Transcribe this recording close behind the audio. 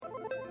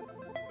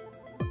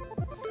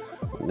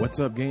What's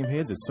up,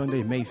 Gameheads? It's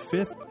Sunday, May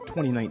 5th,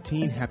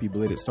 2019. Happy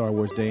belated Star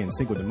Wars Day and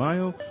Cinco de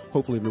Mayo.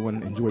 Hopefully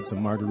everyone enjoyed some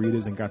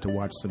margaritas and got to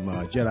watch some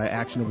Jedi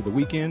action over the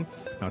weekend.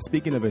 Now,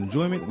 speaking of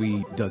enjoyment,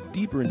 we dug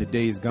deeper into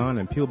Days Gone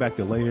and peeled back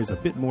the layers a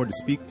bit more to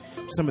speak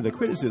to some of the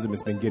criticism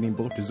it's been getting,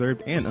 both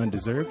deserved and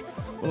undeserved.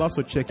 We'll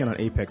also check in on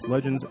Apex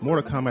Legends,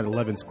 Mortal Kombat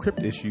 11's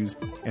crypt issues,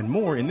 and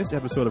more in this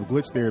episode of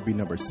Glitch Therapy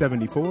number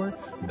 74.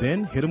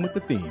 Then hit them with the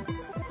theme.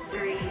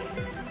 3,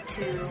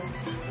 2,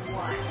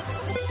 1.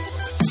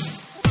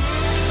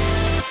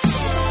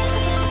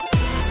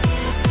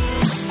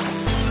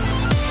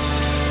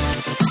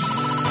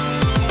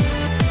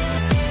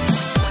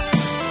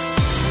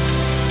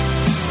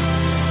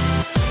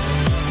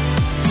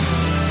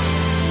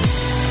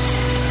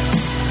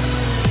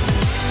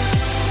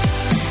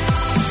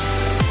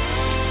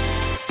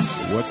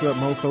 What's up,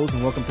 mofos,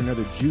 and welcome to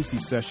another juicy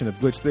session of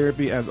Glitch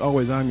Therapy. As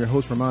always, I'm your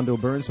host, Ramondo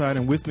Burnside,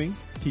 and with me,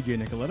 TJ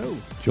Nicoletto.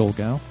 Joel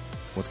Gal.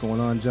 what's going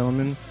on,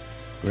 gentlemen?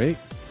 Great.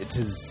 It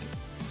is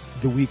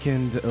the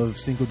weekend of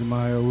Cinco de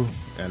Mayo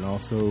and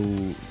also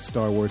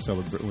Star Wars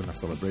not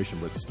celebration,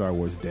 but Star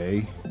Wars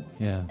Day.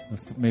 Yeah.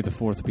 May the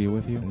 4th be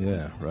with you.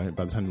 Yeah, right.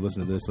 By the time you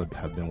listen to this, it'll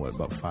have been,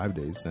 about 5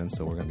 days since,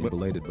 so we're going to be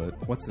belated,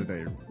 but... What's the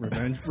day?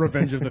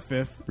 Revenge of the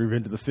 5th?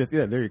 Revenge of the 5th.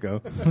 Yeah, there you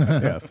go.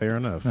 Yeah, fair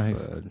enough.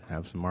 Nice.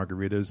 Have some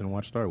margaritas and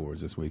watch Star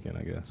Wars this weekend,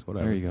 I guess.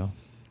 Whatever. There you go.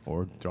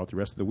 Or throughout the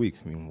rest of the week.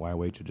 I mean, why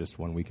wait to just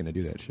one weekend to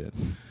do that shit?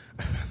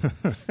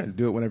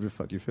 Do it whenever the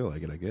fuck you feel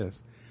like it, I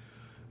guess.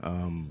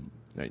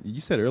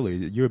 You said earlier,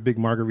 you're a big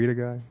margarita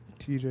guy,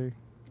 TJ?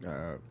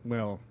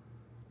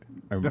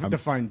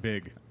 Define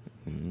big.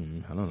 I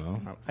don't know.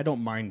 I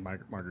don't mind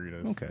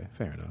margaritas. Okay,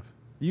 fair enough.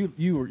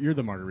 You're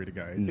the margarita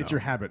guy. No. It's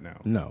your habit now.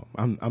 No,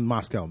 I'm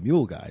Moscow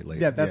Mule guy.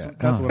 Yeah, that's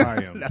what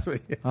I am. That's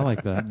what. I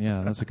like that.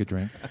 Yeah, that's a good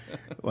drink.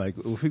 Like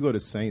if we go to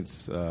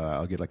Saints,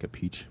 I'll get like a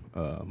peach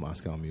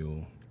Moscow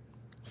Mule.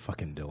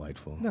 Fucking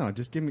delightful. No,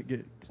 just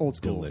get old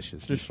school.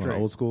 Delicious. Just one of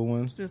the old school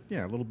ones. Just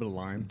a little bit of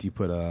lime. Do you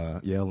put lime?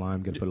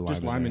 Gonna put a lime.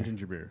 Just in lime there. and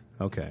ginger beer.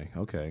 Okay.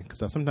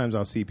 Because sometimes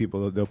I'll see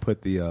people they'll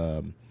put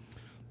the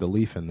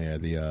leaf in there,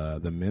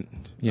 the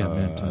mint. Yeah,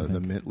 mint, the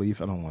mint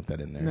leaf. I don't want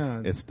that in there.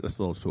 No. It's a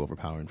little too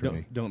overpowering for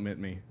me. Don't mint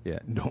me. Yeah,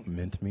 don't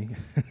mint me.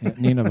 Yeah,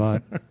 Nina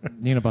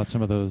bought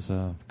some of those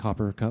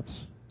copper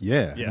cups.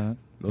 Yeah, Yeah.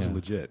 those Yeah. are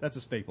legit. That's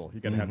a staple. You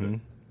gotta have it.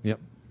 Yep.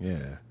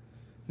 Yeah.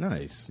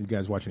 Nice. You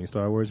guys watch any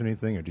Star Wars or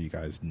anything, or do you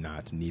guys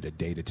not need a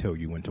day to tell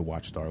you when to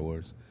watch Star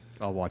Wars?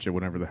 I'll watch it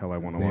whenever the hell I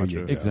want to There watch you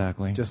it. go.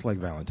 Exactly. Just like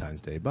Valentine's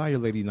Day. Buy your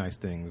lady nice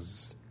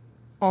things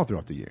all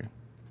throughout the year.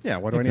 Yeah,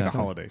 why do I need a Exactly.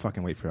 holiday?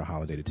 Fucking wait for a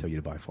holiday to tell you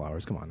to buy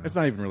flowers. Come on now. It's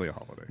not even really a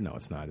holiday. No,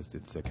 it's not. It's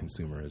a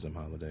consumerism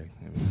holiday.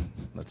 I mean,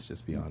 let's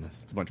just be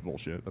honest. It's a bunch of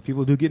bullshit. But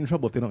people do get in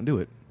trouble if they don't do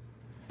it.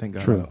 Thank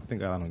God. True.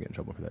 Thank God I don't get in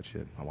trouble for that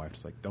shit. My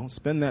wife's like, don't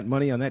spend that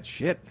money on that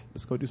shit.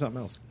 Let's go do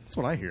something else. That's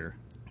what I hear.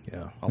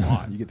 Yeah. A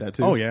lot. You get that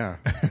too? Oh yeah.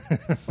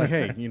 Like,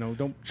 hey,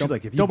 don't She's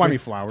like, if you don't buy bring- me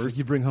If flowers.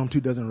 you bring home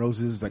 2 dozen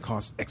roses that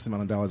cost X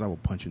amount of dollars, I will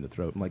punch you in the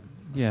throat. I'm like,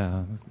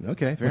 Yeah.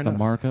 okay, fair With enough. the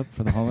markup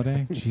for the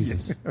holiday.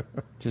 Jesus.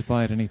 Just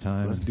buy it any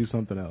time. Let's do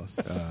something else.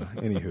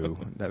 Anywho,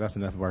 that's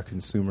enough of our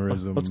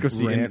consumerism. Let's go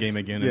see rants. Endgame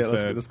again Yeah,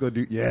 instead. let's go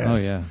do. Yes. Oh,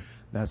 yeah.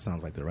 That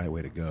sounds like the right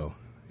way to go.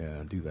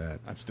 Yeah, do that.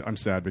 I'm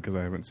sad because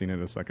I haven't seen it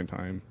a second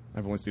time.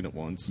 I've only seen it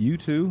once. You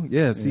too?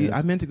 Yeah. See, Yes.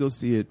 I meant to go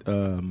see it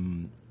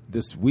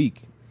this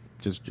week,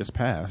 just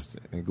passed,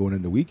 and going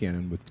into the weekend,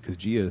 and because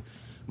Gia,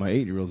 my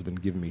 8-year-old, has been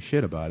giving me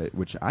shit about it,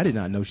 which I did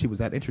not know she was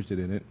that interested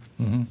in it.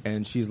 Mm-hmm.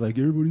 And she's like,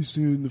 everybody's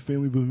seeing it in the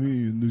family but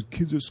me, and the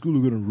kids at school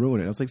are going to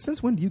ruin it. I was like,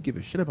 since when do you give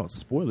a shit about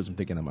spoilers? I'm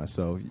thinking to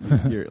myself,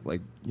 you're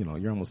like,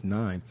 you're almost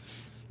 9.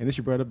 And then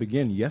she brought it up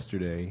again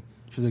yesterday.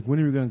 She's like, when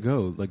are we going to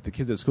go? Like, the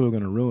kids at school are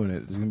going to ruin it.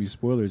 There's going to be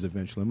spoilers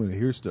eventually. I'm going to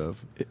hear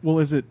stuff. Well,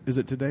 is it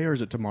today or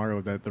is it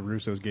tomorrow that the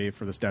Russos gave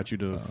for the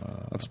statute of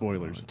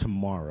spoilers?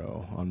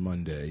 Tomorrow on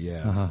Monday,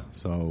 yeah. Uh-huh.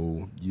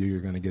 So you're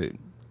going to get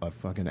a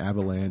fucking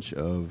avalanche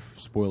of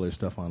spoiler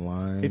stuff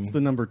online. It's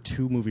the number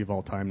 2 movie of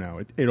all time now.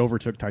 It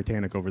overtook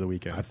Titanic over the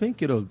weekend. I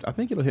think it'll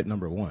hit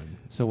number 1.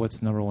 So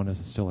what's number 1? Is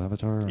it still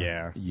Avatar? Or?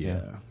 Yeah.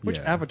 Yeah. Which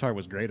yeah. Avatar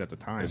was great at the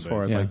time. as but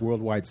far as Yeah. like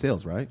worldwide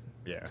sales, right?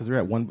 Yeah. Because they're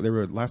at one. They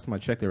were last time I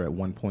checked, they were at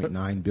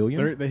 1.9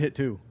 billion. they hit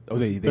 2. Oh,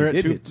 they they're did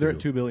at 2. hit 2. They're at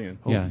 2 billion.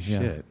 Holy Yeah, yeah.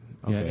 shit.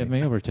 Yeah, Okay. it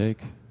may overtake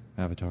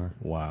Avatar.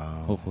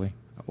 Wow. Hopefully.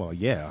 Well,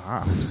 yeah. I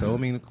hope so I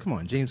mean, come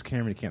on, James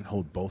Cameron can't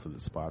hold both of the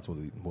spots.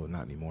 Well,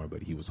 not anymore,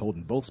 but he was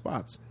holding both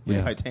spots with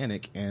Yeah.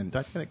 Titanic. And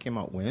Titanic came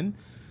out when?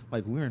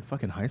 Like we were in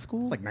fucking high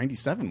school. It's like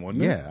 97,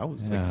 wasn't it? yeah, I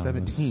was Yeah, like it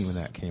 17 was-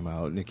 when that came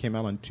out, and it came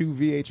out on 2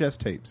 VHS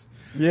tapes.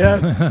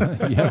 Yes.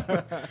 Yeah. I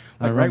Like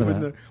right remember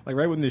when that.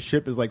 right when the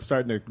ship is like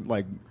starting to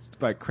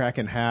like crack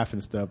in half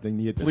and stuff, then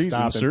you get to Please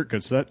stop insert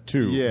cassette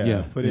 2. and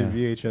Yeah, put in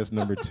yeah. VHS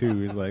number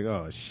 2. It's like,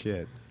 oh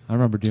shit. I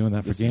remember doing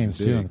that for This is games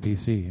too on the big.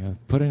 PC.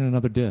 Put in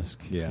another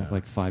disc. Yeah.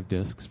 Like 5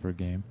 discs for a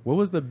game. What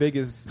was the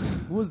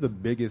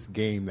biggest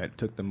game that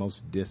took the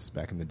most discs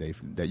back in the day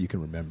that you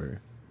can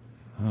remember?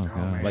 Oh, God.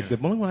 man. Like the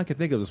only one I could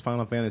think of was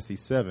Final Fantasy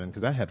VII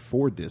because I had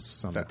 4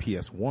 discs on the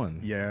PS1.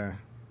 Yeah.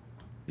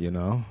 You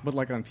know? But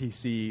like on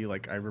PC,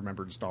 like I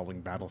remember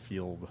installing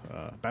Battlefield.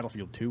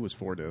 Battlefield 2 was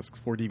 4 discs,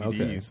 4 DVDs.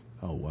 Okay.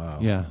 Oh, wow.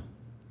 Yeah.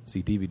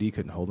 See, DVD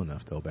couldn't hold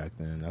enough, though, back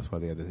then. That's why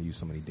they had to use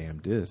so many damn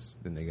discs.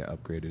 Then they got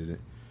upgraded it.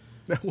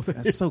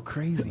 That's so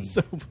crazy.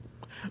 So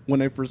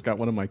when I first got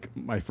one of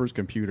my first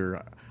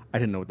computer, I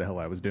didn't know what the hell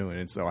I was doing,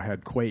 and so I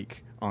had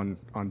Quake on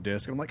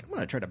disc. And I'm like, I'm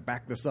gonna try to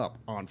back this up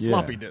on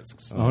floppy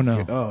disks. Oh,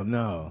 no. Oh,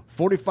 no.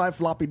 45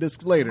 floppy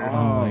disks later.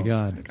 Oh, my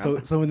God.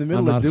 So in the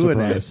middle I'm of not doing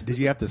surprised. that, did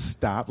you have to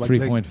stop?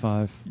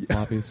 3.5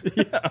 floppies.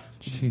 Yeah.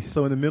 Jeez.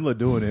 So in the middle of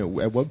doing it,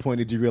 at what point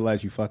did you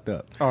realize you fucked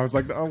up? Oh, I was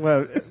like, oh,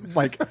 well,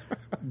 like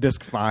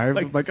disc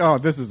 5. Like, oh,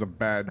 this is a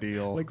bad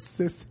deal. Like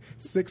six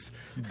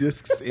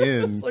discs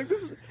in. It's like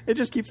this. It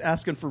just keeps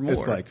asking for more.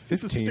 It's like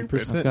This is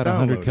stupid. 15%. I've got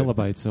 100 downloaded.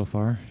 kilobytes so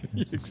far.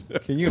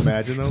 Can you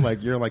imagine though?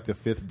 Like you're like the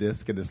 5th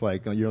disc, and it's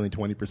like you're only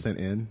 20%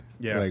 in.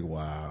 Yeah. Like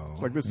wow.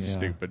 It's like this is Yeah.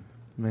 stupid.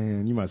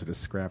 Man, you might as well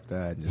just scrap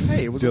that. And just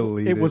Hey, it was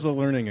delete it was a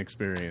learning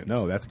experience.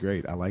 No, that's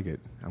great. I like it.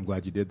 I'm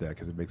glad you did that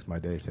because it makes my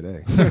day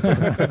today.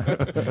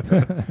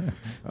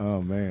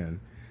 Oh man.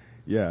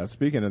 Yeah.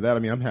 Speaking of that, I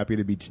mean, I'm happy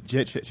to be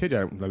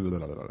chit-chatting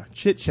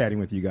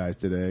with you guys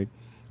today.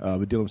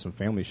 We're dealing with some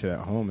family shit at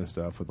home and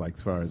stuff with like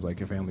as far as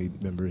like a family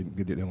member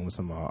dealing with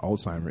some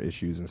Alzheimer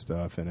issues and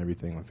stuff and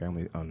everything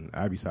on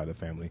Abby's side of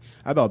the family.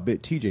 I about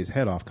bit TJ's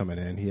head off coming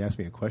in. He asked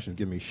me a question,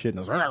 give me shit, and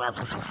I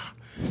was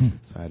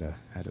so I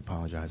had to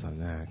apologize on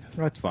that.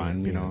 That's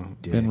fine, you know.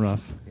 Been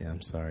rough. Yeah,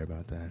 I'm sorry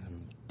about that.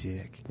 I'm a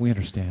dick. We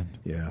understand.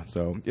 Yeah,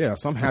 so I'm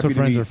happy That's what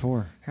friends are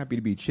for. Happy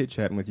to be chit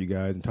chatting with you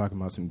guys and talking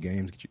about some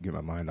games, get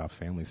my mind off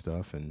family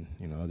stuff and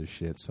other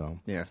shit. So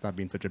Yeah, stop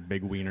being such a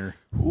big wiener.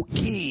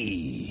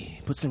 okay,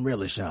 put some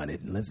relish on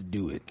it and let's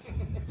do it.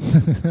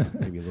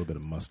 Maybe a little bit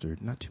of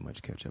mustard, not too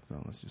much ketchup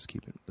though. Let's just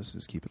keep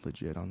it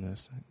legit on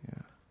this.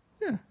 Yeah.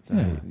 Yeah. Some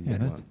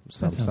that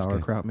sounds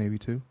sauerkraut maybe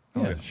too.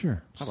 Yeah, yeah.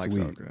 sure. I like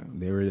Sweet. sauerkraut.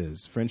 There it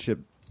is. Friendship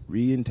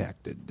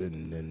re-intacted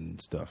and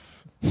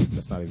stuff.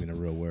 That's not even a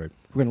real word.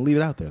 We're gonna leave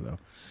it out there though.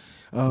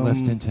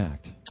 Left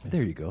intact.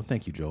 There you go.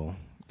 Thank you, Joel.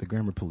 The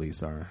grammar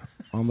police are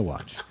on the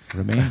watch.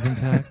 Remains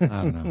intact? I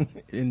don't know.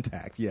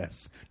 Intact,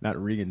 yes. Not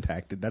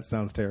re-intacted. That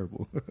sounds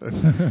terrible. I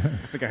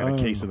think I had a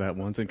case of that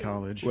once in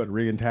college. What,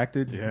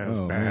 re-intacted? Yeah, it was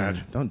Oh, bad.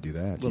 man. Don't do that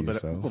A to little bit,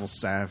 yourself. little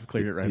salve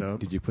cleared it right up.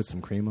 Did you put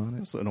some cream on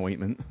it? It's an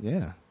ointment.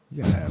 Yeah.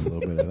 You gotta have a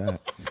little bit of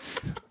that.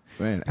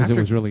 Man, Because it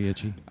was really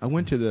itchy. I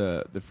went to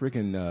the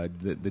freaking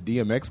the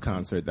DMX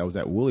concert that was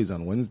at Woolies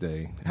on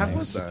Wednesday. How Nice.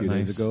 was A that? few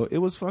days Nice. ago. It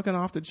was fucking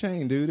off the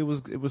chain, dude. It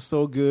was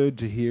so good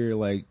to hear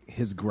like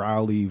his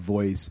growly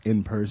voice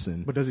in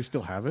person. But does he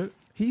still have it?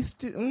 He's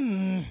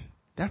still.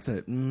 That's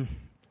a.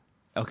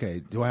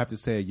 Okay, do I have to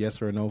say a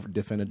yes or a no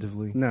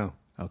definitively? No.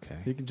 Okay.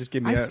 He can just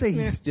give me I'd that. say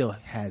he Yeah. still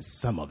has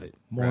some of it.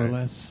 More or Right.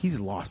 less. He's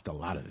lost a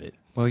lot of it.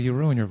 Well, you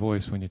ruin your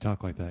voice when you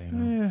talk like that, you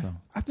know. So.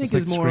 I think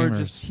Just it's like more screamers.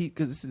 just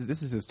because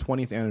this is his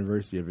 20th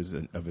anniversary of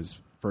his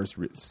first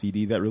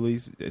CD that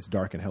released. It's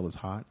Dark and Hell is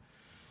Hot,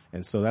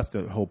 and so that's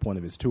the whole point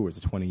of his tour. It's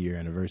a 20-year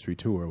anniversary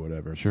tour or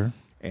whatever. Sure.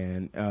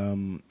 And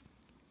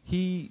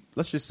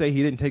let's just say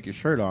he didn't take his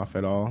shirt off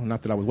at all.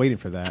 Not that I was waiting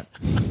for that,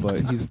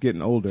 but he's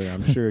getting older.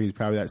 I'm sure he's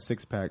probably that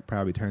 6-pack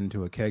probably turned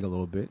into a keg a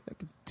little bit. I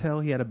could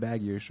tell he had a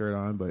baggier shirt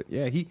on, but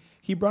yeah,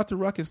 he brought the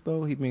ruckus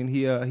though. He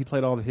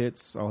played all the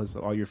hits,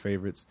 all your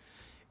favorites.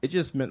 It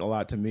just meant a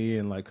lot to me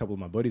and like a couple of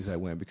my buddies that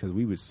went because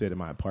we would sit in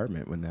my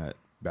apartment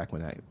back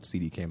when that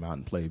CD came out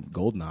and play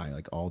Goldeneye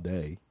like all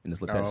day and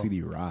just let that Oh.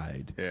 CD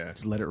ride. Yeah.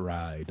 Just let it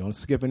ride. Don't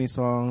skip any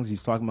songs.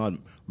 He's talking about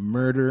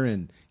murder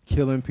and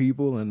killing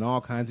people and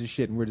all kinds of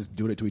shit, and we're just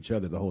doing it to each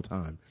other the whole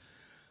time.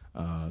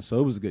 So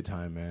it was a good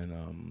time,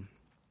 man.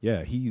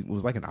 Yeah, he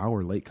was like an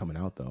hour late coming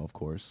out though, of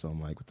course. So I'm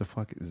like, what the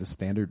fuck is this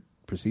standard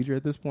procedure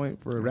at this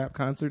point for a rap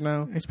concert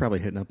now? He's probably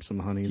hitting up some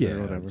honeys Yeah,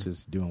 or whatever.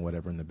 just doing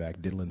whatever in the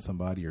back, diddling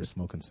somebody or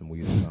smoking some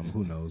weed or something.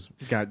 Who knows?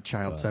 Got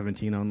Child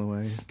 17 on the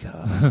way.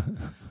 God.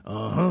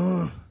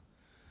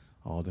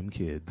 All them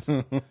kids.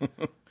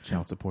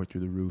 Child support through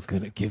the roof.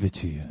 Gonna give it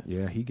to you.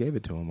 Yeah, he gave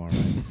it to him, all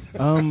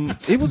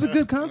right. It was a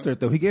good concert,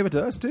 though. He gave it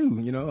to us, too,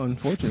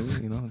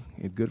 unfortunately,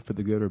 good for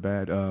the good or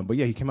bad. But,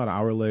 yeah, he came out an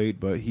hour late,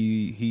 but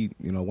he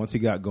once he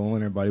got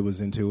going, everybody was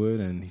into it,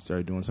 and he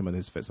started doing some of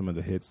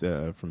the hits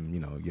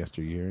from,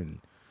 yesteryear, and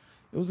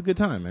it was a good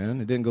time,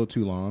 man. It didn't go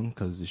too long,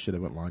 because it should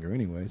have went longer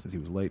anyway, since he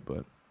was late,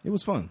 but it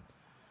was fun.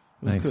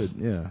 It was Nice. good,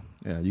 yeah.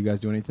 Yeah, you guys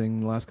do anything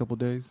in the last couple of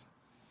days?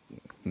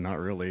 Not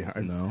really.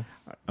 No?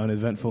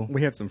 Uneventful?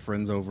 We had some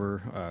friends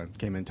over,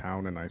 came in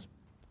town, and I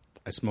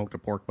smoked a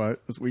pork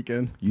butt this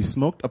weekend. You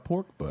smoked a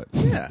pork butt?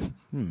 Yeah.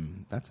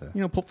 That's a...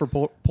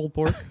 Pulled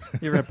pork.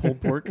 You ever had pulled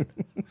pork?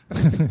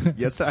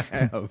 Yes, I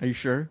have. Are you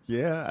sure?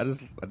 Yeah, I just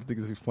think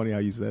it's funny how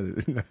you said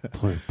it.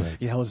 Pork butt.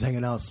 Yeah, I was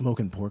hanging out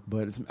smoking pork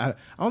butt. I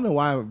don't know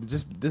why.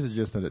 This is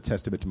just a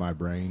testament to my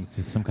brain.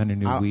 It's some kind of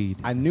new weed.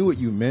 I knew what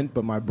you meant,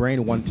 but my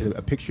brain wanted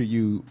to picture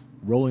you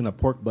rolling a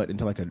pork butt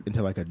into like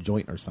a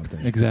joint or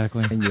something.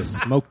 Exactly. And you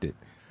smoked it.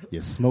 You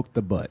smoked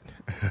the butt.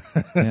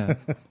 Yeah.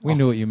 We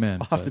knew what you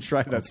meant. I'll have to but-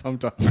 try that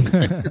sometime.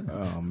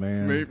 Oh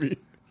man, Maybe.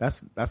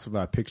 That's what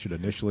I pictured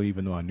initially,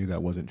 even though I knew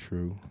that wasn't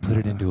true. Put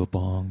it into a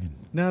bong. And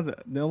No,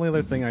 the only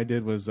other thing I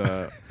did was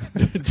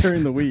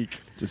during the week.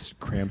 Just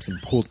cram some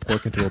pulled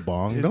pork into a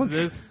bong. Don't do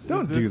is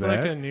that. this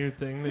like a new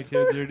thing the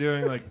kids are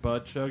doing, like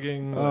butt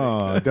chugging? Like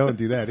Oh, don't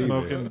do that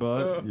smoking either.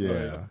 butt?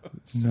 Yeah,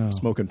 No.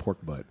 Smoking pork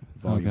butt,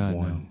 volume God,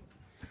 1. no.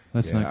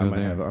 Let's Yeah, not go I might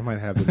there.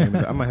 have the name.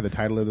 I might have the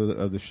title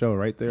of the show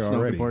right there Smoking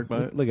already. pork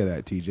butt? Look at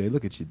that, TJ.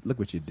 Look at you. Look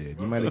what you did.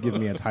 You might have given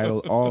me a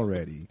title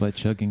already. Butt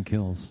chugging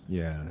kills.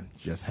 Yeah,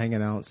 just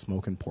hanging out,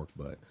 smoking pork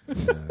butt.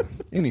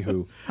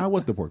 Anywho, how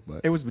was the pork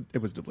butt? It was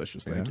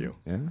delicious. Thank you.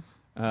 Yeah.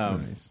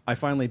 Nice. I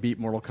finally beat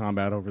Mortal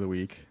Kombat over the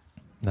week.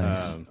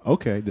 Nice.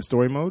 Okay, the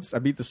story modes. I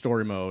beat the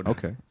story mode.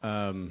 Okay.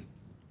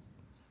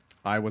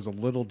 I was a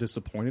little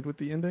disappointed with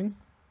the ending.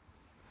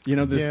 You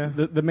know, Yeah.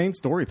 the main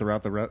story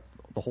throughout the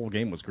whole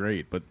game was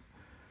great, but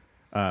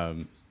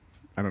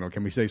I don't know.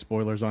 Can we say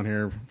spoilers on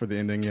here for the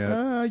ending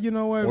yet? You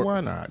know what? Or-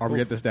 Why not? Are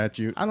we at the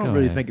statute? I don't Go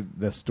really ahead. think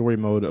the story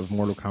mode of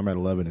Mortal Kombat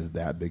 11 is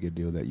that big a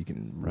deal that you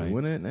can Right.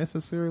 ruin it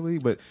necessarily.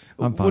 But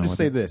I'm we'll fine just with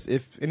say it. this: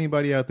 if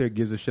anybody out there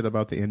gives a shit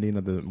about the ending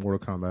of the Mortal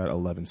Kombat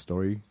 11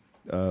 story,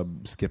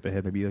 skip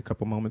ahead maybe a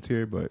couple moments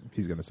here. But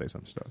he's going to say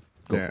some stuff.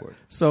 Go Yeah. for it.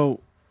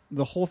 So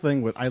the whole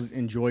thing with I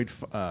enjoyed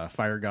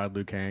Fire God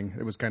Liu Kang.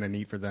 It was kind of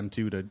neat for them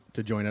too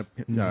to join up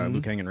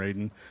Liu Kang and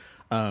Raiden.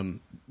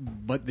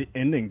 But the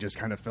ending just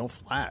kind of fell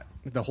flat.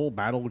 The whole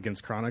battle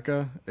against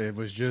Kronika, it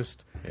was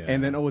just, Yeah.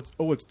 and then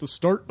it's the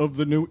start of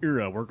the new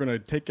era. We're gonna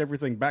take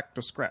everything back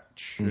to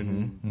scratch.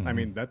 And I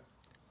mean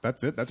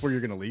that's it. That's where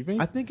you're gonna leave me.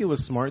 I think it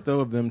was smart though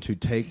of them to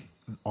take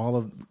all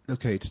of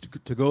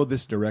to go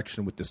this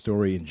direction with the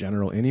story in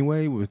general.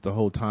 Anyway, with the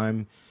whole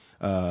time.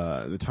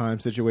 The time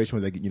situation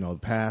where they,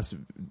 past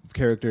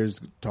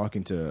characters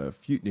talking to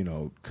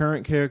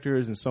current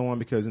characters and so on.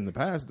 Because in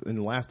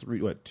the last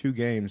 2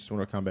 games,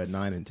 Mortal Kombat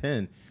 9 and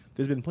 10,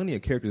 there's been plenty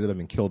of characters that have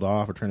been killed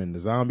off or turned into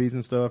zombies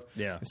and stuff.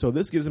 Yeah. And so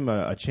this gives them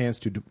a chance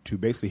to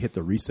basically hit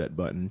the reset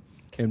button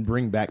and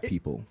bring back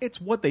people. It's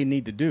what they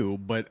need to do,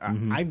 but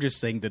I'm just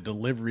saying the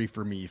delivery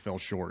for me fell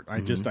short. I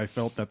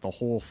felt that the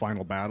whole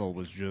final battle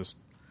was just.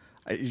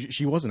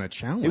 She wasn't a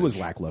challenge. It was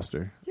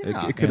lackluster.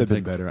 Yeah. It could have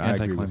been better. I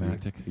agree with you.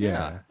 Anticlimactic.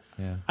 Yeah.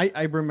 Yeah.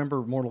 I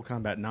remember Mortal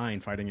Kombat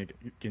 9 fighting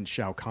against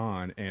Shao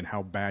Kahn and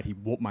how bad he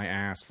whooped my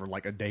ass for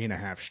like a day and a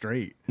half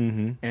straight.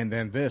 Mm-hmm. And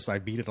then I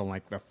beat it on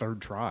like the 3rd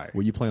try.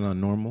 Were you playing on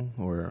normal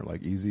or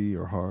like easy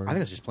or hard? I think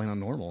I was just playing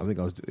on normal. I think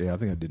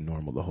I did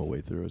normal the whole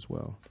way through as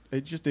well.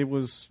 It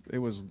was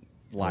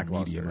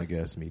lackluster. Medium, I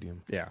guess.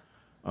 Medium. Yeah.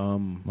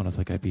 When I was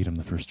like, I beat him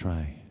the first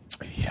try.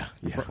 Yeah.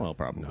 Well,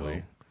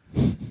 probably.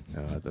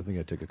 No, I think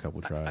I took a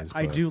couple tries.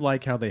 I but- do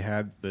like how they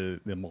had the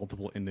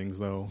multiple endings,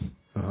 though.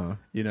 Uh-huh.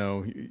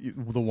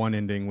 The one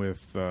ending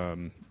with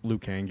Liu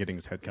Kang getting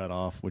his head cut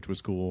off, which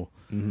was cool.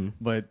 Mm-hmm.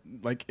 But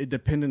like, it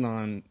depended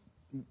on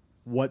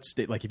what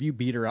state. Like, if you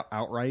beat her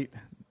outright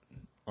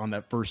on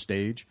that first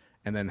stage,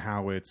 and then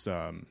how it's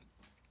what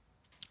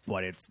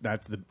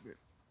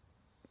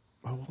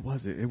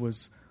was it? It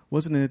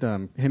wasn't it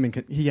him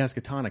and he has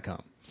Katana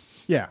come?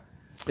 Yeah.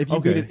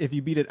 If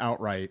you beat it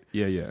outright,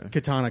 Yeah.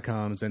 Katana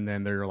comes, and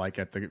then they're like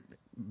at the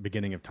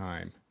beginning of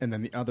time, and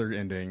then the other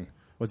ending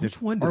was Which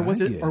it, one did or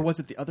was I it, get? or was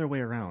it the other way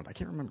around? I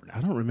can't remember now.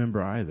 I don't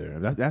remember either.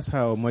 That's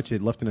how much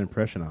it left an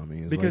impression on me.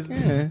 It's Because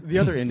like, eh. the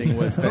other ending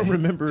was I don't that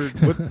remember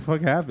what the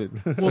fuck happened.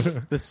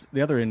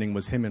 the other ending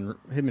was him and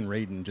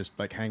Raiden just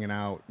like hanging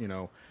out.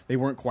 They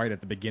weren't quite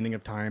at the beginning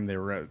of time; they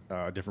were at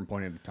a different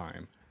point in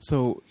time.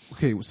 So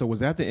was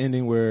that the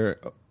ending where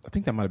I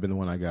think that might have been the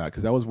one I got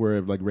because that was where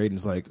like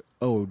Raiden's like,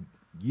 oh,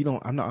 I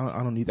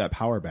don't need that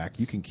power back.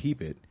 You can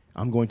keep it.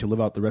 I'm going to live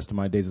out the rest of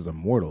my days as a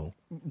mortal.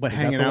 But Is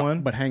that the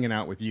one? hanging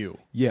out with you.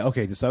 Yeah,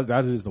 okay, so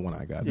that is the one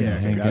I got. Yeah,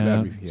 Okay, Hang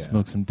out, yeah.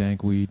 smoke some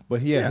dank weed.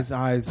 But his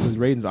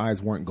Raiden's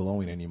eyes weren't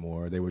glowing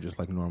anymore. They were just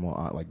like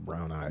normal, like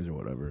brown eyes or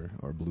whatever,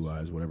 or blue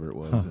eyes, whatever it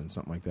was, and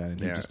something like that. And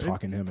he's just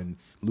talking to him, and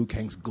Liu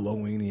Kang's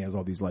glowing. He has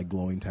all these like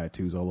glowing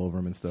tattoos all over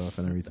him and stuff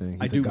and everything.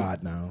 He's a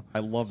god now. I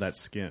love that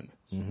skin.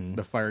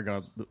 The Fire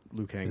God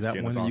Liu Kang Is that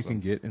skin one is that awesome. you can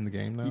get in the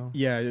game now?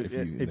 Yeah, if you,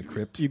 in the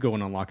crypt. You go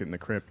and unlock it in the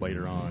crypt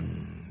later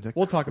on. That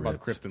We'll talk about the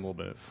crypt. crypt in a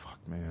little bit. Fuck,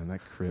 man, that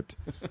crypt.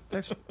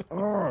 That's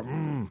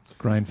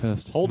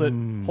Grindfest. Hold it.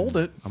 Hold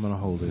it. I'm gonna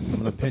hold it. I'm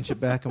gonna pinch it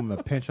back. I'm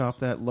gonna pinch off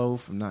that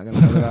loaf. I'm not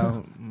gonna cut it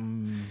out.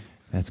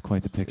 That's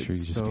quite the picture you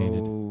It's just so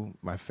painted.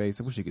 my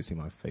face. I wish you could see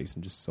my face.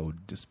 I'm just so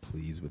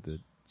displeased with it.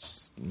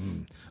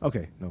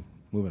 Okay, no,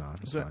 moving on.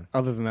 It's fine.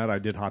 Other than that, I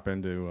did hop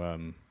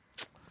into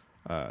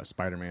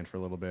Spider-Man for a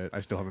little bit. I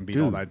still haven't beat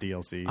all Dude, that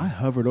DLC. I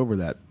hovered over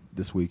that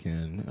this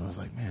weekend. I was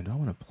like, man, do I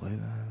want to play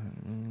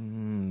that?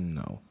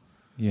 No,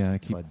 Yeah, I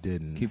so I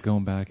didn't. keep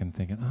going back and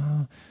thinking,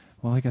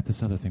 well, I got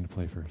this other thing to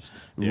play first.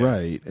 Yeah.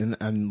 Right,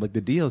 and like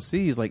the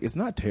DLC is like it's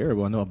not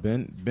terrible. I know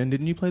Ben,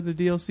 didn't you play the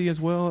DLC as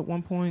well at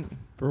one point?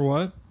 For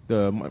what?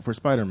 For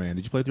Spider-Man,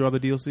 did you play through all the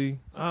DLC?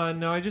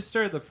 No, I just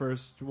started the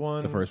first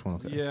one. The first one,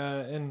 okay. Yeah,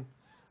 and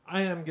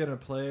I am gonna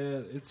play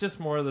it. It's just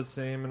more of the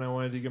same, and I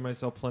wanted to give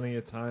myself plenty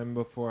of time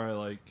before I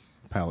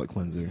palate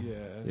cleanser.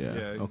 Yeah,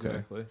 Okay,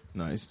 exactly.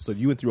 nice. So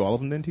you went through all of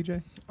them then,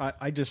 TJ?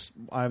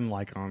 I'm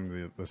like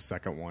on the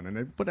second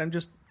one, but I'm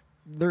just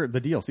the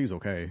DLC's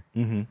okay.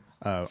 Mm-hmm.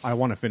 I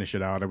want to finish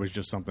it out. It was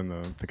just something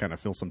to kind of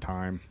fill some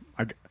time.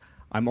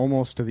 I'm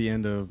almost to the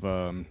end of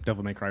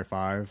Devil May Cry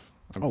 5.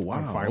 I'm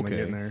finally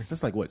getting there.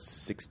 That's like what,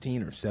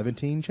 16 or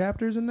 17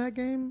 chapters in that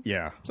game?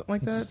 Yeah, Something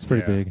like that. It's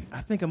pretty Yeah. big.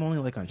 I think I'm only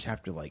like on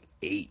chapter like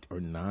 8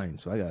 or 9,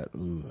 so I got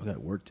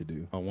work to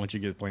do. once you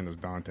get playing as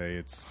Dante,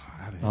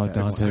 I haven't Oh, hit that,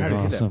 Dante's I haven't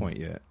hit that awesome. point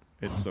yet.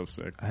 it's so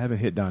sick. I haven't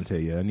hit Dante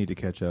yet. I need to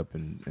catch up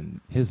and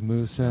His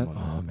moveset, Come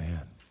on, oh man.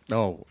 man.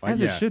 Oh, as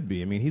yeah. it should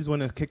be. I mean, he's the one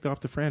that kicked off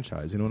the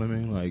franchise. You know what I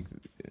mean? Like,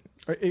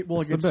 It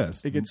It's the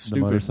best. It gets The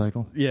stupid.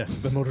 motorcycle? Yes,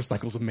 the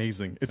motorcycle's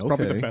amazing. It's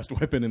probably Okay. the best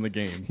weapon in the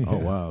game. oh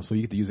wow! So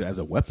you get to use it as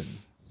a weapon.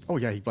 Oh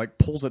yeah, he like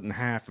pulls it in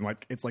half and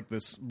like it's like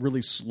this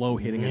really slow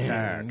hitting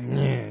attack.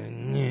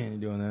 Doing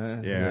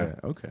that. Yeah.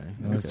 Okay.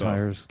 The Okay.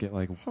 tires get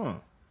like Huh.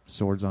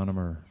 swords on them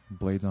or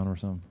blades on them or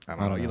something. I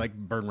don't know. You like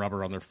burn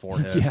rubber on their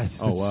forehead. Yes,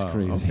 Oh it's wow.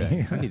 crazy.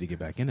 Okay. I need to get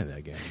back into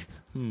that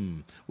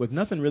game. With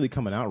nothing really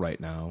coming out right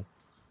now,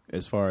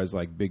 as far as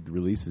like big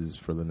releases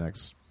for the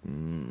next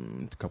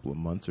couple of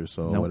months or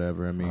so, Nope.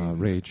 whatever. I mean,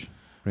 Rage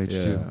Yeah.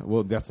 2.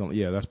 Well, that's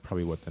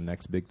probably what the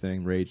next big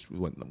thing. Rage.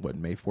 What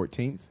May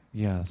 14th?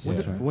 Yeah, that's Yeah.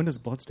 right. When does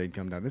Bloodstain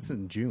come down? It's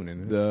in June,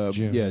 isn't it? The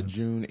June.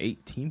 June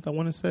 18th. I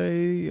want to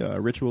say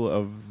Ritual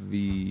of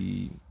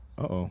the.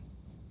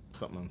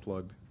 Something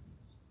unplugged.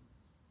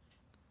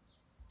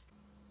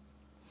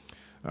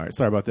 All right,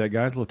 sorry about that,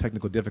 guys. A little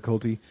technical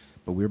difficulty,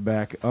 but we're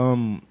back.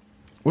 What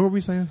were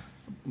we saying?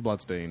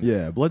 Bloodstain.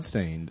 Yeah,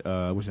 Bloodstained.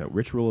 What's that?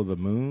 Ritual of the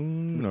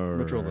Moon or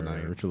Ritual of the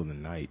Night. Ritual of the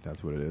Night.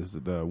 That's what it is.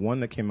 The one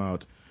that came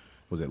out,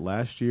 was it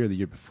last year or the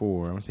year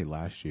before? I want to say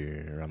last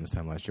year. Around this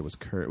time last year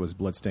was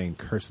Bloodstained: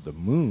 Curse of the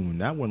Moon.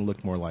 That one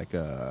looked more like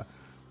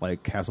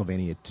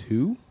Castlevania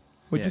 2.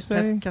 Would you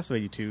say?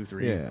 Castlevania 2,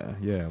 3.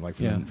 Yeah, like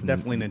from, Yeah. from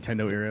Definitely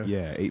Nintendo era.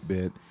 Yeah,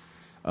 8-bit.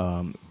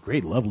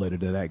 Great love letter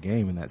to that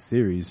game and that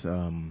series.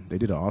 They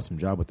did an awesome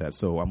job with that.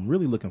 So I'm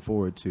really looking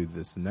forward to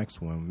this next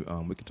one.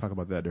 We can talk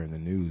about that during the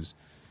news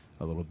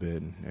a little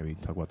bit and maybe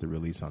talk about the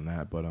release on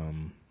that. But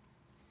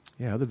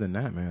yeah, other than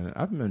that, man,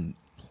 I've been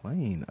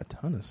playing a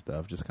ton of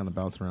stuff, just kind of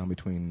bouncing around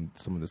between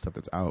some of the stuff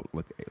that's out.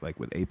 Like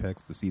with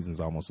Apex, the season's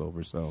almost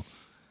over, so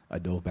I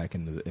dove back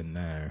in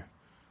there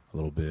a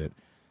little bit.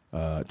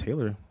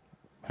 Taylor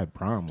had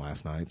prom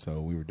last night, so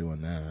we were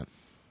doing that.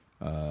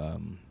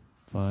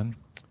 Fun.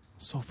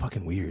 So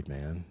fucking weird,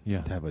 man.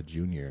 Yeah. To have a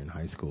junior in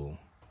high school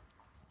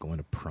going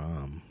to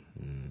prom.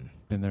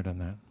 Been there, done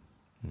that.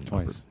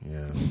 Twice.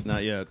 Yeah.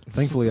 Not yet.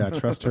 Thankfully, I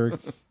trust her.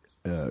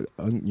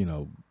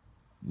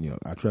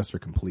 I trust her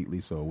completely,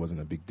 so it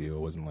wasn't a big deal.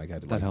 It wasn't like I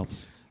had to That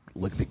helps.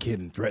 look at the kid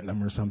and threaten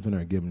him or something,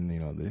 or give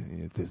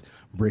him,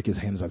 break his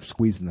hands. I've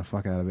squeezing the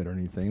fuck out of it or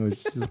anything.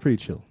 It was pretty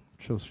chill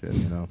shit,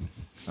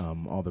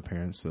 all the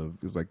parents of,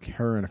 it was like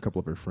her and a couple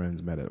of her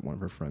friends met at one of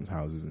her friends'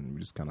 houses, and we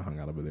just kind of hung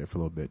out over there for a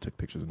little bit, took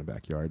pictures in the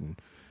backyard, and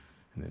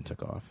then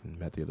took off and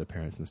met the other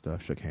parents and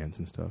stuff, shook hands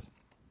and stuff.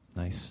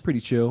 Nice. Pretty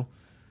chill.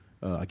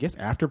 I guess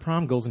after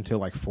prom goes until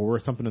like 4 or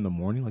something in the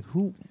morning. Like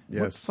what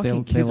Yes.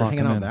 fucking They kids are lock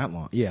hanging them out in. that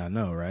long? Yeah, I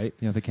know, right?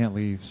 Yeah, they can't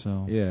leave,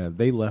 so. Yeah,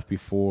 they left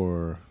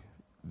before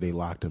they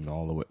locked them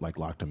all the way. Like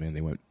locked them in.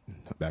 They went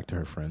back to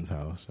her friend's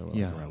house. So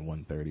Yeah. around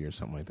 1:30 or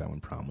something like that when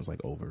prom was like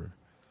over.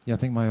 Yeah, I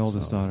think my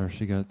oldest So- daughter,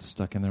 she got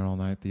stuck in there all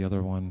night. The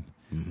other one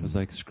was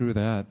like, screw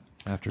that.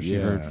 After she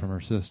Yeah. heard from her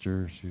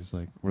sister, she's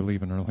like, we're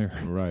leaving earlier.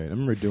 Right. I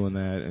remember doing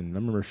that, and I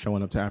remember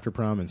showing up to after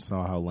prom and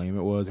saw how lame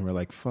it was, and we're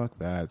like, "Fuck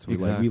that!" So we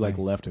Exactly.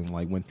 left and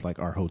like went to like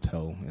our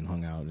hotel and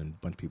hung out, and a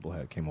bunch of people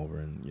came over,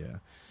 and yeah.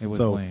 It was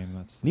So, lame.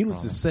 That's the Needless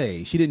to problem.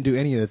 say, she didn't do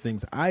any of the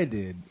things I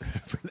did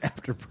for the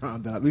after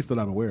prom, at least that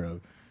I'm aware of.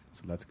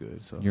 So that's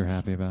good. So You're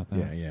happy about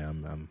that? yeah,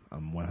 I'm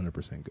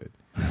 100% good.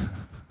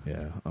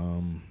 Yeah.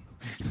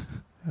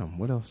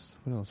 What else?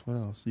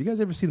 You guys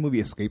ever see the movie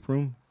Escape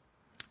Room?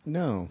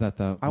 No. That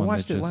I one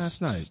watched that it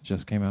last night.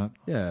 Just came out.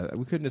 Yeah,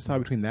 we couldn't decide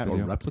between that or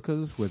Video.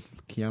 Replicas with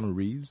Keanu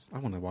Reeves. I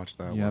want to watch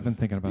that Yeah, one. I've been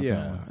thinking about that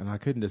Yeah, one. and I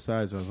couldn't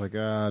decide, so I was like,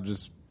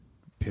 just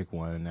pick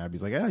one. And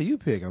Abby's like, you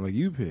pick. I'm like,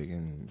 you pick.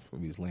 And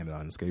we just landed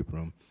on Escape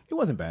Room. It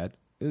wasn't bad.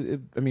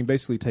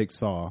 Basically take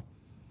Saw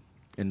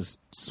and just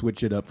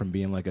switch it up from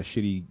being like a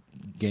shitty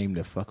game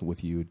to fuck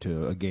with you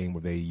to a game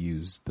where they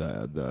use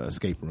the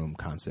escape room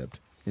concept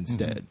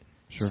instead.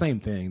 Sure. Same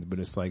thing, but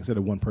it's like instead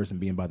of one person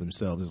being by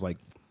themselves, it's like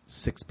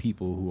 6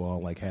 people who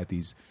all like had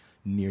these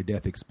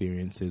near-death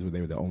experiences where they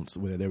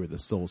were the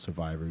sole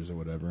survivors or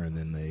whatever, and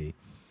then they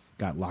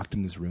got locked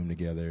in this room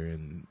together,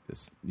 and they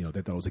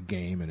thought it was a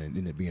game, and it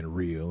ended up being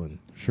real, and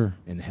Sure.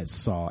 it had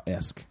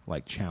Saw-esque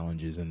like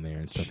challenges in there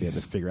and stuff. They had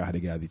to figure out how to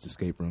get out of these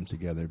escape rooms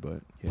together.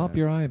 But yeah. Pop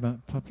your eyeball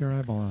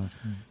out.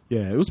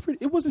 Yeah,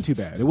 it wasn't too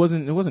bad. It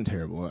wasn't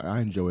terrible.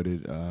 I enjoyed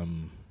it.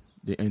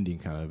 The ending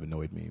kind of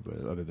annoyed me,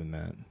 but other than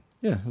that,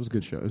 yeah, it was a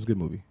good show. It was a good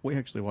movie. We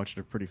actually watched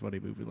a pretty funny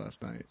movie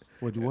last night.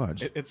 What'd you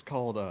watch? It's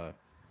called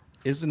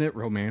Isn't It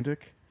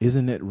Romantic?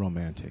 Isn't it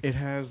romantic? It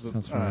has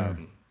Sounds familiar.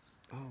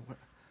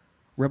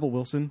 Rebel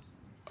Wilson.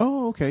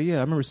 Oh, okay, yeah,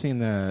 I remember seeing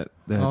that.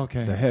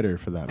 the header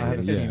for that. I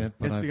haven't movie. seen Yeah. it,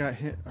 but It's got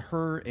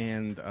her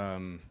and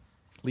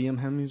Liam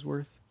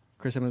Hemsworth,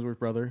 Chris Hemsworth's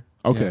brother.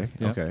 Okay,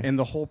 Yeah, yeah. okay. And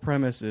the whole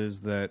premise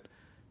is that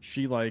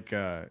she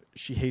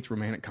she hates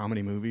romantic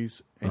comedy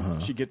movies,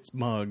 and she gets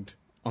mugged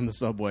on the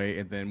subway,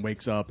 and then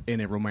wakes up in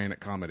a romantic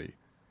comedy.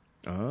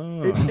 Oh,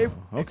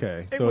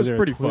 okay. it So was is there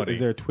pretty a funny. Is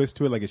there a twist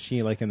to it? Like, is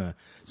she like in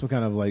some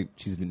kind of like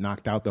she's been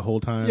knocked out the whole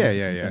time? Yeah.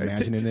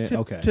 Imagining it.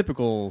 Okay.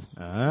 Typical,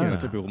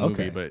 typical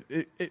movie, okay. but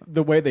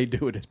the way they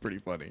do it is pretty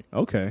funny.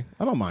 Okay.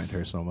 I don't mind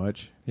her so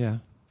much. Yeah.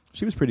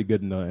 She was pretty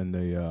good in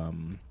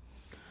the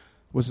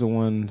what's the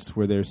ones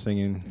where they're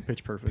singing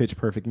Pitch Perfect. Pitch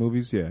Perfect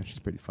movies? Yeah, she's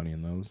pretty funny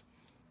in those.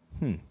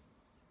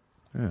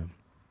 Yeah.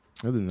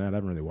 Other than that, I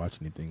haven't really watched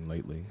anything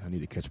lately. I need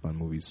to catch my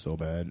movies so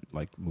bad,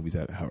 like movies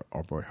that have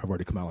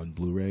already come out on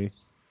Blu-ray.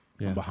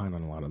 Yeah. I'm behind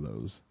on a lot of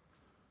those.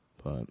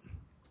 But,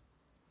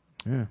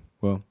 yeah.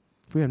 Well,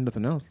 if we have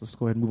nothing else, let's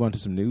go ahead and move on to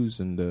some news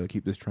and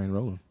keep this train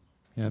rolling.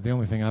 Yeah, the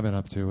only thing I've been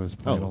up to is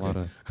playing okay. a lot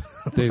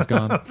of Days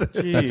Gone. That's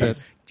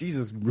it.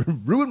 Jesus,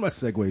 ruined my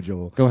segue,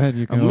 Joel. Go ahead.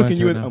 You can I'm go looking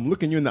into you. it now. I'm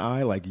looking you in the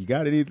eye like you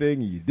got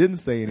anything. You didn't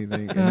say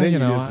anything, and then you you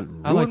know, just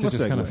I like ruined to my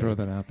just kind of segue. throw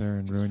that out there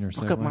and ruin your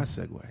Fuck segue. up my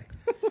segue.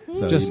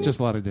 So just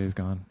a lot of Days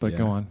Gone. But Yeah,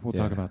 go on. We'll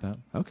talk yeah. about that.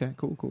 Okay,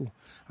 cool.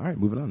 All right,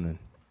 moving on then.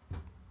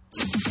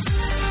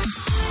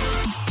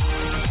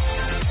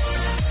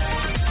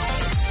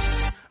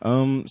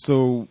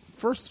 So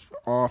first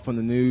off on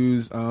the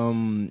news,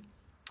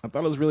 I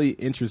thought it was really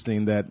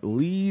interesting that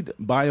lead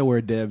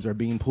BioWare devs are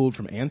being pulled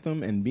from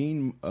Anthem and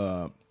being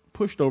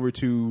pushed over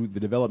to the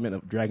development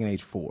of Dragon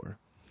Age 4.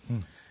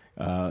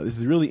 This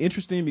is really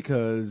interesting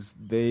because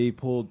they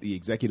pulled the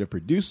executive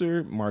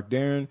producer, Mark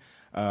Darren,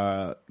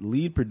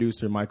 lead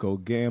producer, Michael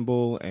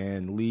Gamble,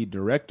 and lead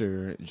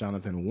director,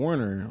 Jonathan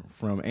Warner,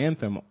 from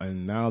Anthem,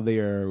 and now they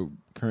are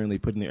currently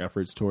putting their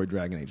efforts toward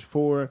Dragon Age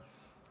 4.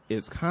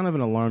 It's kind of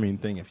an alarming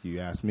thing, if you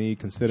ask me,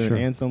 considering Sure.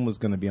 Anthem was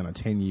going to be on a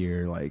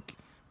 10-year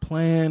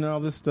plan and all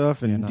this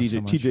stuff, and Yeah, not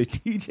so much.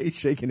 TJ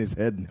shaking his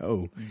head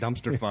no.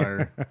 Dumpster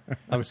fire.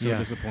 I was so Yeah.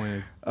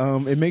 disappointed.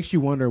 It makes you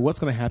wonder what's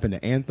going to happen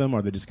to Anthem.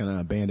 Are they just going to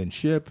abandon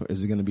ship?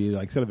 Is it going to be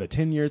like instead of a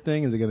 10-year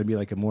thing? Is it going to be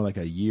like more like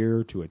a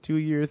year to a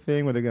 2-year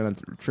thing where they're going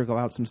to trickle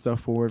out some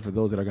stuff forward for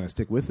those that are going to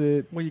stick with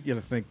it? Well, you got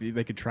to think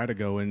they could try to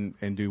go and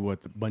do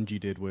what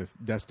Bungie did with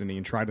Destiny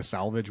and try to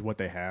salvage what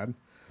they had.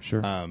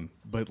 Sure.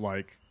 But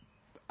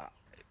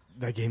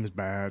that game is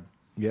bad.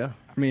 Yeah,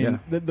 I mean,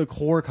 yeah. the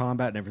core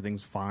combat and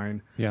everything's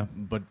fine. Yeah.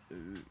 But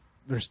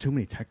there's too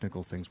many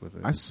technical things with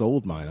it. I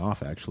sold mine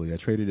off actually. I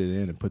traded it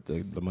in and put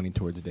the money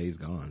towards Days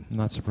Gone. I'm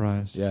not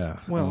surprised. Yeah.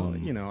 Well,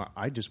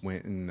 I just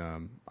went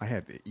and I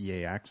had the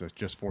EA access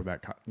just for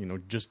that,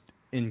 just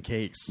in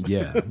case.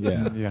 Yeah,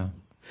 yeah. Yeah.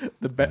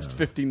 The best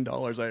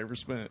 $15 I ever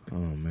spent. Oh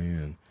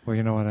man. Well,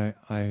 you know what?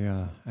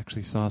 I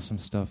actually saw some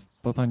stuff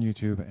both on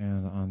YouTube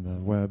and on the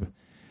web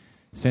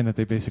saying that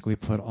they basically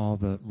put all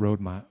the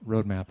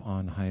roadmap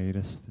on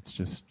hiatus. It's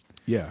just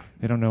Yeah.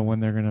 they don't know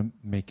when they're going to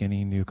make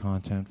any new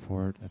content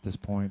for it at this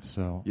point.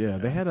 So Yeah,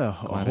 they had a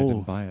Glad I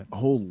didn't buy it.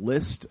 whole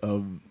list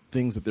of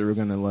things that they were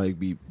going to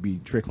be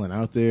trickling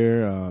out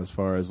there as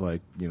far as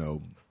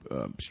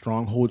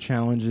stronghold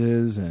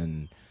challenges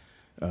and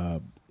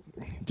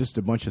just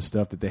a bunch of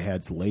stuff that they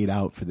had laid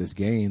out for this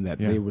game that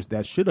Yeah.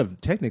 that should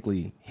have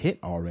technically hit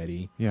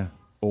already yeah,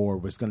 or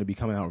was going to be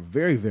coming out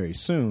very, very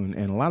soon,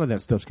 and a lot of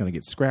that stuff's going to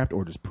get scrapped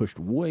or just pushed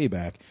way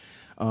back.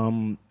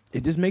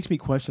 It just makes me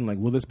question,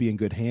 will this be in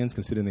good hands,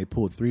 considering they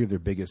pulled 3 of their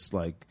biggest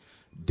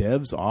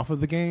devs off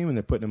of the game and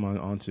they're putting them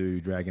onto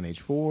Dragon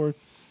Age 4.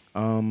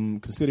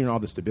 Considering all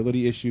the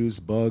stability issues,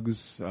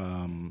 bugs,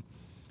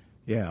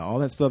 all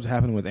that stuff's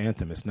happening with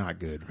Anthem. It's not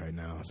good right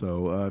now.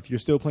 So if you're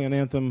still playing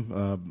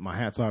Anthem, my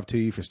hat's off to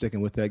you for sticking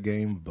with that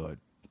game, but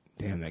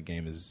damn, that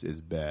game is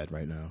bad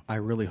right now. I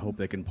really hope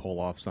they can pull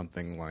off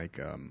something like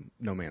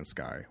No Man's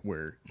Sky,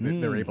 where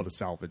they're able to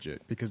salvage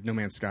it, because No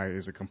Man's Sky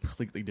is a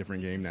completely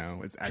different game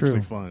now. It's actually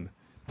True. fun.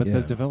 but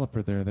Yeah. the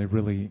developer there, they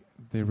really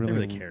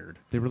cared.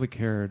 They really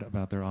cared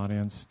about their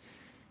audience,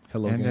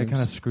 Hello and they Games.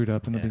 kind of screwed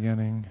up in the Yeah.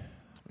 beginning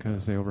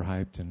because they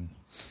overhyped and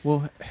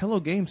Well, Hello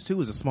Games too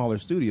is a smaller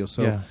studio,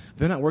 so Yeah.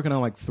 they're not working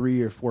on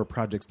 3 or 4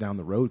 projects down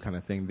the road kind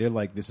of thing. They're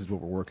like, this is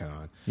what we're working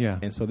on. Yeah.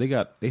 And so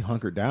they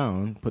hunkered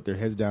down, put their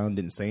heads down,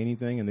 didn't say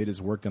anything, and they just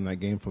worked on that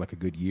game for a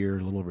good year,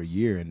 a little over a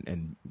year,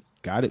 and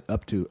got it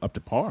up to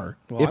par,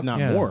 Well, if not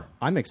yeah. more.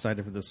 I'm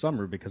excited for this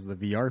summer because the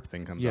VR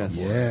thing comes out.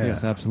 Yeah.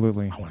 yes,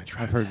 absolutely. I wanna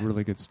try I've heard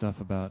really good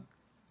stuff about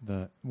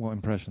the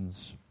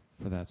impressions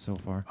for that so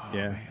far.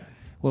 Yeah.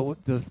 Well,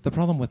 the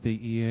problem with the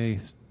EA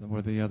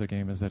or the other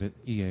game is that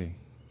EA,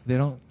 they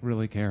don't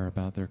really care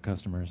about their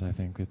customers. I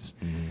think it's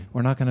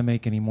we're not going to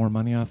make any more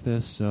money off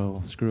this,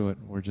 so screw it.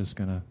 We're just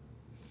going to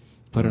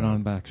put it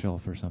on back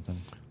shelf or something.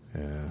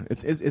 Yeah,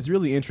 it's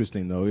really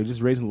interesting though. It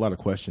just raising a lot of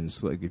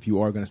questions. If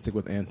you are going to stick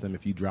with Anthem,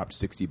 if you dropped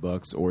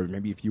 $60, or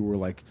maybe if you were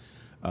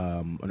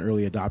an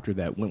early adopter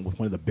that went with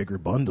one of the bigger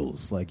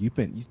bundles, you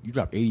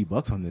dropped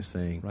 $80 on this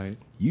thing, Right.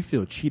 You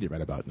feel cheated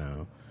right about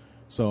now.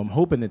 So I'm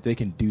hoping that they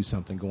can do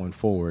something going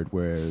forward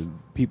where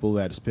people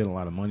that spend a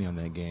lot of money on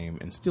that game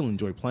and still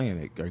enjoy playing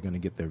it are going to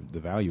get the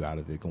value out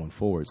of it going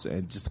forward. So,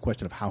 and just a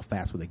question of how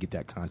fast will they get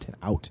that content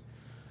out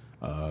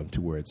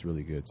to where it's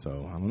really good.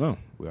 So I don't know.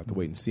 We'll have to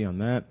wait and see on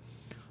that.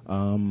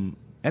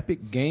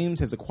 Epic Games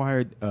has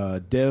acquired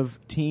dev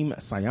team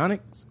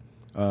Psyonix,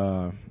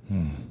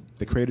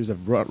 the creators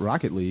of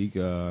Rocket League.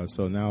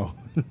 So now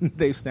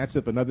they've snatched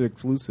up another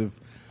exclusive.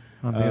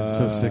 I'm getting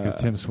so sick of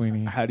Tim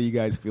Sweeney. How do you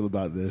guys feel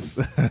about this?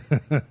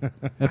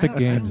 Epic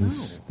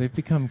Games they've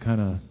become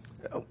kind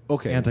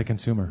of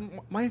anti-consumer.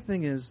 My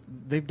thing is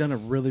they've done a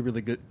really,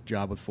 really good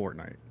job with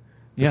Fortnite.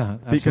 Yeah,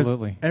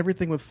 absolutely. Because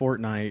everything with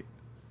Fortnite,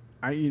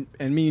 and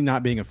me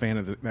not being a fan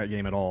of that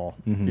game at all,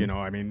 you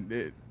know, I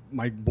mean,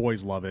 my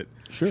boys love it.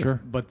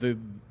 Sure. But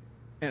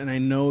and I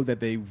know that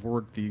they've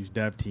worked these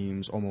dev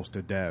teams almost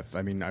to death.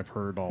 I mean, I've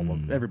heard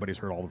everybody's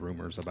heard all the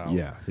rumors about.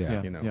 Yeah.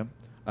 You know.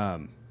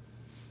 Yep.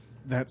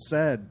 That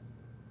said,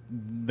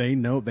 they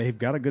know they've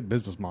got a good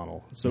business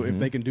model. So if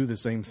they can do the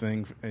same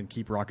thing and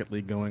keep Rocket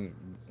League going,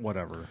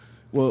 whatever.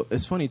 Well,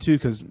 it's funny too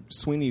because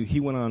Sweeney,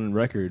 he went on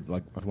record,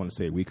 like I want to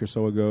say a week or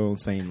so ago,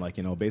 saying like,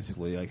 you know,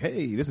 basically like,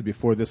 hey, this is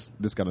before this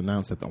got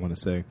announced. I want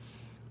to say,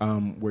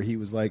 where he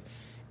was like,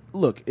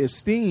 look, if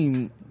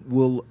Steam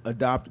will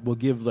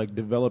give like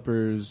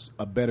developers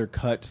a better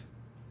cut,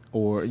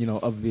 or you know,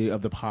 of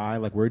the pie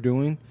like we're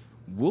doing,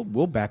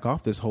 we'll back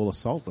off this whole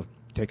assault of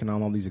taking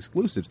on all these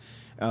exclusives.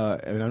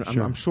 And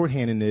I'm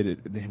shorthanding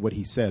it, what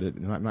he said,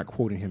 and I'm not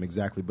quoting him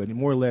exactly, but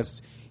more or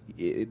less,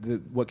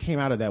 what came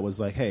out of that was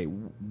like, hey,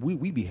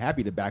 we'd be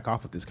happy to back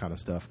off with this kind of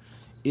stuff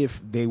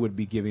if they would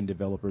be giving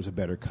developers a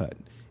better cut.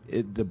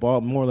 The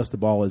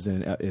ball is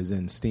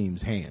in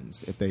Steam's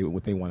hands if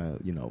they want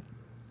to, you know,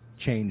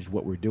 change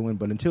what we're doing.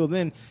 But until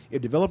then,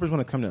 if developers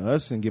want to come to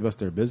us and give us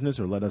their business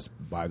or let us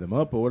buy them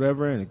up or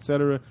whatever, and et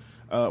cetera,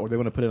 or they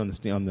want to put it on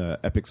the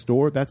Epic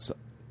Store, that's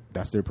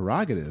their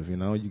prerogative, you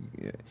know.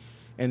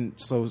 And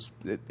so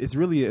it's a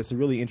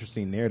really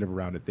interesting narrative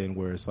around it then,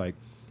 where it's like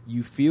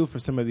you feel for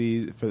some of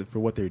for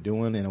what they're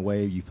doing in a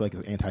way you feel like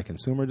it's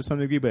anti-consumer to some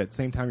degree, but at the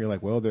same time you're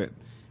like, well,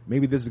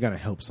 maybe this is going to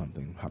help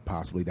something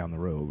possibly down the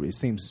road. It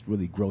seems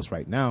really gross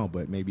right now,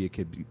 but maybe it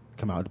could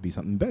come out to be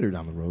something better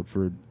down the road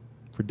for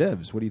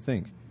devs. What do you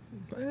think?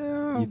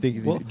 Do you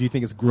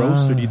think it's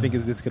gross, or do you think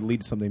this could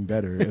lead to something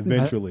better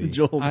eventually?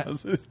 Joel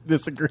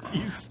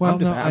disagrees. Well,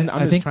 I'm I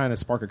just think, trying to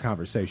spark a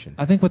conversation.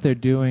 I think what they're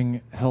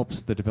doing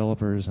helps the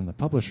developers and the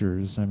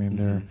publishers. I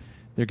mean,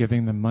 they're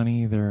giving them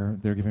money. They're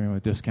giving them a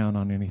discount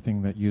on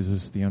anything that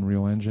uses the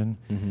Unreal Engine.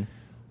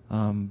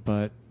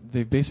 But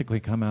they've basically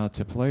come out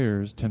to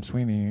players, Tim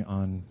Sweeney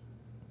on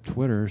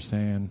Twitter,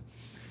 saying,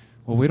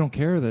 "Well, we don't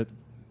care that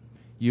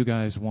you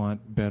guys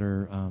want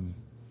better."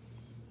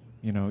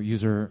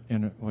 UIs,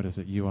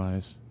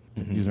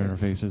 user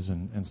interfaces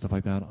and stuff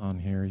like that on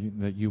here,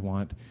 that you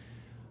want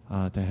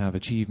to have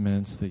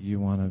achievements, that you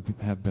want to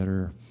have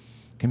better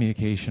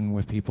communication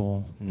with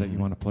people that you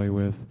want to play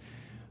with.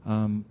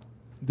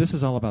 This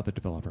is all about the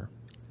developer.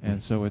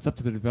 And so it's up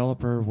to the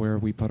developer where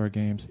we put our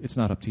games. It's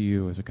not up to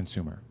you as a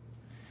consumer.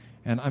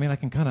 And I mean, I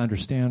can kind of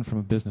understand from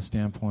a business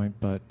standpoint,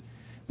 but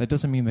that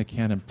doesn't mean they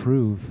can't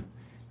improve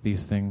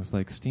these things.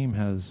 Like Steam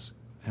has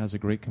a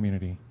great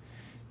community.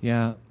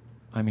 Yeah,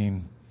 I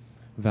mean,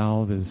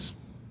 Valve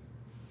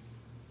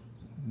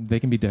they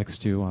can be dicks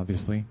too,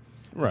 obviously.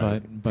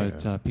 Right.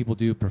 But people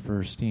do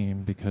prefer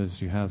Steam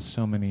because you have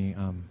so many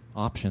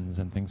options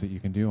and things that you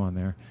can do on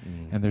there.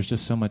 And there's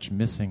just so much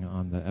missing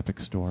on the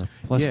Epic Store.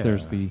 Plus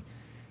there's the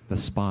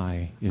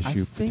spy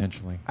issue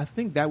potentially. I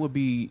think it would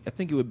be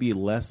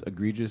less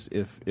egregious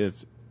if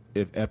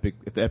the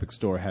Epic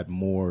Store had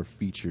more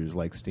features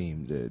like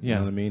Steam did. You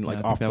know what I mean?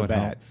 Like off the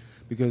bat.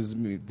 Because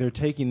they're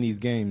taking these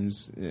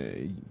games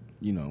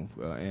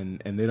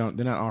and they're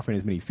not offering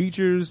as many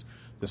features.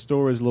 The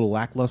store is a little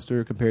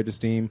lackluster compared to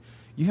Steam.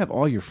 You have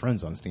all your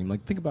friends on Steam.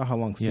 Like, think about how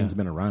long Steam's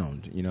been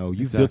around. You know,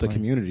 you've built a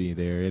community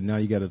there, and now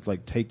you got to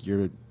like take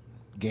your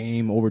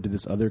game over to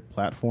this other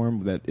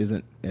platform that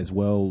isn't as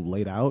well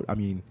laid out. I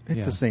mean,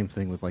 it's the same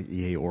thing with like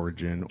EA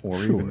Origin or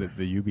even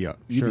the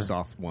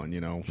Ubisoft one. You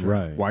know,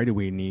 right? Why do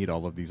we need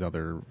all of these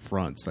other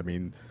fronts? I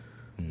mean,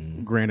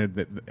 granted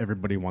that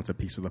everybody wants a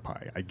piece of the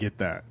pie. I get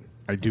that.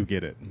 I do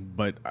get it,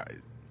 but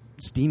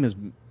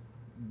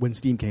when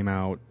Steam came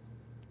out,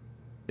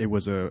 it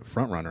was a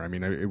front runner. I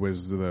mean, it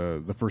was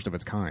the first of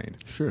its kind.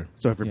 Sure.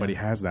 So everybody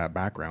has that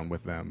background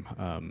with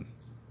them.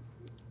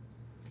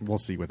 We'll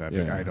see with that.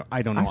 Yeah.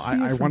 I don't know.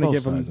 I want to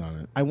give them. On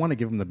it. I want to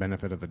give them the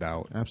benefit of the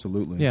doubt.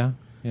 Absolutely. Yeah.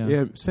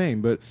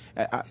 Same. But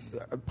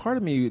part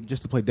of me,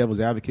 just to play devil's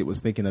advocate,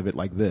 was thinking of it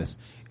like this: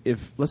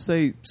 if let's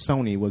say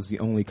Sony was the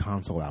only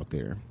console out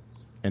there,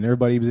 and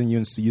everybody was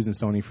using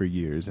Sony for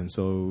years, and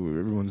so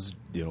everyone's,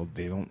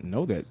 they don't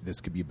know that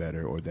this could be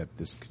better or that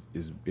this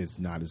is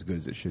not as good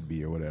as it should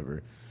be or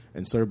whatever.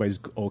 And so everybody's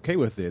okay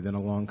with it. Then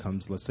along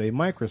comes, let's say,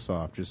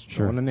 Microsoft, just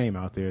throwing a name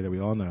out there that we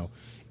all know,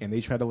 and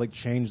they try to like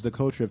change the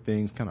culture of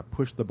things, kind of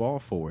push the ball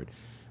forward.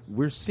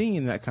 we're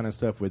seeing that kind of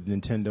stuff with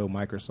Nintendo,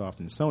 Microsoft,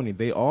 and Sony.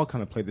 They all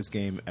kind of play this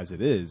game as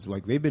it is.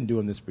 Like, they've been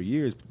doing this for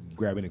years,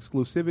 grabbing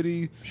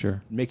exclusivity,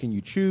 Sure. making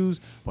you choose,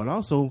 but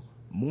also,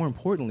 more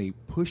importantly,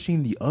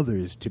 pushing the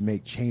others to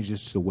make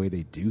changes to the way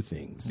they do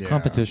things. Yeah.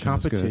 Competition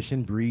is good.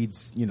 Competition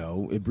breeds,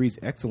 it breeds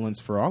excellence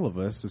for all of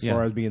us as Yeah.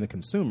 far as being a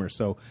consumer.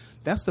 So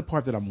that's the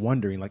part that I'm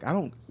wondering. Like, I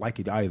don't like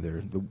it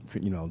either,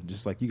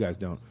 just like you guys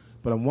don't.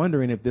 But I'm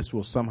wondering if this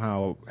will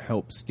somehow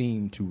help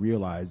Steam to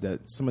realize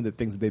that some of the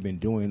things that they've been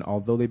doing,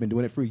 although they've been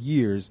doing it for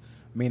years,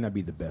 may not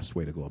be the best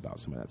way to go about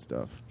some of that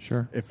stuff.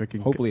 Sure. If it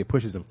can, Hopefully it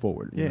pushes them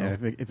forward. you know?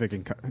 if it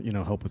can,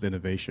 help with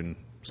innovation,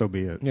 so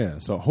be it. Yeah,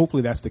 so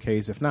hopefully that's the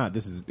case. If not,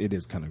 it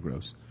is kind of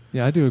gross.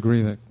 Yeah, I do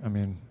agree that,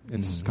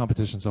 it's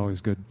competition's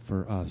always good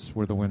for us.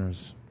 We're the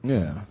winners.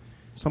 Yeah.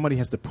 Somebody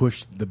has to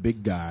push the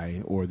big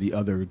guy or the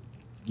other,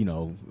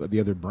 the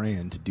other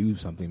brand to do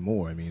something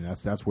more. I mean,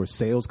 that's where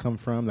sales come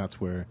from. That's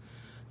where,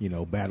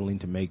 battling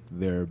to make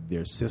their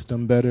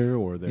system better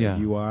or their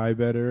UI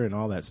better and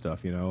all that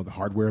stuff, the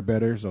hardware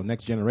better. So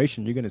next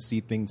generation, you're going to see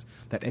things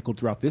that echo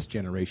throughout this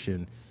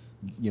generation,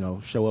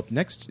 show up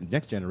next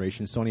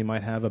generation. Sony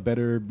might have a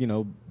better,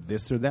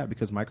 this or that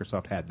because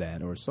Microsoft had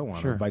that or so on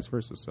Sure. or vice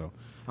versa. So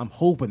I'm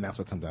hoping that's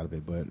what comes out of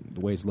it. But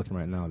the way it's looking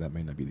right now, that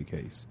may not be the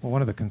case. Well,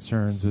 one of the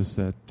concerns is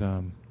that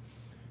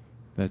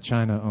that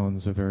China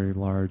owns a very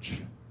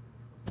large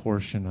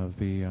portion of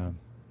the,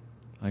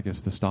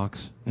 the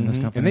stocks in this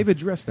company. And they've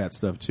addressed that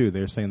stuff too.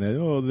 They're saying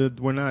that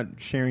we're not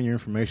sharing your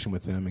information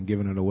with them and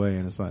giving it away.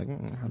 And it's like,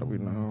 how do we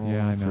know?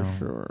 Yeah, I know. for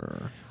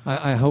sure.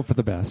 I hope for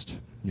the best.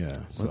 Yeah.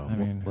 So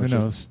Who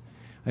knows?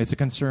 It's a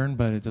concern,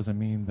 but it doesn't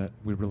mean that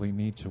we really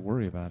need to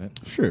worry about it.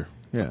 Sure.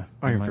 Yeah.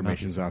 Our It might not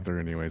information's be. out there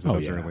anyways. It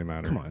doesn't really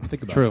matter. Come on,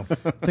 think about True.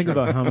 Think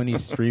about how many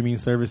streaming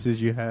services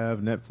you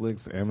have: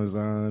 Netflix,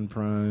 Amazon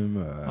Prime.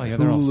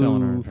 They're all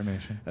selling our Hulu.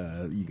 information.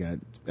 You got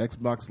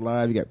Xbox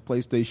Live. You got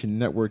PlayStation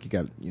Network. You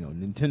got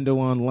Nintendo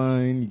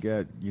Online. You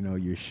got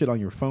your shit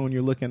on your phone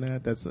you're looking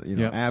at. That's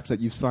Yep. apps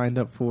that you've signed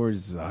up for.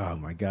 Oh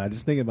my god!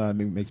 Just thinking about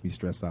it makes me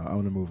stress out. I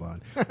want to move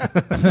on.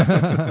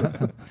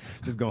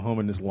 Just go home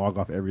and just log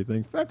off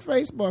everything. Fuck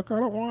Facebook. I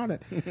don't want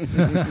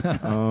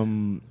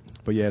it.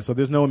 But yeah, so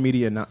there's no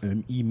immediate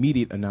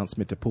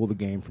announcement to pull the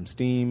game from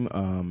Steam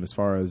as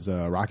far as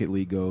Rocket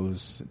League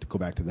goes, to go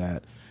back to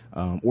that,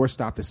 or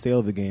stop the sale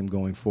of the game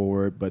going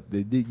forward. But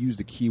they did use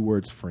the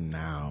keywords "for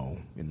now"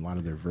 in a lot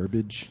of their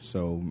verbiage.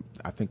 So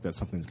I think that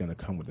something's going to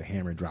come with the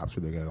hammer drops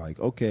where they're going to like,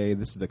 okay,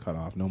 this is the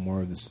cutoff. No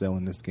more of this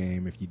selling this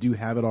game. If you do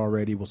have it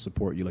already, we'll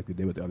support you like they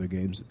did with the other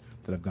games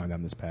that have gone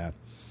down this path.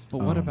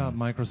 But what about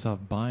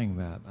Microsoft buying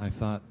that? I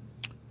thought,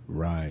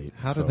 Right.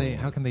 how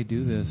can they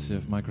do this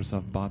if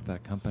Microsoft bought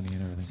that company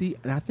and everything? See,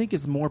 and I think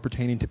it's more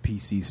pertaining to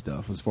PC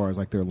stuff as far as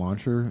like their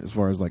launcher, as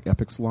far as like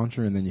Epic's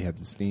launcher, and then you have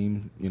the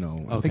Steam. I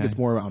think Okay. it's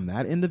more on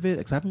that end of it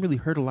because I haven't really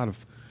heard a lot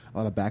of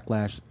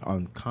backlash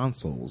on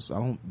consoles. I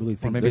don't really Or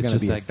think maybe they're it's going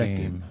to just be that affected.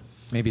 game.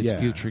 Maybe it's Yeah.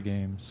 future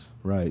games.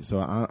 Right. So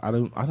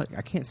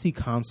I can't see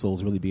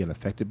consoles really being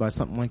affected by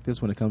something like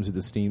this when it comes to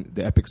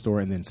the Epic Store,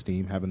 and then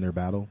Steam having their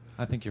battle.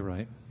 I think you're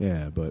right.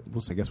 Yeah, but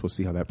I guess we'll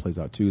see how that plays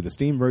out too. The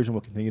Steam version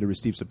will continue to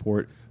receive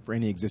support for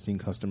any existing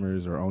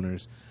customers or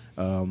owners,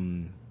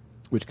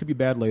 which could be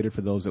bad later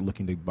for those that are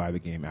looking to buy the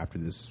game after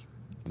the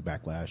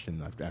backlash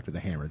and after the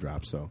hammer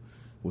drops. So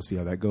we'll see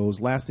how that goes.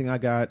 Last thing I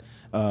got,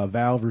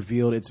 Valve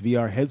revealed its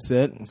VR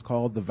headset. It's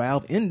called the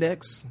Valve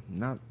Index.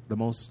 Not the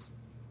most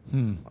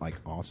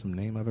awesome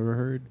name I've ever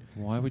heard.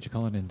 Why would you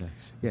call it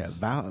Index? Yeah,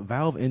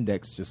 Valve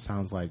Index just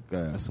sounds like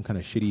some kind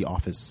of shitty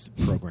office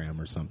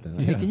program or something.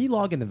 Like, hey, Yeah. can you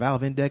log into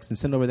Valve Index and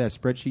send over that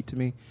spreadsheet to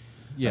me?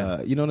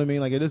 Yeah. You know what I mean?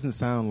 Like, it doesn't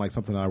sound like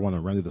something I want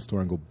to run to the store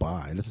and go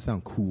buy. It doesn't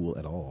sound cool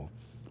at all.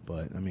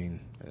 But I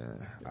mean,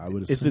 I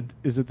would assume.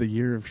 Is it the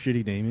year of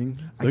shitty naming?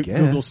 I guess.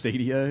 Google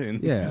Stadia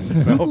and Yeah,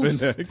 Valve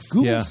Index.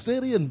 Google Yeah.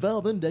 Stadia and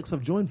Valve Index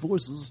have joined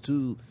forces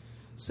to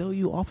sell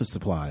you office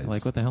supplies.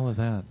 Like, what the hell is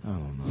that? I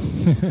don't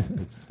know.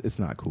 It's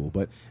not cool,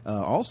 but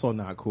also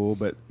not cool.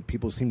 But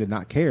people seem to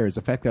not care is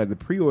the fact that the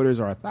pre-orders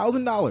are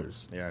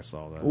 $1,000. Yeah, I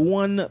saw that.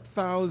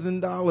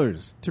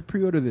 $1,000 to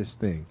pre-order this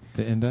thing.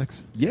 The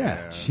Index?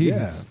 Yeah, Jeez.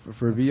 yeah,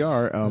 for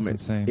VR. That's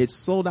insane. It's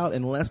sold out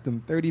in less than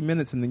 30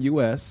 minutes in the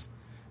U.S.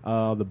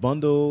 The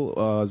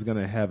bundle is going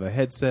to have a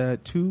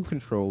headset, 2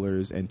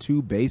 controllers, and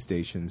 2 base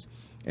stations,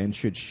 and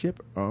should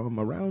ship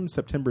around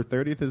September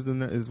 30th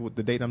is what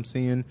the date I'm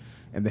seeing.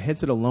 And the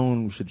headset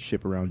alone should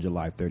ship around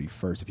July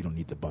 31st if you don't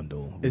need the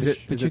bundle. Is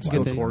which- it you is it can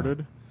still get the-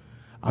 corded?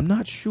 I'm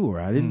not sure.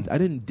 I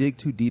didn't dig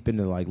too deep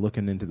into like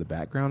looking into the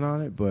background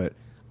on it, but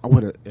I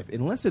would have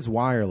unless it's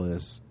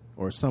wireless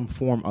or some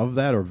form of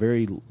that, or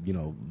very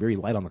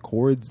light on the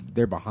cords.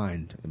 They're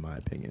behind, in my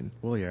opinion.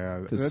 Well, yeah.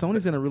 Because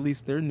Sony's going to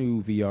release their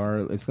new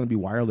VR. It's going to be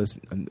wireless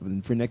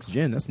for next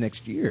gen. That's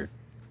next year.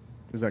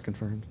 Is that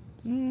confirmed?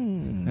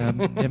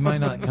 It might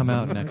not come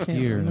out next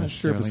year. I'm not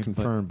sure if it's necessarily, but-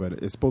 confirmed, but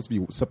it's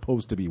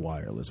supposed to be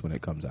wireless when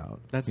it comes out.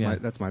 That's Yeah.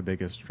 my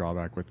biggest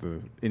drawback with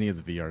any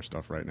of the VR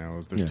stuff right now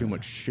is there's Yeah. too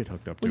much shit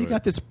hooked up to Well, you it.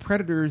 got this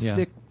predator Yeah.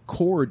 thick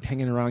cord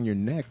hanging around your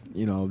neck,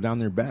 down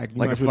their back. You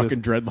like might a as well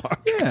fucking dreadlock.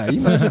 Yeah, you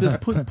might as well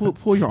just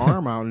pull your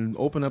arm out and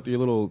open up your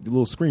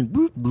little screen.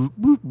 Boop, boop,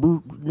 boop,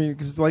 boop. I mean,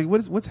 'cause it's like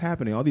what's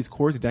happening? All these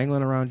cords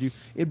dangling around you.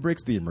 It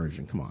breaks the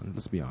immersion. Come on,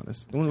 let's be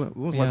honest. When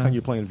was the last Yeah. time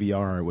you were playing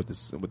VR with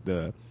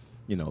the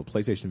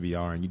PlayStation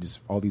VR and you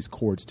just all these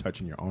cords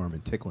touching your arm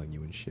and tickling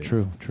you and shit?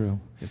 True.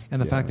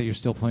 And the fact that you're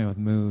still playing with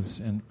moves,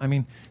 and I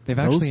mean, they've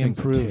Those actually things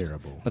are improved.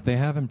 terrible. But they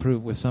have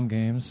improved with some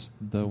games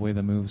the way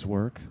the moves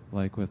work,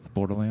 like with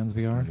Borderlands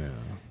VR. Yeah.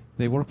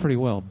 They work pretty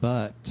well,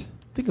 but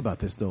Think about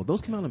this though; those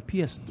came out on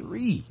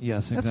PS3.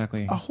 yes, That's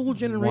exactly. a whole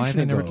generation Why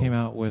they never ago. came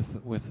out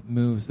with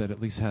moves that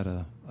at least had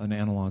an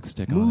analog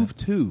stick on Move it?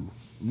 2,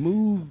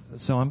 Move.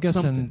 So I'm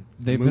guessing something.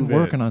 they've Move been it.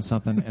 working on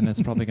something, and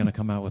it's probably going to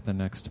come out with the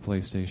next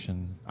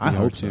PlayStation. I VR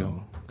hope 2.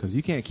 so, because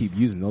you can't keep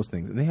using those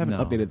things, and they haven't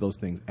No. updated those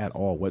things at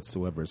all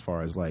whatsoever, as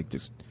far as like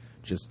just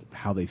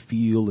how they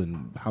feel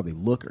and how they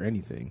look or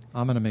anything.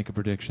 I'm going to make a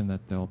prediction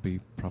that they'll be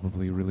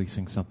probably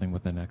releasing something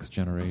with the next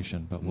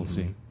generation, but we'll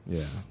see.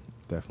 Yeah,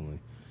 definitely.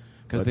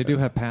 Because But, they do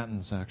have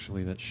patents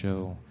actually that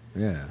show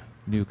Yeah,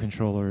 new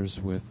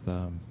controllers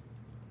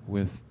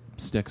with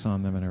sticks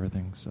on them and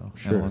everything. So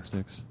Sure. analog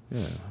sticks.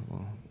 yeah.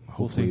 Well,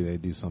 We'll hopefully see. they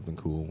do something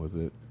cool with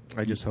it.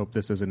 I just hope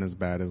this isn't as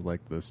bad as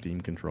like the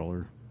Steam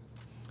controller.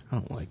 I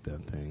don't like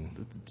that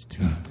thing. It's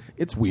too.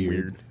 It's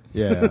weird.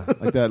 Yeah,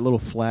 like that little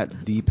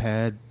flat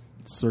D-pad,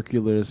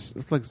 circular.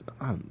 It's like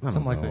I don't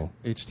Something like know.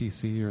 the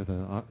HTC or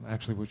the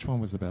actually, which one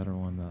was the better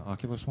one? The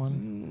Oculus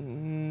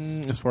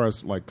one? As far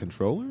as like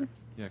controller,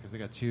 Yeah, because they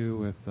got two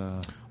with.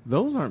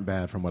 those aren't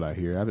bad from what I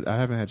hear. I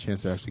haven't had a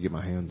chance to actually get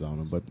my hands on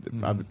them, but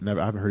Mhm.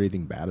 I haven't heard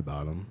anything bad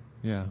about them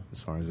Yeah,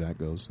 as far as that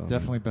goes. So, I mean,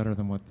 definitely better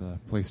than what the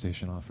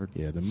PlayStation offered.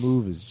 yeah, the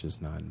Move is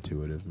just not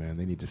intuitive, man.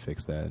 They need to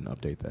fix that and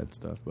update that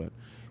stuff, but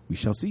we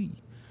shall see.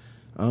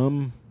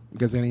 You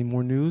guys got any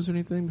more news or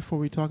anything before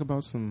we talk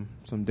about some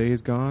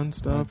Days Gone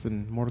stuff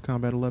and Mortal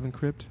Kombat 11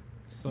 Crypt?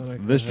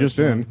 Sonic This the just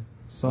Hedgehog. in.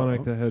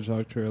 Sonic the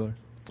Hedgehog trailer.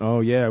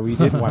 Oh yeah, we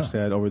did watch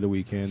that over the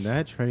weekend.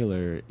 That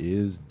trailer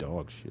is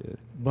dog shit.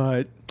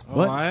 But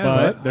But- I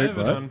have, but- I have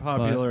an but-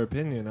 unpopular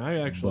opinion.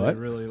 I actually but-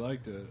 really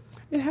liked it.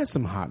 It had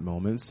some hot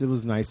moments. It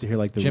was nice to hear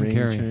like the Jim ring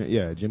Carrey. chant.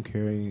 Yeah, Jim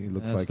Carrey. It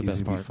looks That's like the he's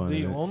best gonna be part. fun.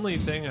 The in it. only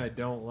thing I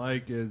don't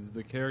like is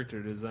the character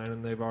design,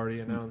 and they've already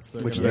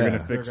announced Which they're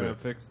gonna fix they're it. gonna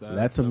fix that.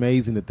 That's So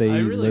amazing that they I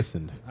really-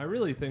 listened. I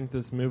really think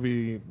this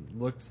movie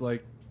looks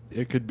like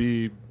it could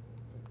be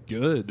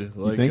good.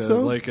 Like think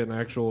so? Like an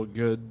actual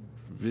good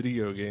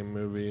video game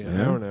movie.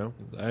 Yeah? I don't know.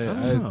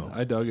 don't know.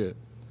 I dug it.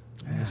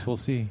 I guess we'll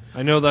see.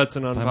 I know that's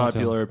an will tell.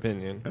 unpopular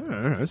opinion.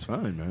 That's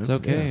fine, man. It's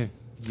okay.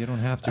 You don't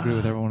have to agree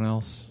with everyone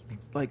else.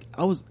 Like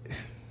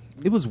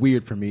it was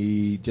weird for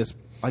me. Just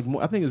like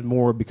I think it's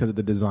more because of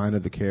the design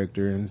of the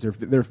character, and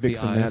they're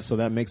fixing that, eyes. so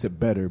that makes it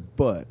better.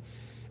 But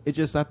it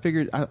just I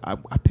figured I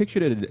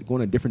pictured it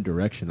going a different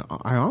direction.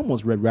 I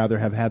almost would rather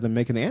have had them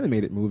make an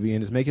animated movie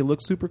and just make it look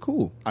super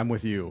cool. I'm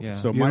with you. Yeah.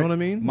 So You my, know what I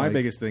mean? My Like-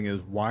 biggest thing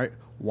is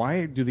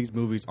why do these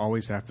movies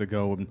always have to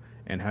go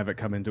and have it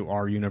come into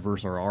our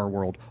universe or our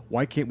world?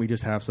 Why can't we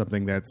just have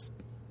something that's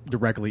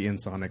directly in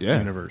Sonic Yeah.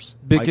 universe?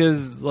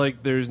 Because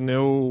like there's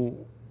no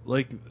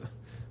like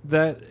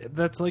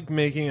that's like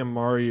making a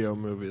Mario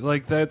movie.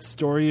 Like that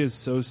story is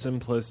so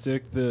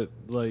simplistic that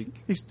like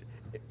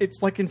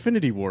It's like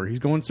Infinity War. He's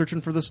going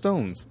searching for the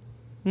stones.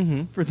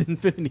 For the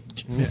Infinity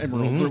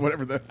Emeralds or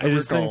whatever the I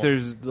just think called.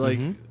 there's like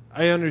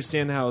I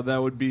understand how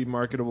that would be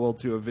marketable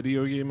to a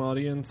video game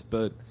audience,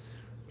 but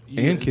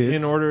And kids.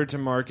 in order to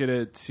market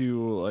it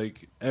to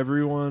like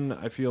everyone,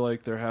 I feel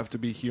like there have to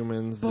be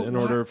humans But in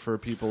why- order for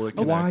people to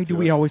connect. Why do to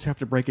we it. always have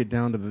to break it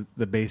down to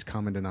the base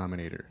common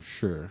denominator?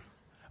 Sure.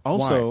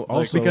 Why?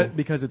 Also,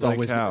 because it's like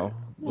always how?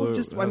 Well, Blue-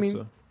 just I how mean,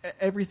 so?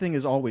 everything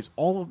is always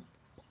all of.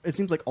 It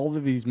seems like all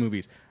of these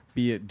movies,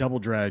 be it Double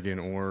Dragon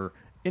or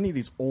any of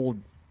these old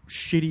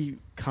shitty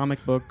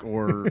comic book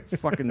or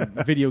fucking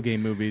video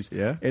game movies,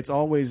 Yeah. it's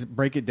always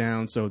break it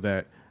down so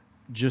that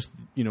just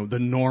the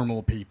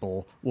normal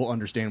people will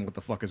understand what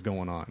the fuck is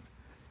going on.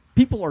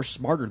 People are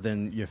smarter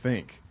than you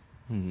think.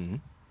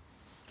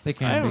 They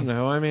can I be. don't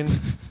know. I mean,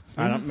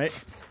 I don't.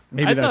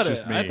 Maybe I that's thought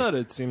just me. I thought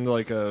it seemed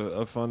like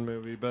a fun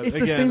movie, but it's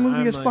the again, same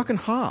movie I'm as like, fucking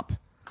Hop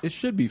it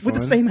should be fun.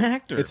 with the same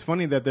actor. It's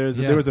funny that there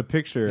Yeah. was a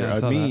picture, Yeah, I a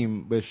saw that.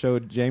 meme that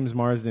showed James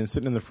Marsden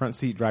sitting in the front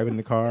seat driving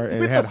the car,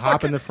 and it had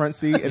Hop in the front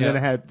seat, and then Yeah. it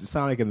had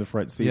Sonic in the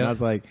front seat. And Yeah. I was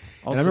like,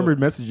 and Also- I remember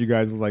messaging you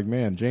guys. I was like,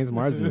 man, James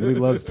Marsden really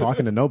loves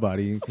talking to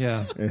nobody.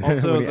 Yeah.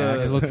 Also, When he the-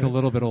 acts. It looks a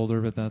little bit older,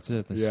 but that's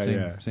it. The Yeah, same,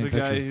 yeah. same the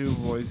picture. guy who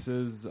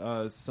voices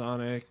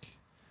Sonic.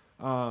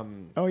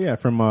 Oh yeah,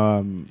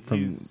 from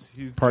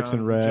he's Parks John,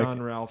 and Rec. John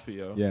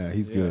Ralphio. Yeah,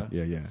 he's good.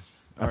 Yeah.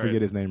 I All forget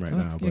right. his name right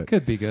now, It but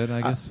could be good.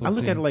 I guess I we'll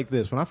look see. at it like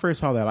this. When I first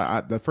saw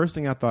that, the first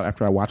thing I thought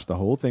after I watched the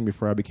whole thing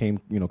before I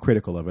became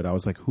critical of it, I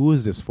was like, who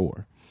is this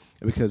for?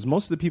 because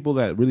most of the people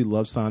that really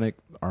love Sonic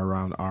are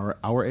around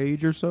our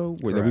age or so,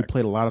 where that we Correct.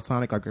 played a lot of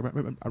Sonic. Like I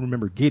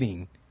remember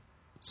getting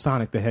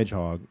Sonic the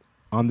Hedgehog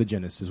on the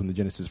Genesis when the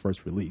Genesis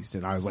first released,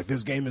 and I was like,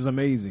 "This game is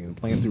amazing!" And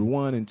playing through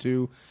 1 and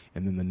 2,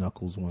 and then the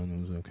Knuckles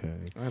one was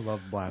okay. I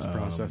love blast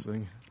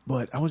processing.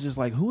 But I was just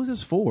like, "Who is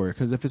this for?"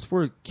 Because if it's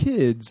for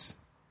kids,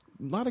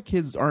 a lot of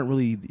kids aren't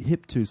really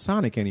hip to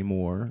Sonic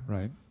anymore.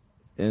 Right.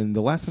 And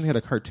the last time they had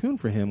a cartoon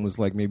for him was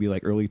like maybe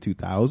like early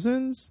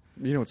 2000s.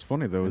 You know what's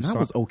funny though? And Is that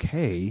was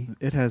okay.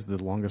 it has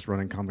the longest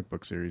running comic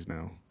book series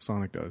now.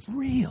 Sonic does.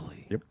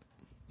 Really?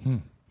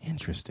 Yep.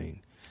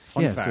 Interesting.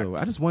 Fun yeah, fact. so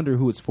I just wonder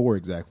who it's for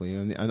exactly.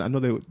 And I know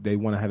they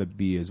want to have it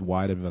be as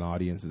wide of an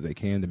audience as they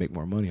can to make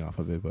more money off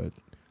of it. But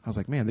I was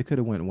like, man, they could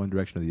have went in one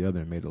direction or the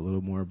other and made it a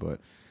little more. But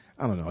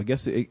I don't know. I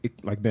guess, it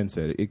like Ben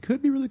said, it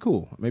could be really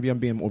cool. Maybe I'm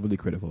being overly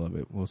critical of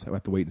it. We'll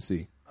have to wait and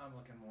see.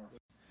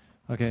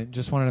 Okay,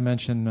 just wanted to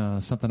mention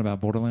something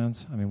about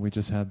Borderlands. I mean, we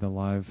just had the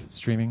live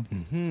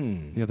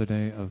streaming the other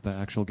day of the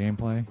actual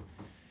gameplay.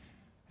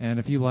 And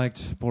if you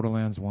liked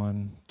Borderlands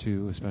 1,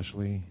 2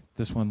 especially,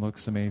 this one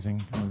looks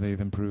amazing.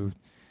 They've improved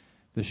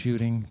the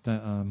shooting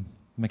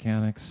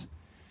mechanics.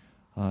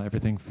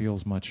 Everything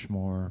feels much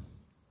more,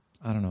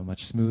 I don't know,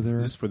 much smoother.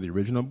 Is this for the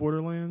original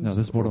Borderlands? No,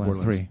 this is Or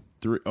Borderlands 3.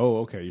 3. Oh,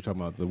 okay. You're talking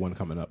about the one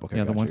coming up. Okay,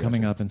 Yeah, the one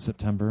coming gotcha. up in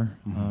September.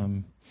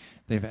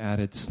 They've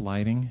added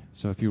sliding,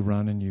 so if you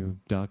run and you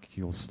duck,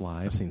 you'll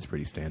slide. That seems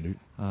pretty standard.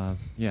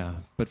 Yeah,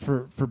 but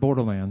for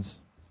Borderlands,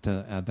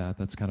 to add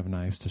that's kind of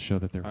nice to show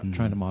that they're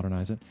trying to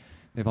modernize it.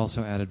 They've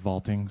also added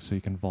vaulting, so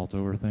you can vault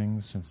over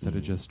things instead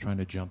of just trying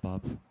to jump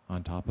up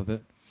on top of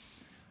it.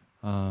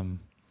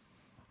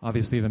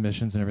 Obviously, the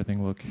missions and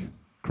everything look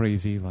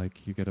crazy.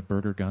 Like you get a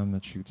burger gun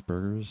that shoots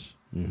burgers,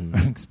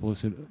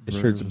 explosive It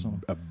burgers shoots or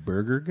something. a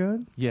burger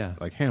gun? Yeah,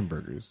 Like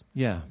hamburgers.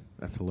 yeah,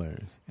 That's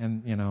hilarious.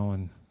 and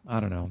and I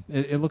don't know.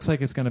 It looks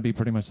like it's going to be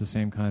pretty much the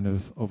same kind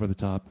of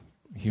over-the-top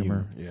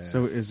humor. Yeah.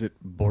 So is it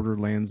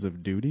Borderlands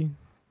of Duty?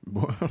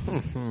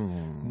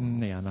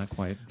 Yeah, not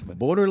quite. But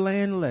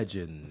Borderland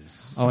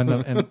Legends. oh, and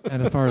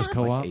as far as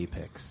co-op, Like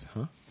Apex,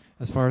 huh?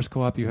 as far as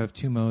co-op, you have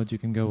 2 modes. You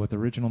can go with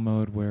original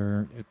mode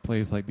where it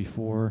plays like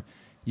before.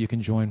 You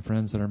can join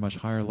friends that are much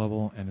higher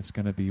level, and it's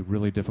going to be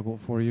really difficult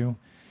for you.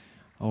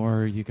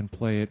 Or you can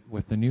play it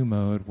with the new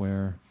mode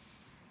where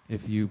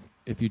if you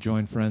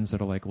join friends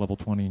that are like level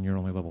 20 and you're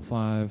only level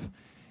 5,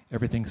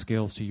 everything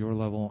scales to your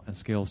level and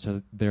scales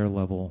to their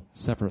level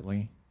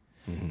separately.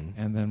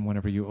 And then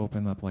whenever you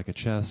open up like a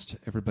chest,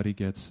 everybody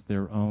gets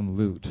their own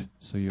loot,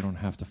 so you don't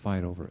have to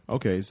fight over it.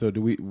 Okay, so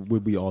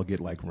would we all get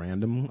like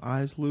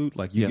randomized loot?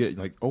 Like you Yep. get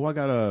like, oh, I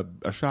got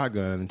a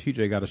shotgun, and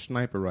TJ got a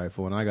sniper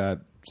rifle, and I got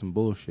some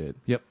bullshit.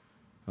 Yep.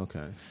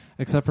 Okay.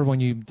 Except for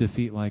when you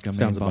defeat like a main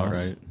Sounds boss. about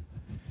right.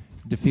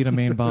 Defeat a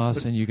main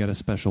boss and you get a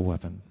special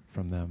weapon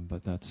from them,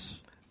 but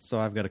that's... So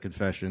I've got a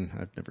confession.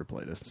 I've never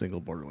played a single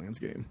Borderlands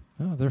game.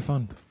 Oh, they're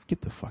fun.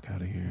 Get the fuck out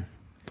of here.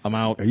 I'm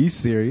out. Are you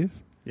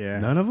serious? Yeah.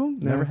 None of them?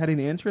 No. Never had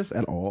any interest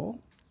at all?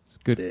 It's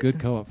good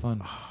co-op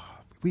fun.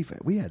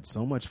 We had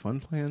so much fun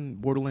playing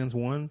Borderlands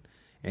 1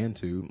 and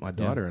 2. My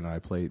daughter and I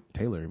played,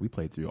 Taylor, we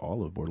played through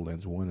all of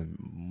Borderlands 1 and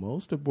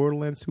most of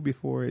Borderlands 2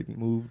 before it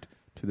moved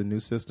to the new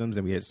systems,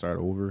 and we had to start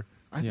over.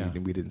 Yeah.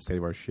 We didn't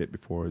save our shit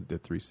before the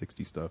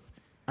 360 stuff.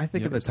 I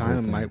think Yeah, at the it's the whole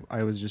time thing.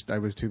 I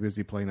was too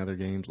busy playing other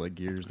games like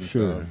Gears and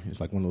Sure. stuff. It's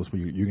like one of those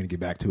where you're going to get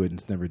back to it and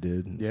it's never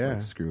did. And it's Yeah.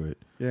 like, screw it.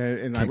 Yeah,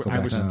 and Can't go I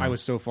back was now. I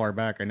was so far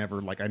back. I never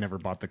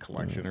bought the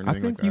collection or I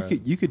anything think like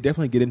that. you could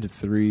definitely get into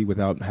 3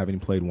 without having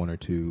played 1 or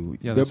 2.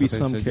 Yeah, There'll that's be what they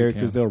some said you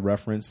characters can. they'll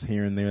reference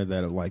here and there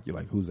that are like, you're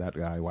like, who's that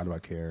guy? Why do I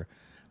care?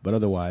 But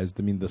otherwise,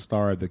 I mean, the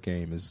star of the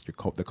game is the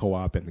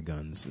co-op and the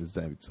guns. Is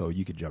that, so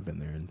you could jump in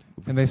there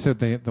And they said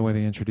the way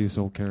they introduce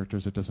old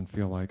characters, it doesn't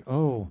feel like,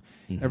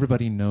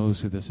 everybody knows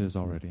who this is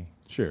already.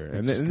 sure. It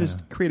And just there's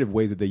kinda- creative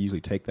ways that they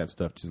usually take that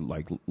stuff to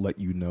like let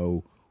you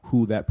know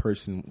who that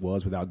person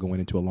was without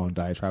going into a long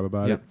diatribe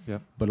about Yep, it.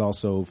 yep. But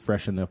also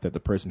fresh enough that the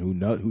person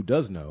who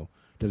does know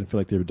doesn't feel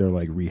like they're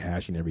like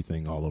rehashing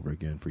everything all over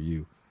again for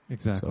you. So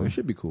Exactly. it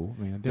should be cool.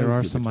 I mean, they There always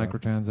are do a some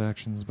good job.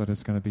 microtransactions, but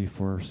it's going to be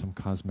for some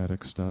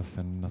cosmetic stuff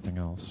and nothing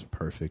else.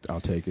 Perfect. I'll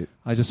take it.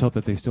 I just hope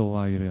that they still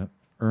allow you to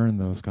earn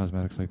those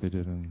cosmetics like they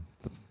did in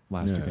the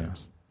last 2 Yeah.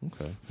 games.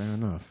 Okay, fair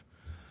enough.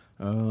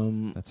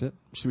 That's it.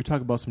 Should we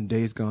talk about some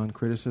Days Gone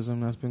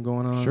criticism that's been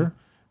going on? Sure.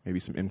 Maybe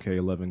some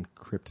MK11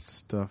 crypt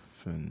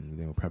stuff, and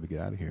then we'll probably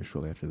get out of here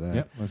shortly after that.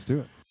 Yep, let's do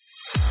it.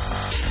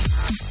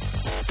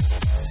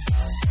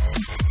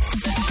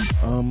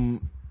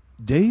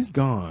 Days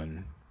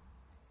Gone.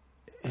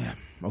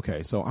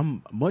 Okay, so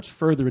I'm much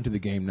further into the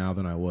game now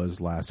than I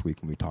was last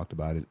week when we talked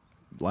about it.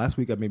 Last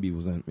week I maybe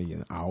was maybe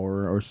an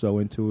hour or so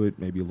into it,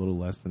 maybe a little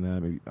less than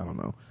that. Maybe I don't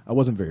know. I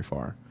wasn't very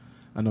far.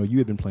 I know you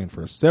had been playing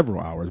for several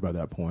hours by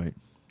that point,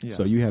 Yeah.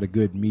 so you had a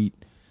good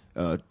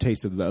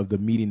taste of the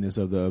meatiness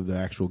of the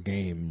actual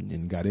game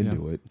and got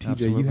into Yeah, it. TJ,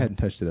 absolutely. you hadn't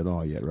touched it at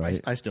all yet,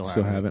 right? I still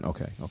haven't. haven't.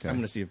 Okay. I'm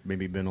going to see if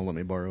maybe Ben will let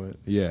me borrow it.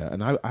 Yeah,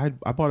 and I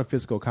bought a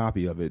physical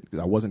copy of it.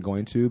 I wasn't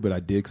going to, but I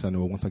did because I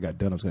knew once I got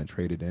done, I was going to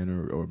trade it in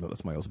or let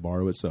somebody else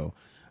borrow it. So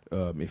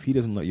if he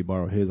doesn't let you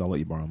borrow his, I'll let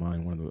you borrow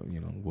mine. One of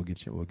the, we'll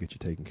get you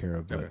taken care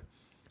of. But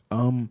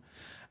I'm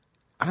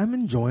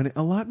enjoying it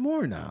a lot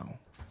more now.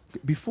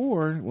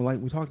 Before, well, like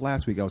we talked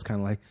last week, I was kind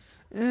of like,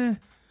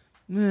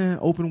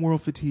 open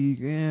world fatigue.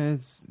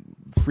 It's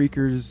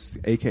freakers,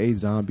 aka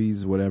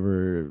zombies,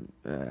 whatever.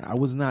 I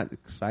was not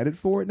excited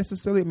for it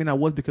necessarily. I mean, I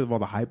was because of all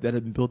the hype that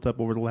had been built up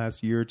over the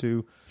last year or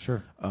two.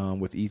 Sure.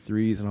 With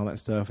E3s and all that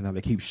stuff, and now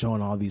they keep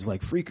showing all these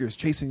like freakers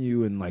chasing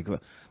you and like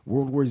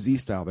World War Z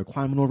style. They're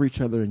climbing over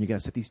each other, and you got to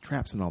set these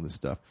traps and all this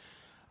stuff.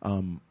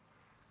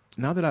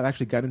 Now that I've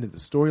actually got into the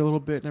story a little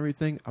bit and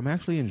everything, I'm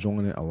actually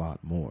enjoying it a lot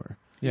more.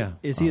 Yeah.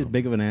 Is he as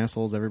big of an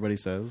asshole as everybody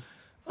says?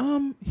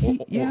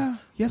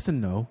 Yes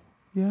and no.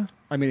 Yeah.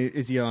 I mean,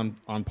 is he on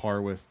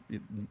par with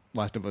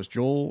Last of Us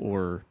Joel,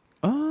 or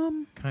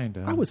kind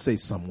of? I would say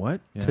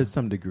somewhat to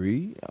some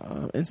degree.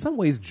 In some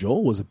ways,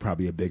 Joel was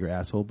probably a bigger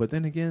asshole, but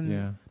then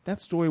again, that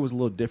story was a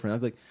little different. I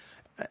was like,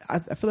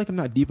 I feel like I'm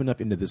not deep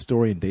enough into the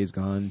story in Days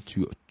Gone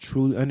to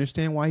truly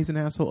understand why he's an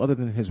asshole, other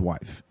than his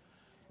wife,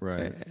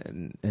 right?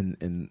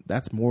 And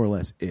that's more or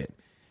less it.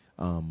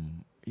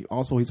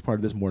 Also, he's part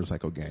of this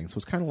motorcycle gang, so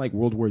it's kind of like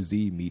World War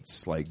Z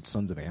meets like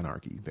Sons of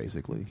Anarchy,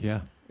 basically.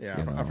 Yeah.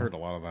 Yeah, I've heard a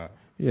lot of that.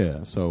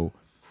 Yeah, so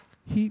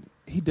he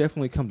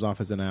definitely comes off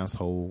as an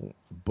asshole,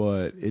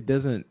 but it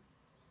doesn't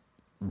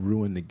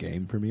ruin the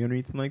game for me or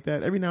anything like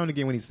that. Every now and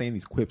again when he's saying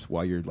these quips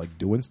while you're like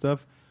doing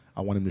stuff,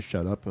 I want him to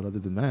shut up, but other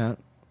than that,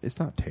 it's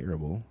not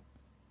terrible.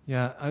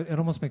 Yeah, it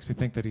almost makes me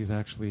think that he's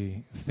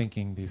actually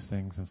thinking these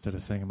things instead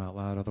of saying them out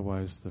loud.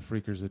 Otherwise, the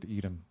freakers would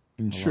eat him.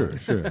 Sure,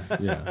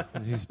 yeah.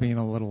 He's being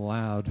a little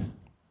loud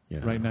Yeah.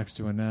 right next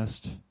to a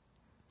nest.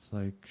 It's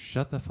like,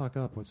 shut the fuck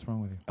up. What's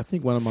wrong with you? I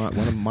think one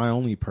of my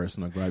only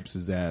personal gripes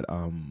is that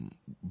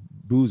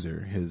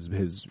Boozer,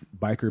 his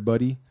biker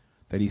buddy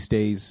that he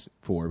stays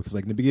for, because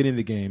like in the beginning of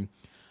the game,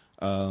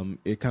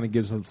 it kind of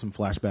gives us some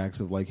flashbacks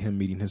of like him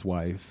meeting his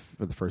wife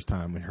for the first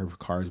time when her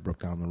car is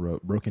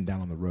broken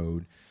down on the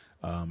road.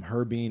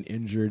 Her being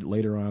injured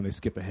later on, they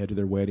skip ahead to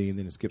their wedding, and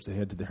then it skips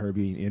ahead to her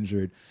being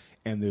injured,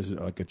 and there's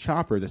like a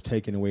chopper that's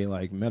taking away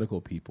like medical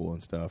people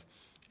and stuff.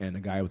 And the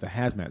guy with a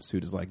hazmat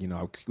suit is like,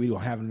 we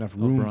don't have enough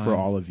room for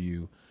all of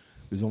you.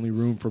 There's only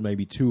room for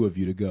maybe 2 of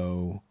you to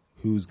go.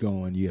 Who's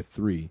going? You have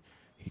 3.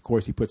 Of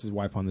course, he puts his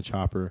wife on the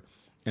chopper.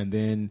 And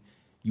then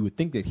you would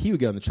think that he would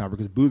get on the chopper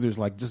because Boozer's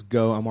like, just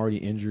go. I'm already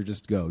injured.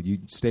 Just go. You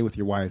stay with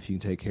your wife. You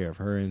can take care of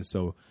her. And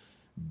so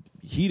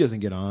he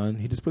doesn't get on.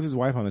 He just puts his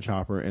wife on the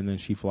chopper, and then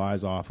she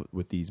flies off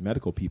with these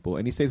medical people.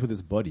 And he stays with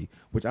his buddy,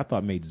 which I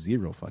thought made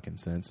zero fucking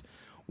sense.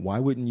 Why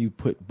wouldn't you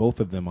put both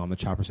of them on the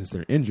chopper since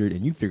they're injured,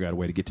 and you figure out a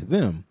way to get to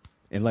them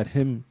and let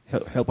him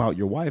help out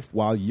your wife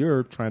while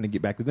you're trying to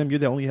get back to them? You're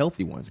the only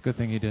healthy ones. Good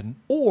thing he didn't.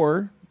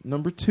 Or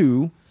number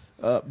 2,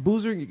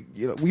 Boozer,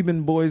 we've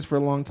been boys for a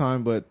long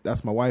time, but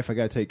that's my wife. I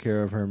got to take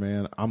care of her,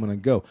 man. I'm going to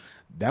go.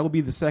 That would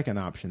be the second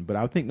option. But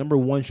I think number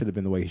 1 should have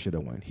been the way he should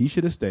have went. He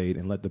should have stayed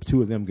and let the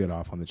 2 of them get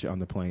off on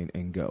the plane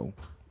and go.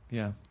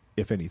 Yeah.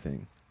 If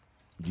anything.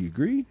 Do you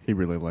agree? He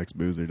really likes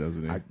Boozer,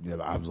 doesn't he?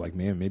 I was like,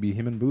 man, maybe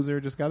him and Boozer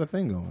just got a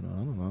thing going on. I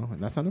don't know.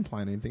 And that's not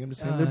implying anything. I'm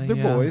just saying they're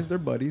boys. They're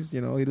buddies. He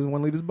doesn't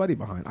want to leave his buddy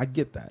behind. I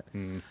get that.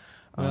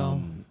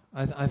 Well,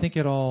 I think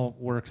it all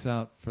works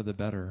out for the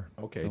better.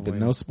 Okay,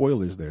 no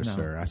spoilers there,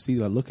 sir. I see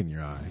that look in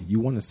your eye. You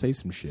want to say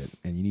some shit,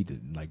 and you need to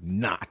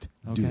not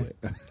do it.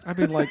 I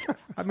mean,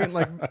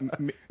 like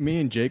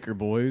me and Jake are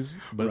boys,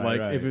 but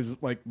Right. if it was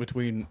like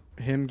between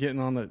him getting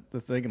on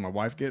the thing and my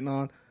wife getting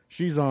on,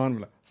 she's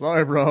on. Like,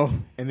 sorry, bro.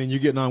 And then you're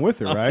getting on with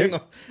her,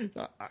 right?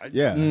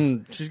 Yeah.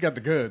 She's got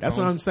the goods. That's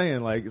what I'm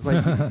saying. Like, it's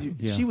like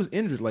she was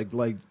injured,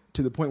 like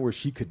to the point where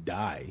she could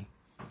die.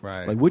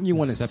 Right. Like, wouldn't you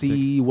want to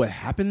see what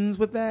happens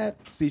with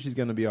that? See if she's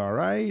going to be all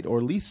right, or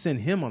at least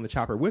send him on the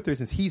chopper with her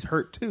since he's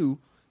hurt too.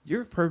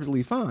 You're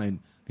perfectly fine.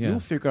 Yeah.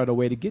 You'll figure out a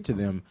way to get to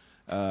them.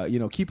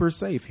 Keep her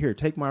safe. Here,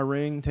 take my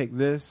ring, take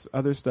this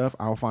other stuff.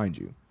 I'll find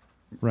you.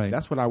 Right.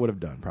 That's what I would have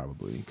done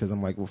probably, because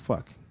I'm like, well,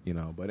 fuck,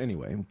 But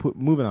anyway,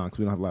 moving on because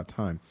we don't have a lot of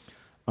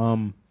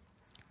time.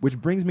 Which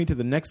brings me to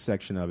the next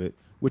section of it,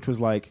 which was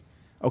like,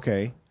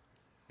 okay,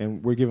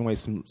 and we're giving away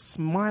some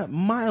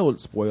mild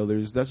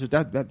spoilers. That's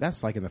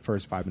like in the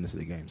first 5 minutes of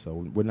the game, so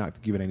we're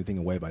not giving anything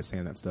away by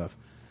saying that stuff.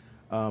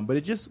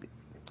 But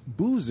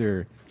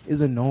Boozer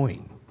is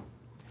annoying.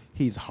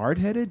 He's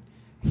hard-headed.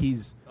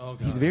 He's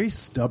very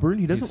stubborn.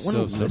 He doesn't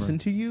want to listen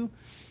to you.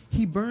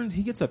 He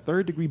gets a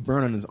 3rd-degree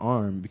burn on his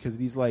arm because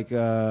these what's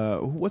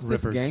Rippers.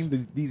 this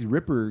gang? These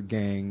Ripper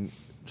gang,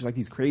 like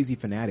these crazy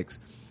fanatics,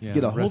 Yeah,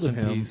 get a hold rest of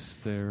in him. Peace.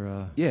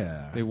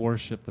 They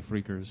worship the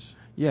freakers.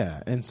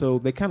 Yeah, and so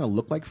they kind of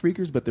look like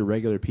freakers, but they're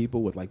regular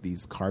people with like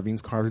these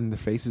carvings carved in their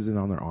faces and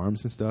on their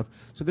arms and stuff.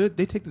 So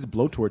they take this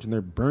blowtorch and they're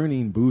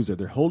burning Boozer.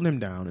 They're holding him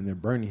down and they're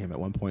burning him at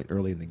one point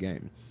early in the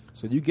game.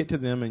 So you get to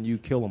them and you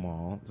kill them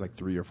all. It's like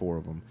 3 or 4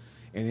 of them.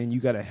 And then you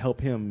got to help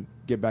him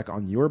get back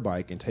on your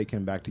bike and take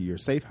him back to your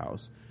safe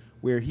house,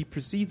 where he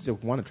proceeds to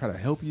want to try to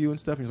help you and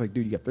stuff. And he's like,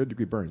 dude, you got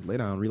 3rd-degree burns. Lay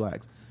down,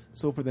 relax.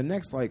 So for the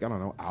next,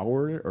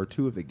 hour or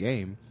 2 of the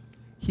game,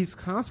 he's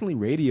constantly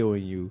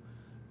radioing you,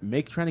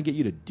 trying to get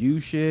you to do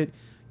shit.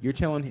 you're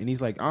telling, and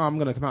he's like, "Oh, I'm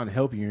gonna come out and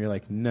help you," and you're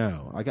like,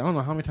 "No." Like I don't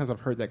know how many times I've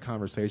heard that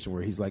conversation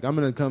where he's like, "I'm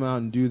gonna come out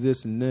and do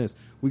this and this.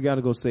 We got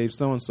to go save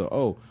so and so."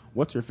 Oh,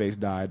 what's her face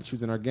died? She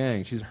was in our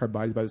gang. Her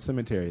body's by the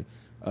cemetery.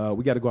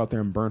 We got to go out there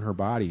and burn her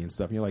body and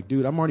stuff. And you're like,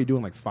 dude, I'm already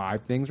doing like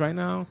 5 things right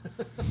now.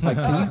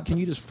 Like, can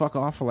you just fuck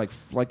off for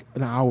like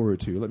an hour or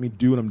two? Let me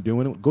do what I'm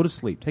doing. Go to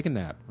sleep. Take a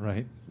nap.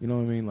 Right. You know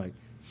what I mean? Like,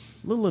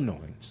 a little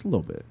annoying, just a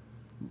little bit.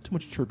 Too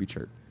much chirpy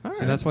chirp.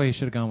 See, that's why he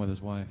should have gone with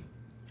his wife.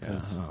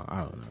 Yeah,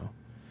 I don't know.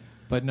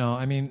 But no,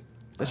 I mean,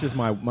 That's just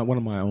my one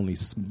of my only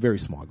very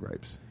small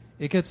gripes.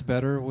 it gets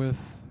better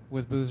with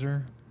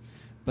Boozer,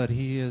 but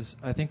he is.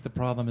 I think the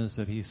problem is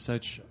that he's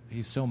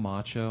so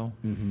macho,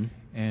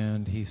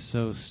 and he's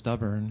so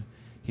stubborn.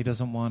 He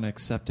doesn't want to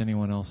accept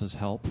anyone else's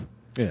help,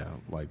 Yeah,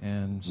 like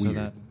and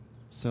weird.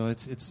 so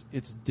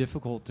it's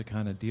difficult to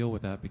kind of deal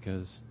with that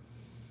because,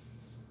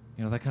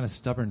 you know, that kind of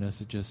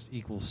stubbornness, it just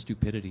equals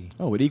stupidity.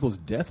 Oh, it equals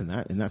death in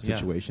that Yeah.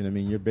 situation. I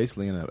mean, you're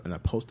basically in a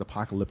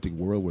post-apocalyptic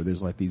world where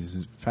there's like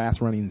these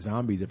fast-running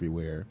zombies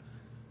everywhere,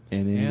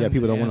 and then you got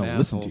people that don't want to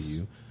listen to assholes.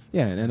 you.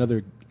 Yeah, and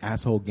other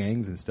asshole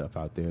gangs and stuff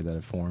out there that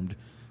have formed.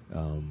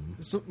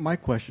 So my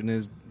question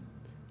is,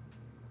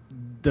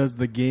 does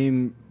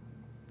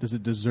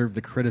it deserve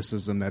the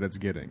criticism that it's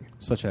getting?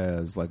 Such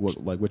as like what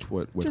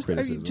Just,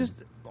 criticism?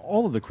 just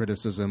all of the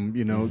criticism,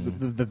 you know,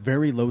 the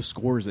very low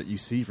scores that you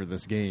see for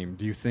this game.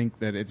 Do you think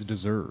that it's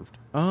deserved?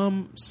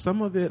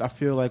 Some of it I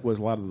feel like was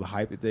a lot of the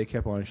hype that they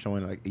kept on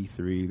showing, like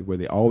E3, where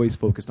they always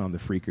focused on the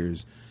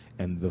freakers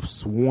and the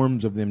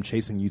swarms of them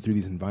chasing you through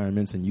these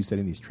environments and you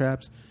setting these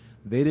traps.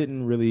 They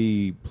didn't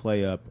really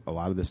play up a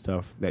lot of the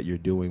stuff that you're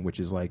doing,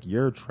 which is like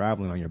you're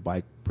traveling on your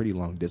bike pretty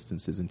long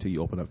distances until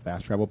you open up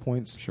fast travel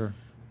points. Sure.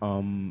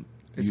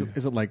 Is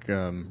it like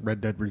Red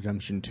Dead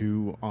Redemption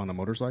 2 on a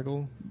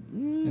motorcycle?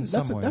 In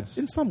some ways.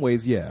 In some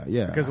ways, yeah.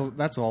 Because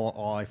that's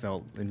all I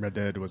felt in Red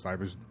Dead was I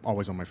was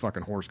always on my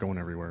fucking horse going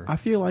everywhere. I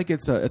feel like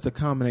it's a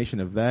combination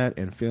of that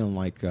and feeling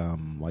like a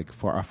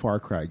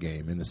Far Cry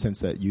game, in the sense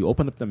that you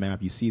open up the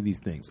map, you see these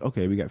things.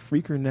 Okay, we got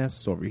freaker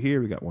nests over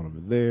here, we got one over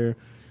there.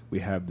 We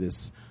have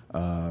this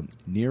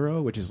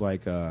NERO, which is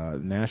like a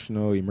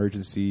National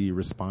Emergency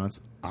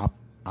Response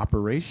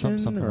Operation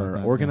Something or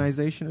like that,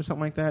 organization or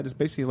something like that. It's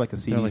basically like a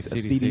They're like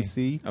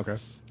CDC. Okay.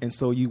 And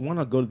so you want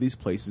to go to these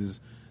places,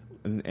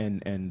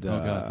 and Oh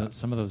God,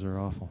 some of those are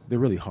awful. they're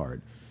really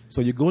hard.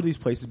 So you go to these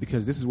places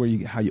because this is where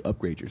how you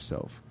upgrade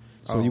yourself.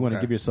 So you want to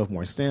okay. give yourself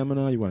more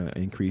stamina. You want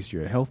to increase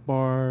your health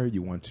bar.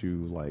 You want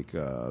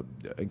to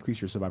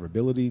increase your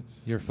survivability.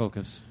 Your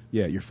focus.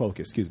 Yeah, your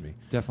focus. Excuse me.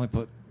 Definitely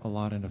put a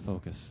lot into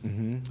focus.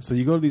 So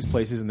you go to these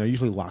places and they're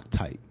usually locked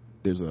tight.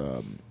 There's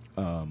a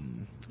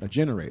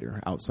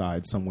generator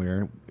outside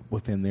somewhere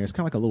within there. It's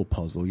kind of like a little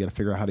puzzle. You got to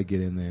figure out how to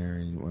get in there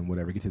and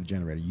whatever. Get to the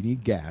generator. You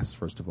need gas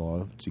first of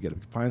all. So you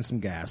got to find some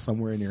gas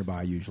somewhere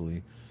nearby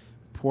usually.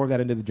 Pour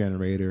that into the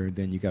generator.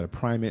 Then you got to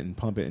prime it and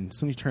pump it. And as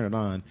soon as you turn it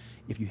on,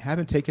 if you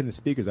haven't taken the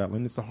speakers out,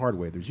 and it's the hard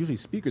way, there's usually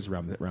speakers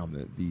around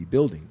the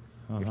building.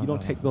 If you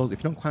don't take those, if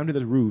you don't climb to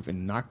the roof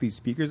and knock these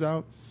speakers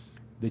out,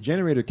 the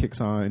generator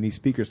kicks on and these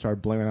speakers start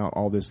blaring out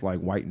all this like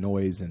white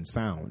noise and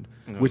sound,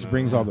 which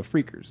brings all the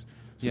freakers.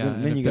 So Yeah,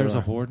 and then if you there's gotta,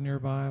 a horde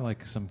nearby,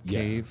 like some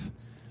cave,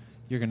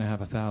 you're going to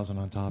have 1,000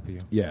 on top of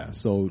you. Yeah,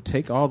 so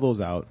take all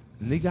those out.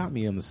 And they got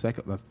me on the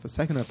second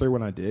or third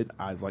one I did.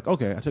 I was like,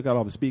 okay, I took out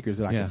all the speakers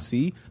that I could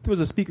see. There was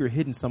a speaker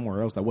hidden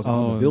somewhere else that wasn't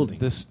on the building.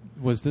 This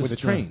With the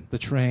train. The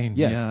train.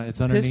 Yes, Yeah,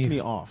 it's underneath. pissed me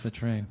off. The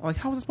train. Like,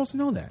 how was I supposed to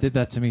know that? Did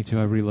that to me too.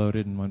 I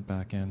reloaded and went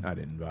back in. I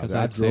didn't bother. 'Cause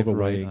I I'd drove saved away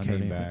right and came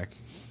underneath it. back.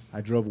 I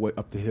drove way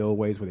up the hill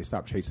ways where they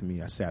stopped chasing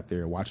me. I sat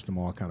there, watched them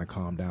all kind of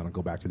calm down and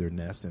go back to their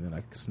nest, and then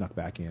I snuck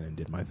back in and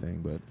did my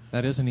thing. But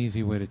That is an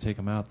easy way to take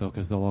them out, though,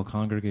 because they'll all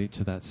congregate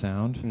to that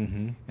sound,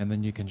 and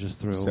then you can just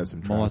throw Set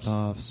some traps.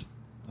 Molotovs,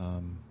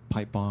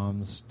 pipe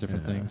bombs,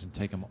 different Yeah. things, and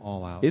take them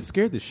all out. it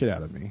scared the shit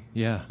out of me.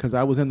 Yeah. Because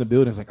I was in the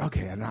building. It's like,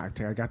 okay,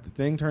 I got the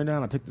thing turned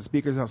down. I took the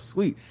speakers out.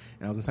 Sweet.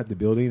 And I was inside the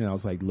building, and I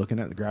was like looking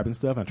at grabbing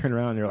stuff. And I turned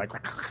around, and they're like,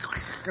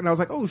 and I was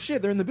like, oh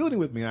shit, they're in the building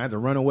with me. And I had to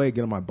run away,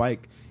 get on my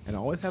bike. And I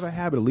always have a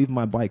habit of leaving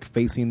my bike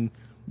facing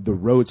the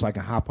road so I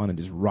can hop on and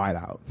just ride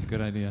out. It's a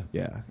good idea.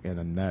 Yeah, and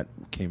then that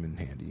came in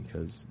handy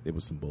because it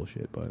was some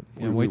bullshit. But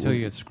Yeah, wait till you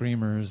get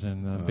screamers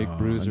and big and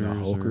bruisers the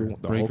Hulk or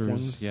breakers.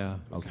 ones? Yeah.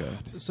 Okay.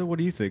 So what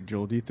do you think,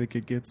 Joel? Do you think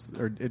it gets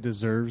or it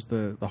deserves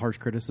the harsh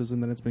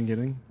criticism that it's been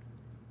getting?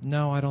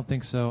 No, I don't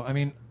think so. I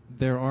mean,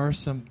 there are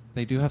some.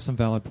 They do have some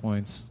valid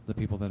points. The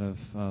people that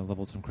have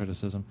leveled some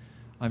criticism.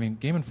 I mean,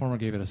 Game Informer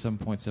gave it a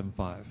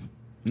 7.75.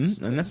 And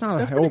that's not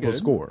That's a pretty horrible good.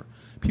 score.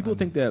 People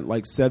think that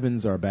like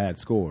 7s are a bad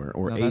score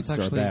or No, that's 8s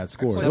are a actually- bad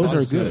score. Seven Those are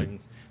is good.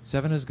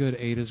 7 is good.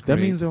 8 is great.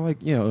 That means they're like,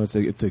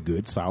 it's a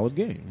good, solid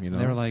game. You know,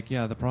 They were like,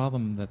 yeah, the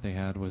problem that they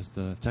had was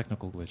the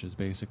technical glitches,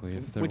 basically.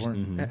 If there Which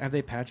weren't, have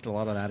they patched a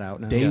lot of that out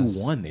now? day Yes.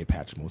 one they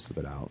patched most of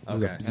it out. It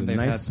was Okay. a, it was And a they've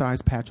nice had-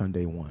 size patch on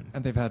day one.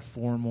 and they've had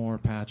 4 more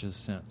patches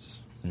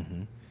since.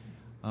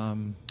 I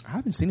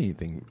haven't seen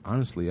anything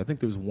honestly. I think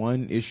there was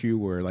one issue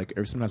where like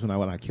sometimes when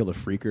I kill a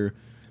freaker,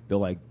 they'll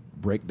like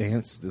break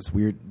dance, this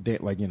weird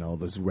like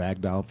this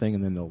ragdoll thing,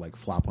 and then they'll like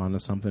flop onto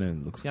something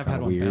and it looks Yeah, I've kind had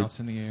of one weird. bounce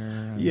in the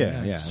air.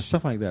 Yeah,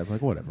 stuff like that. It's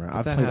like whatever.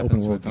 I've that played open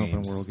happens world with games.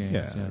 open world games,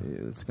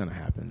 yeah. It's gonna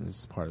happen.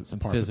 It's part of Some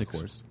part physics. of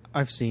the course.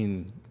 I've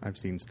seen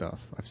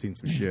stuff. I've seen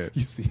some shit.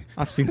 You see,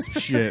 I've seen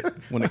some shit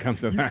when it comes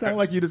to you that. sound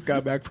like you just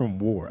got back from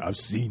war. I've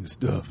seen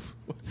stuff.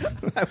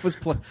 I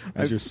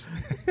was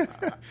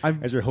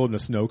As you're holding a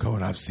snow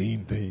cone, I've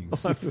seen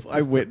things.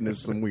 I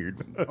witnessed some weird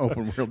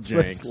open world So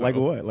jank. it's like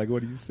what? Like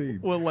what do you see?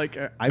 Well, like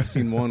I've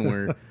seen one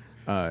where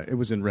it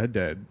was in Red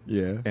Dead.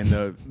 Yeah. and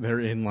they're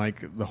in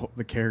like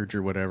the carriage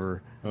or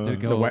whatever. Did it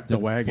go? the Did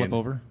it wagon flip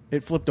over?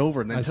 It flipped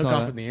over and then I took saw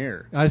off that. in the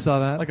air I saw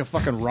that. like a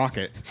fucking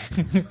rocket.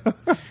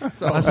 I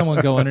saw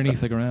someone go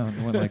underneath the ground.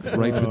 It went like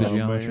right through the Oh,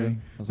 geometry.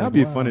 man. I was That'd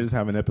like, be wow. fun to just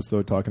have an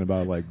episode talking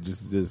about like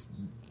just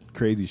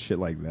crazy shit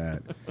like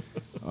that.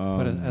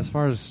 But as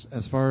far as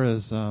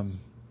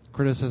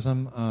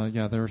criticism,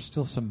 yeah, there are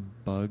still some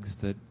bugs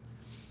that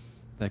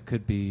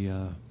could be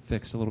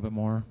fixed a little bit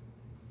more.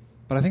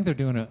 But I think they're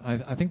doing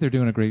I think they're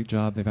doing a great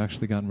job. They've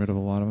actually gotten rid of a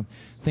lot of them.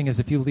 Thing is,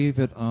 if you leave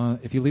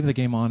the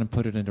game on and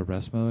put it into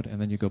rest mode, and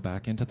then you go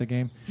back into the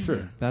game,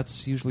 Sure.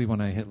 that's usually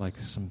when I hit like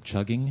some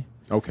chugging.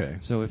 Okay.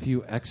 So if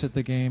you exit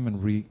the game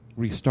and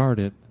restart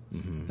it,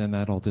 then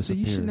that all So disappears.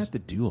 you shouldn't have to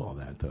do all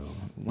that though.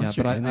 Yeah, Once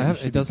but you're in it,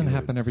 should it doesn't be good.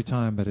 happen every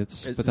time. But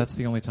Is- that's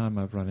the only time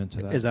I've run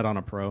into that. Is that on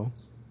a pro?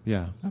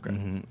 Yeah. Okay.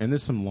 And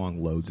there's some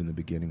long loads in the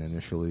beginning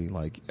initially.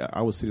 Like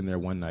I was sitting there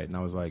one night and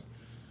I was like,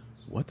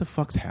 "What the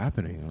fuck's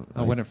happening?"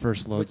 Oh, when it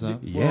first loads up.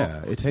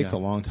 Yeah, it takes yeah.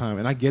 a long time,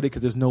 and I get it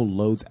because there's no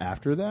loads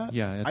after that.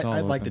 Yeah, it's all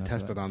I'd like to open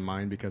test after it that. on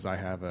mine because I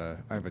have a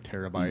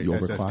terabyte You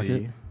overclock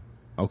SSD. it?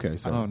 Okay,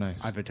 so Oh,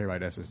 nice. I have a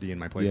terabyte SSD in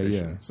my Yeah, PlayStation,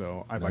 yeah.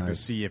 so I'd like to Nice.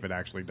 see if it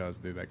actually does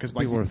do that. Because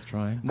Be worth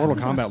trying. Mortal I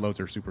think I Kombat s- loads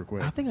are super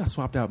quick. I think I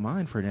swapped out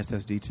mine for an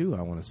SSD too.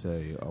 I want to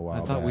say a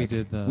while. I thought we back.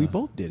 did the- We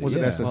both did. Was it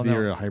it yeah. SSD Well, no.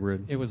 or a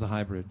hybrid? It was a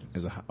hybrid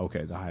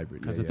Okay, the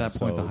hybrid. because yeah, at that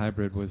point so, the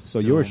hybrid was.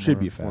 So still yours should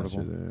more be faster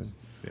affordable. then.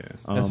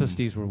 Yeah.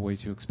 SSDs were way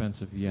too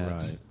expensive yet.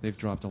 Right. They've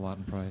dropped a lot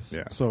in price.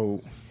 Yeah.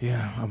 So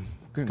yeah, I'm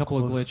A getting couple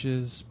of close.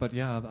 glitches, but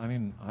yeah, I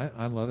mean,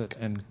 I love it.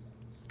 And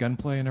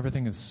gunplay and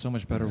everything is so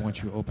much better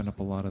once you open up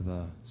a lot of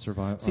the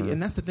survival. See,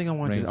 and that's the thing I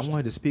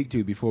wanted to speak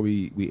to before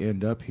we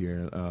end up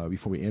here.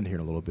 Before we end here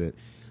in a little bit.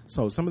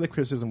 So some of the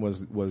criticism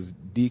was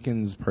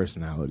Deacon's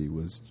personality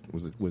was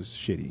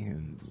shitty,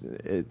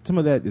 and some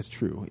of that is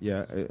true.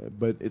 Yeah,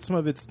 but some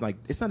of it's like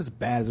it's not as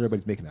bad as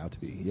everybody's making it out to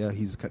be. Yeah,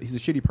 he's a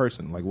shitty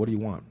person. Like, what do you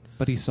want?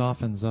 But he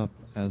softens up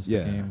as the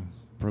Yeah. game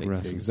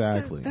progresses.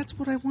 Exactly. That's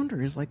what I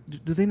wonder. Is like,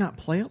 do they not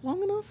play it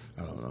long enough?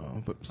 I don't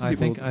know, but some I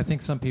people,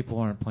 think some people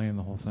aren't playing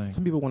the whole thing.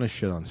 some people want to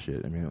shit on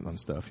shit. I mean, on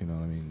stuff. You know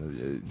what I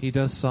mean? He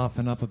does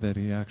soften up a bit.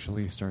 He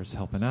actually starts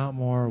helping out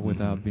more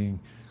without being,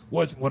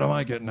 what am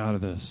I getting out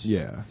of this?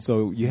 Yeah.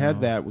 So you had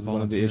know, that was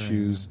one of the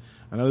volunteering. issues.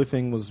 Another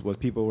thing was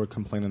people were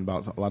complaining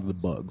about a lot of the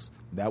bugs.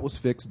 That was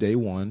fixed day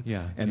one.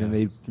 Yeah, And then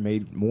yeah. they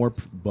made more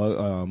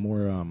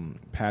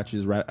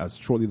patches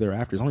shortly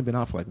thereafter. It's only been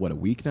out for like a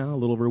week now, a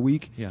little over a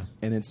week. Yeah.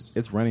 And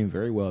it's running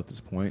very well at this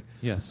point.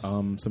 Yes.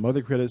 Some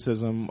other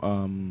criticism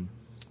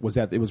was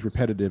that it was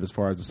repetitive as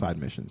far as the side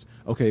missions.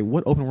 Okay,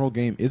 what open world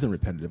game isn't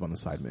repetitive on the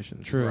side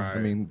missions? True. Right. I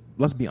mean,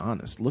 let's be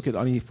honest. Look at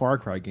any Far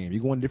Cry game. You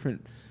go in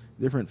different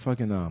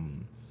fucking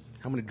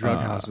How many drug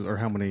houses or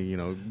how many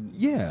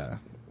yeah.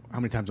 how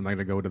many times am I going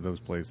to go to those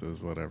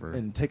places? Whatever.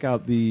 And take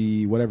out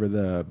the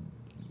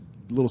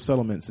little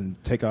settlements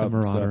and take the out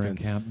Marauder stuff. And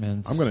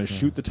encampments. I'm going to yeah.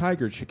 shoot the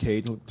tiger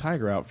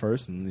tiger out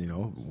first, and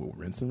we'll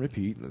rinse and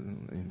repeat,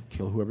 and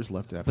kill whoever's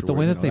left afterwards. But the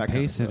way that they kind of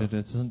pace it, stuff. it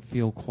doesn't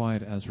feel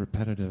quite as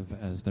repetitive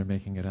as they're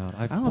making it out.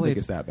 I don't think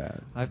it's that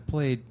bad. I've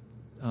played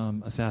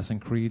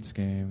Assassin's Creed's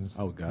games.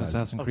 Oh, God.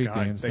 Assassin's Oh, Creed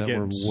God. games They that get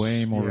were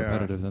way more yeah.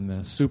 repetitive than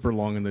this. super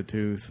long in the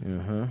tooth.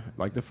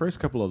 Like the first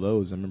couple of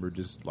those, I remember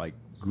just like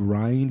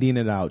grinding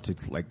it out to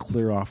like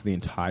clear off the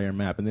entire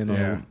map, and then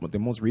Yeah. on the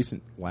most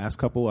recent last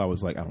couple, I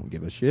was like, I don't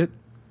give a shit.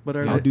 But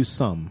I'll do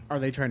some. Are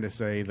they trying to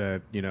say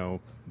that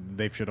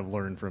they should have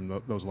learned from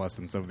those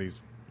lessons of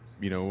these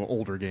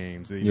older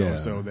games? Yeah.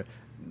 So that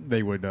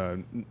they would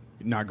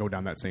not go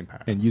down that same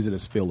path. And use it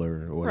as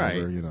filler or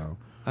whatever, Right.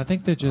 I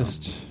think they're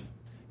just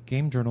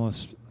game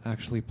journalists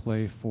actually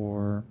play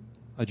for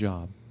a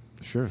job.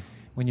 Sure.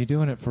 When you're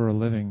doing it for a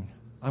living,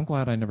 I'm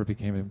glad I never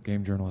became a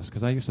game journalist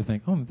because I used to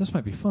think, this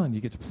might be fun.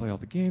 You get to play all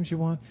the games you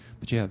want,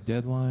 but you have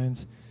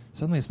deadlines.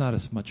 Suddenly it's not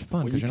as much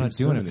fun because you're not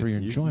doing it for your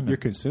enjoyment. You're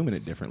consuming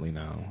it differently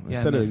now. Yeah,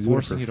 Instead and of they're doing it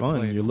forcing for you to play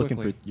fun, it you're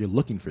quickly.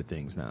 looking for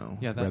things now,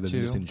 Yeah, that rather than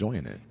too. just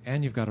enjoying it.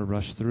 And you've got to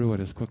rush through it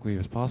as quickly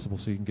as possible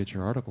so you can get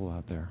your article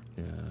out there.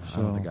 Yeah, I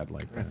So- don't think I'd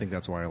like that. I think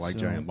that's why I like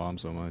So- Giant Bomb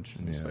so much.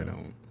 Yeah. I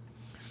don't.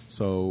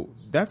 So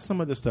that's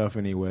some of the stuff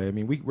anyway. I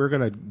mean, we're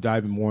going to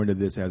dive more into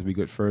this as we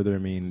get further. I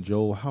mean,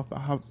 Joel,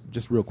 how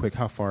just real quick,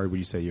 how far would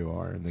you say you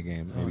are in the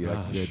game? Maybe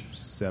like a good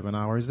 7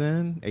 hours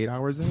in, 8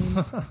 hours in,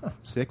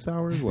 6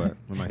 hours? What?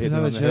 Am I hitting that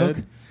on a the joke?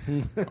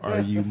 head?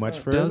 Are you much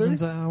further?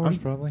 Dozens of hours, I'm-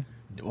 probably.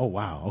 Oh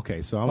wow.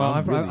 Okay, so Well,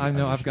 I'm really I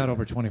know I've undershooting. got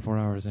over 24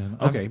 hours in.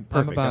 Okay, I'm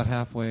perfect. about That's-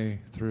 halfway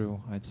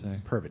through, I'd say.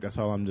 Perfect. That's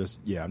all. I'm just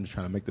trying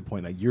to make the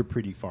point that you're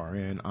pretty far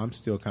in. I'm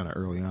still kind of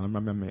early on.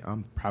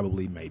 I'm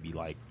probably maybe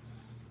like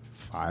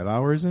 5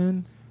 hours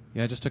in.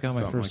 Yeah, I just took out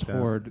my Something first like that.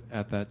 horde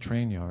at that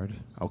train yard,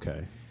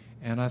 Okay.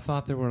 and I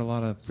thought there were a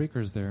lot of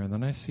freakers there. And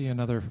then I see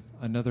another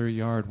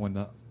yard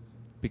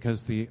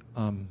because the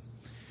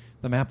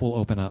map will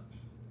open up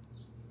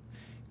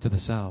to the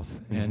south,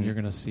 and you're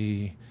going to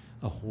see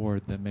a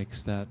horde that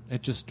makes that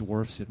it just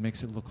dwarfs it,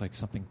 makes it look like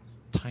something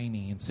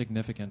tiny,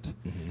 insignificant.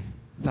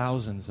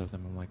 Thousands of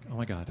them. I'm like, oh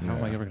my god, how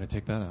am I Yeah. ever going to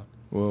take that out?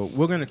 Well,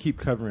 we're going to keep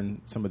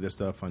covering some of this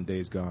stuff on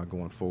Days Gone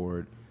going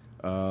forward.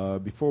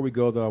 Before we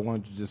go, though, I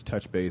wanted to just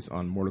touch base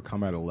on Mortal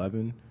Kombat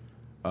 11.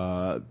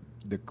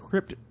 The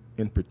Crypt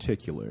in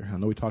particular. I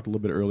know we talked a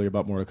little bit earlier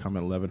about Mortal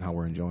Kombat 11, how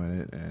we're enjoying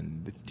it,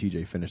 and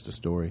TJ finished the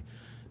story.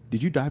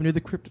 Did you dive into the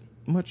Crypt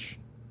much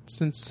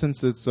since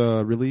its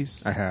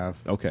release? I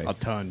have. Okay. A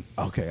ton.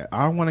 Okay,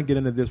 I want to get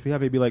into this. We have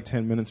maybe like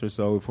 10 minutes or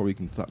so before we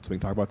can talk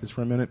about this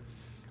for a minute.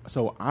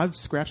 So I've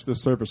scratched the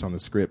surface on the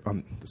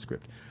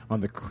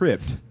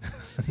Crypt.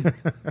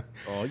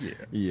 Oh, yeah.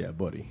 Yeah,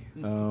 buddy.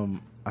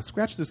 I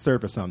scratched the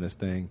surface on this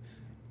thing,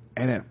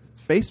 and at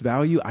face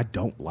value, I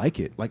don't like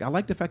it. Like, I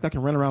like the fact that I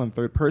can run around in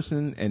third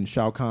person and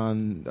Shang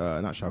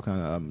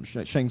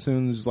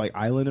Tsung's like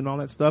island and all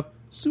that stuff.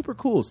 Super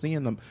cool.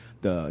 Seeing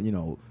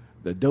the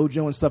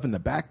dojo and stuff in the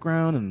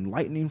background and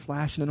lightning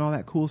flashing and all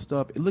that cool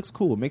stuff. It looks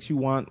cool. It makes you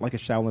want like a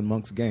Shaolin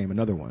Monks game,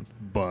 another one.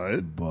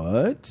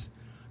 But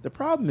the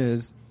problem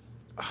is,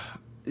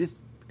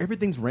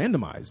 everything's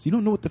randomized. You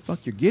don't know what the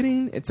fuck you're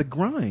getting. It's a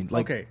grind.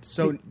 Like, Okay,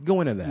 so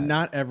go into that.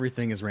 Not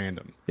everything is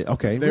random.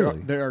 Okay, There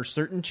really? there are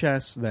certain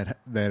chests that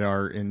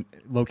are in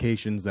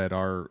locations that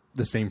are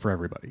the same for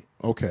everybody.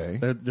 Okay.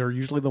 They're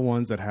usually the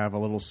ones that have a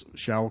little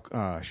Shao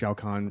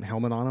Kahn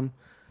helmet on them.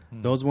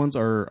 Those ones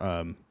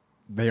are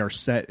they are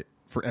set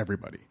for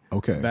everybody.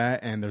 Okay.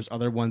 That, and there's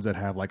other ones that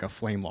have like a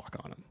flame lock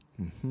on them.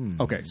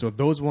 Mm-hmm. Okay, so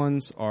those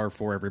ones are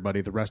for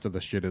everybody. The rest of the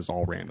shit is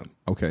all random.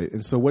 Okay,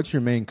 and so what's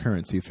your main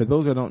currency? For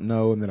those that don't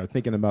know and that are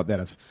thinking about that,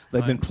 if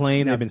they've been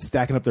playing, they've been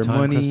stacking up their Time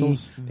money,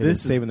 crystals? they've been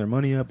saving their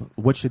money up,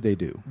 what should they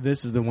do?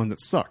 This is the one that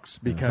sucks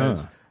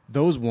because Uh-huh.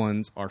 those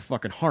ones are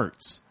fucking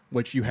hearts,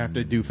 which you have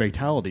to do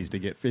fatalities to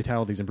get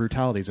fatalities and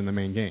brutalities in the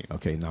main game.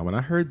 Okay, now when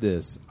I heard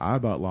this, I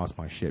about lost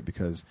my shit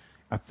because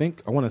I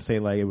want to say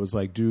like it was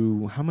like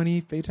do how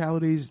many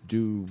fatalities?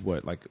 Do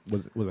what? Like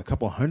was it a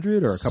couple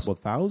hundred or a couple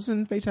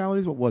thousand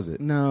fatalities? What was it?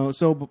 No,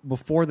 so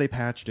before they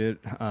patched it,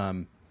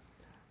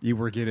 you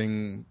were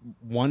getting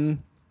one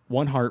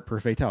heart per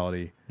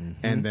fatality,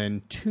 and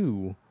then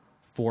 2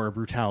 for a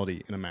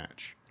brutality in a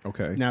match.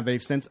 Okay. Now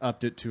they've since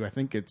upped it to I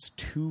think it's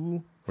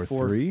 2 Or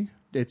for 3?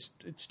 It's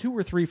 2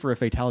 or 3 for a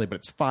fatality, but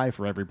it's 5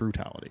 for every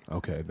brutality.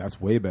 Okay, that's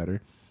way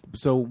better.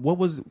 So what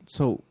was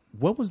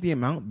the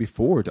amount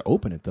before to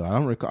open it though?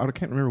 I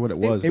can't remember what it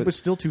was. It but was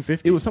still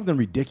 250. It was something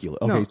ridiculous.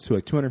 Okay, No. so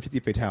like 250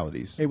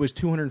 fatalities. It was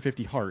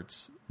 250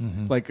 hearts.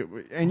 Like,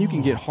 and you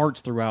can get hearts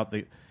throughout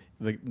the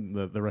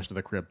rest of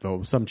the crypt.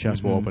 Though some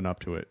chests will open up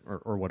to it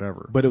or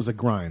whatever. But it was a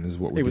grind, is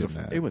what we're it was getting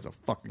at. it was a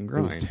fucking It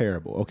grind. was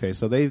terrible. Okay,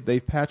 so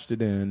they've patched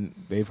it in.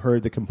 They've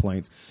heard the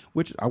complaints,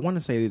 which I want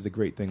to say is a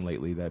great thing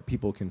lately that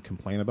people can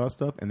complain about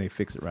stuff and they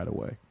fix it right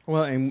away.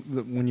 Well, and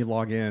when you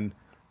log in,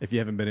 if you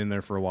haven't been in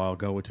there for a while,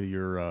 go to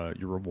your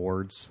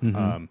rewards,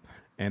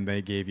 and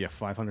they gave you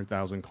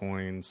 500,000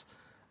 coins,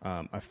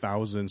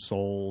 1,000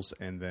 souls,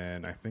 and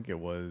then I think it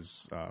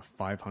was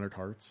 500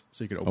 hearts.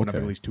 So you could open up Okay.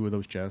 at least 2 of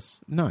those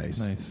chests. Nice.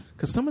 Nice.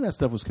 Because some of that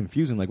stuff was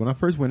confusing. Like when I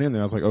first went in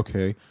there, I was like,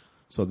 okay,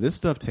 so this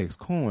stuff takes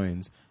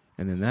coins,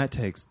 and then that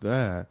takes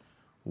that.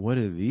 What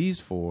are these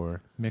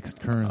for? Mixed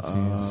currencies.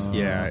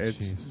 Yeah, Oh,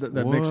 it's jeez.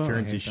 that mixed What?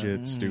 currency I hate that.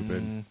 shit's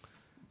stupid.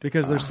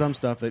 Because there's some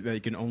stuff that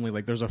you can only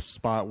like. There's a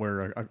spot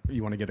where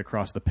you want to get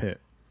across the pit,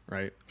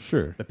 right?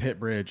 Sure. The pit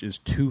bridge is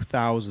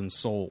 2,000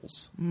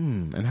 souls.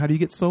 And how do you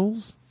get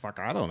souls? Fuck,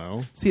 I don't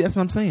know. See, that's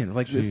what I'm saying.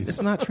 Like Jeez.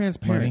 it's not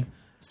transparent. Money?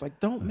 It's like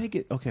don't make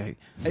it okay.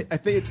 I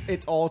think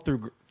it's all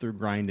through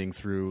grinding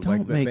through Don't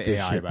like make the this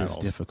AI shit battles.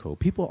 this difficult.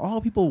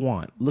 All people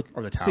want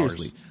Or the towers.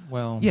 seriously.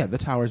 Well, Yeah, the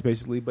towers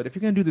basically. But if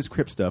you're gonna do this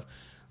crypt stuff,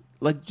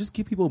 like just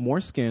give people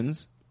more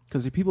skins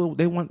because if people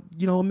they want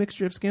a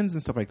mixture of skins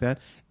and stuff like that.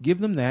 Give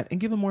them that and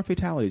give them more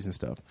fatalities and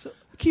stuff. So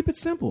keep it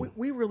simple.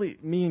 We really,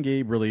 me and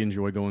Gabe really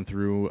enjoy going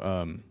through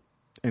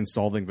and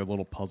solving the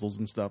little puzzles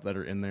and stuff that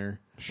are in there.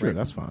 Sure, right?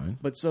 that's fine.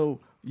 But so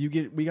we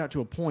got to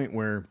a point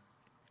where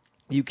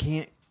you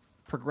can't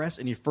progress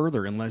any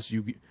further unless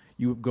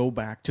you go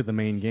back to the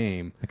main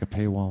game. like a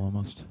paywall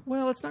almost.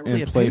 Well, it's not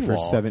really And a play paywall. for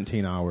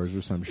 17 hours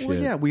or some shit. Well,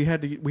 yeah, we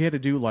had to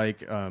do like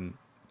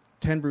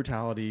 10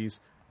 brutalities,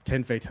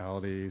 10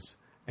 fatalities,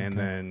 and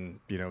then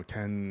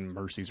 10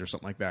 mercies or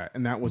something like that.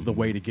 And that was the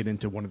way to get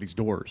into one of these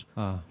doors.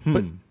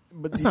 But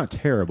That's not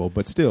terrible,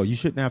 but still, you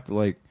shouldn't have to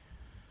like.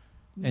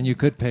 And you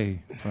could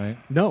pay, right?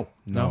 No.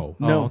 No.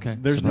 Oh, okay.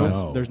 There's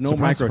Surprise. no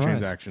Surprise,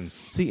 microtransactions.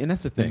 See, and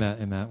that's the thing.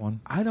 In that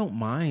one. I don't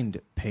mind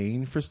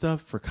paying for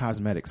stuff for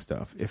cosmetic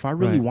stuff. If I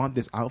really Right. want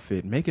this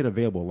outfit, make it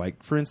available.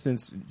 Like, for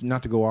instance,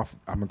 not to go off,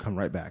 I'm going to come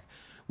right back.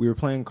 We were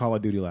playing Call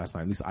of Duty last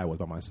night, at least I was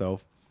by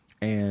myself,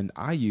 and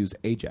I use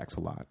Ajax a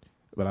lot.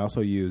 But I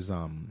also use,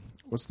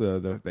 what's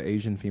the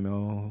Asian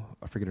female?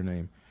 I forget her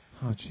name.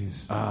 Oh,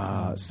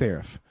 jeez.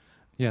 Seraph.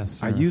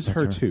 Yes. I sir. use That's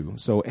her right. too.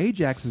 So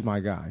Ajax is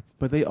my guy.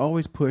 But they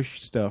always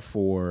push stuff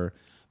for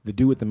the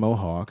dude with the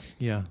mohawk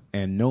Yeah.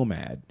 and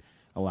Nomad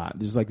a lot.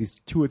 There's like these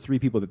 2 or 3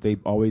 people that they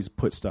always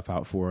put stuff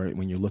out for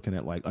when you're looking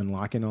at like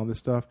unlocking all this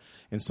stuff.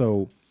 And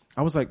so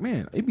I was like,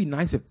 man, it'd be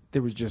nice if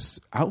there was just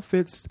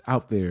outfits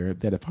out there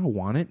that if I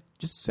want it,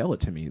 just sell it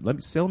to me.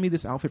 Sell me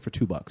this outfit for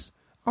 $2.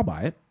 I'll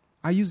buy it.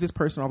 I use this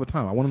person all the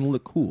time. I want them to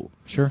look cool.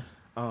 Sure.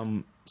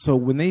 So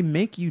when they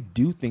make you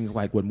do things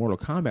like what Mortal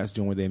Kombat's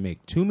doing, where they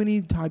make too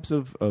many types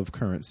of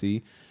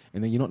currency,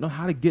 and then you don't know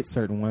how to get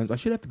certain ones, I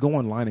should have to go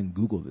online and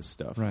Google this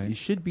stuff. Right. You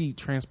should be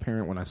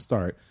transparent when I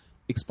start.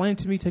 Explain it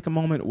to me, take a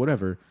moment,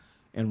 whatever,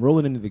 and roll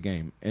it into the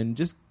game. And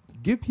just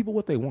give people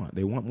what they want.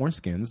 They want more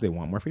skins. They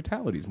want more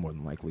fatalities, more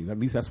than likely. At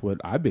least that's what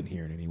I've been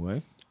hearing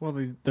anyway. Well,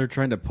 they're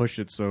trying to push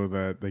it so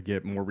that they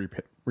get more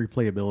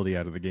replayability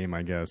out of the game,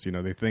 I guess. You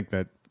know, they think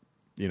that,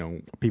 you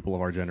know, people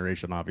of our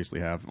generation obviously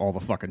have all the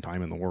fucking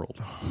time in the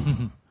world,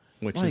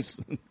 which is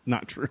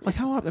not true. Like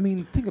I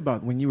mean, think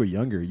about when you were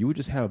younger. You would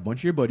just have a bunch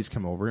of your buddies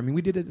come over. I mean,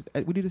 we did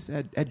this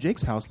at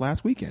Jake's house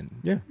last weekend.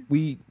 Yeah.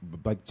 We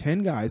like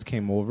 10 guys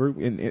came over,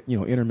 and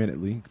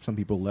intermittently, some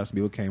people left, some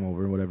people came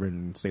over and whatever,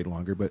 and stayed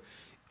longer. But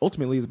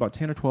ultimately, it was about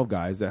 10 or 12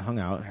 guys that hung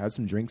out, had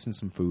some drinks and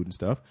some food and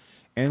stuff,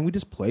 and we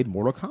just played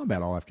Mortal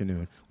Kombat all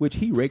afternoon. Which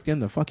he raked in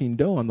the fucking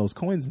dough on those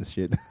coins and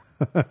shit.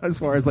 As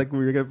far as like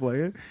we were gonna play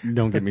it.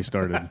 Don't get me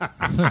started.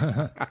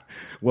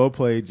 Well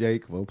played,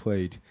 Jake. Well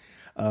played.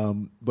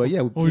 But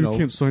yeah,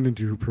 can't sign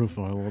into your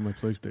profile on my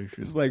PlayStation.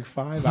 it's like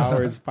 5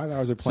 hours. 5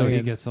 hours of So playing.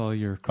 he gets all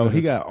your Oh,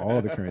 he credits. got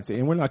all the currency,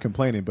 and we're not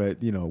complaining. But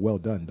well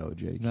done though,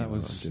 Jake. That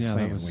was- I'm just yeah, that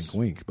saying, was- wink,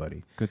 wink,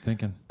 buddy. Good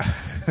thinking.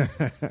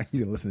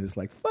 He's gonna listen to this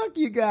like, fuck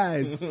you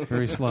guys,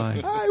 Very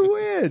sly. I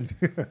win.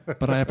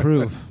 But I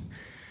approve.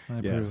 I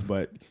approve. Yes,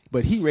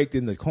 but he raked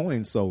in the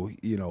coins, so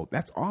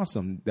that's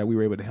awesome that we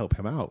were able to help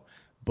him out.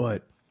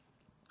 But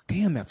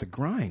damn, that's a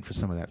grind for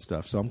some of that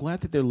stuff. So I'm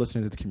glad that they're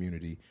listening to the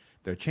community.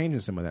 They're changing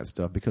some of that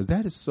stuff because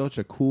that is such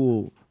a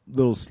cool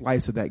little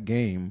slice of that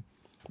game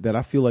that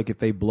I feel like if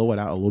they blow it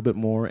out a little bit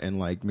more and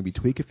like maybe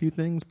tweak a few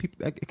things,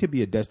 it could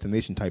be a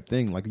destination type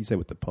thing, like you said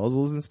with the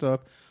puzzles and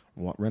stuff,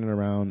 running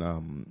around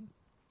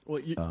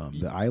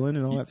the island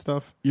and all that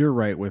stuff. You're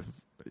right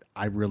with,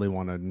 I really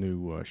want a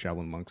new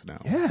Shaolin Monks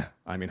now. Yeah.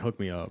 I mean, hook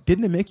me up.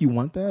 Didn't it make you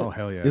want that? Oh,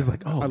 hell yeah. It's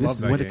like, I this love is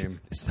that what game.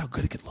 this is how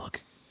good it could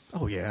look.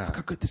 Oh, yeah. Look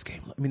how good this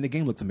game looks. I mean, the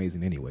game looks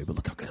amazing anyway, but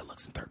look how good it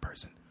looks in third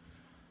person.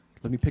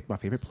 Let me pick my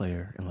favorite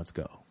player and let's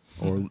go.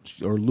 Or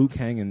Liu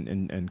Kang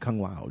and Kung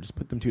Lao. Just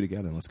put them two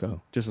together and let's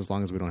go. Just as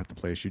long as we don't have to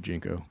play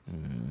Shujinko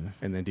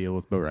and then deal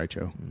with Bo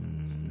Raicho.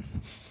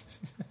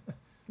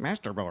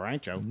 Master Bo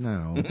Raicho.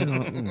 No.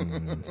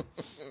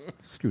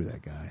 Screw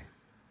that guy.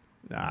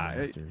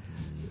 Master.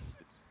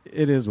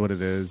 It is what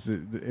it is.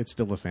 It's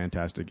still a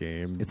fantastic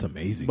game. It's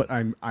amazing. But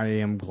I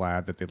am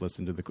glad that they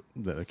listen to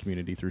the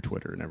community through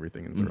Twitter and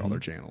everything and through all their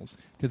channels.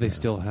 Do they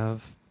still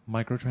have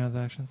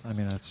microtransactions? I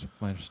mean, that's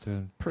my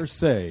understood. Per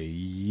se,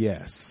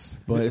 yes.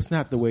 But it's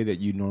not the way that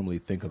you normally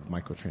think of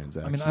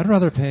microtransactions. I mean, I'd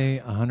rather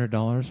pay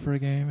 $100 for a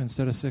game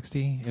instead of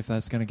 $60 if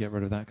that's going to get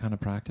rid of that kind of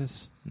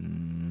practice.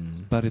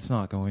 But it's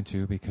not going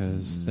to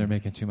because they're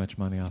making too much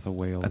money off of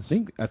whales. I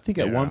think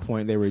at one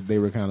point they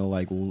were kind of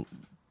like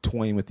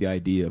toying with the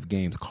idea of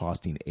games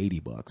costing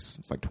 $80.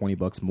 It's like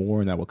 $20 more,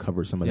 and that will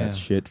cover some of that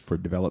shit for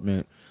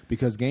development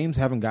because games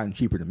haven't gotten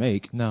cheaper to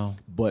make. No,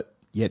 but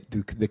yet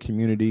the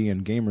community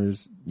and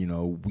gamers,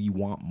 we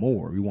want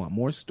more. We want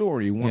more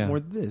story. We want more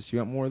of this. You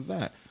want more of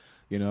that.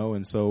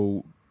 And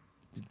so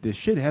this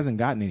shit hasn't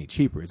gotten any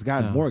cheaper. It's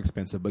gotten more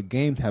expensive, but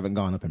games haven't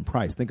gone up in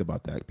price. Think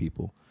about that,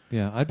 people.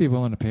 Yeah, I'd be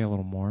willing to pay a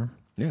little more.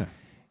 Yeah,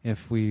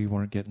 if we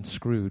weren't getting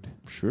screwed.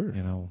 Sure.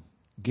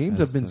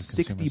 Games as have been the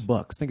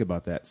 $60. Think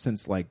about that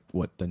since the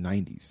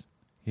 90s.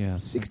 Yeah,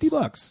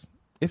 $60,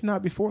 if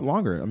not before,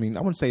 longer. I mean, I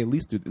wouldn't say at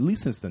least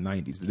since the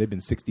 90s they've been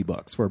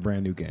 $60 for a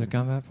brand new game. Has it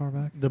gone that far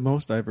back? The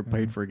most I ever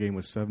paid for a game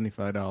was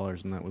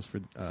 $75, and that was for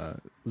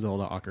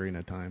Zelda Ocarina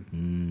of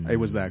Time. It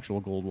was the actual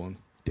gold one.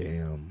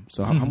 Damn.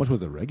 So how much was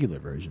the regular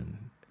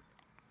version?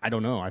 I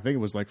don't know. I think it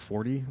was like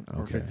 40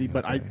 or 50,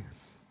 but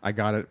I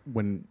got it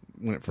when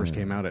it first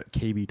came out at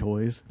KB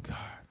Toys. God.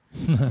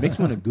 Makes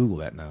me want to Google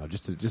that now,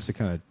 just to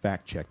kind of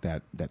fact check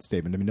that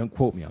statement. I mean, don't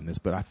quote me on this,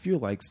 but I feel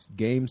like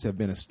games have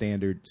been a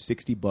standard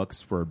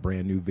 $60 for a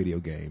brand new video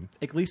game,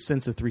 at least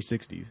since the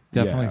 360s.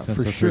 Definitely since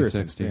for the sure 360.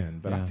 since then.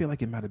 But I feel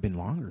like it might have been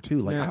longer too.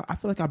 Like I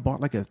feel like I bought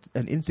like an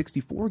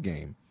N64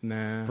 game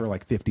for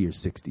like 50 or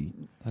 60.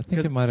 I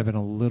think it might have been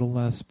a little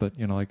less, but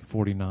like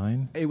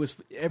 49. It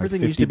was everything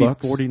like used to be $50?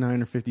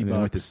 49 or 50 And then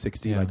bucks. went to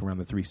 60, like around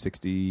the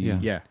 360.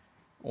 Yeah.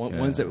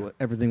 Once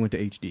everything went to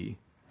HD.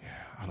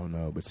 I don't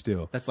know, but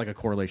still, That's like a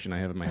correlation I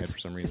have in my head That's- for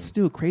some reason. It's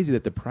still crazy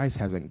that the price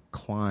hasn't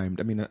climbed.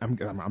 I mean,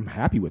 I'm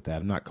happy with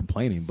that. I'm not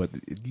complaining, but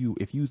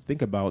if you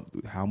think about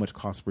how much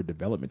costs for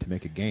development to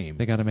make a game,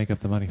 They got to make up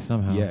the money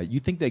somehow. yeah,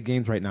 you think that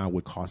games right now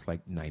would cost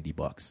like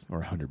 $90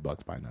 or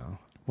 $100 by now.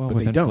 Well, but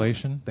with they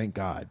inflation, don't. Thank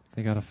God.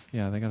 they got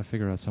to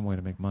figure out some way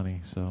to make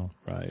money. So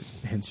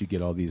Right. Hence, you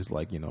get all these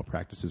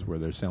practices where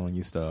they're selling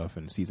you stuff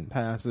and season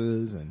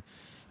passes and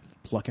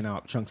plucking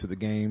out chunks of the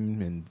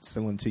game and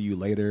selling to you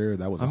later.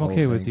 That was a I'm whole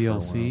okay with thing for a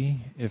while. DLC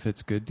if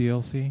it's good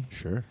DLC.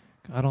 Sure.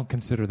 I don't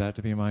consider that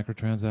to be a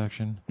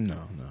microtransaction. No.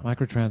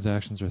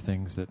 Microtransactions are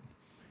things that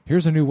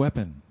here's a new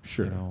weapon,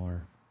 Sure.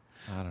 or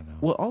I don't know.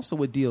 Well, also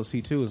with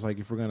DLC too is like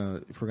if we're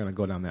gonna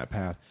go down that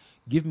path,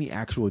 give me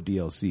actual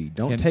DLC.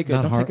 Don't take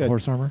a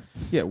horse armor.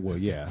 Yeah, well,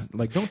 yeah.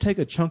 Like, don't take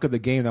a chunk of the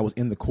game that was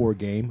in the core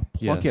game,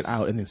 pluck Yes. it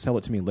out, and then sell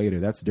it to me later.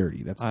 That's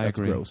dirty. That's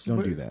agree. gross.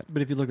 Don't do that.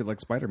 But if you look at like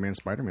Spider-Man's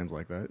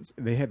like that.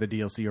 They had the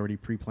DLC already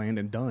pre-planned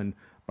and done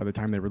by the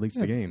time they released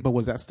the game. But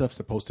was that stuff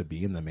supposed to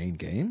be in the main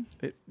game?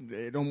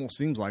 It almost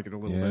seems like it a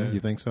little Yeah, bit. you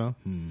think so?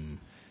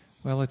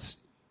 Well,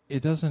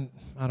 it doesn't.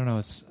 I don't know.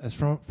 It's as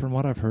from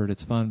what I've heard,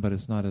 it's fun, but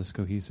it's not as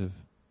cohesive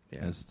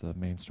as the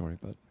main story.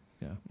 But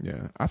yeah,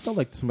 Yeah, I felt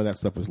like some of that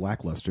stuff was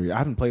lackluster. I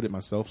haven't played it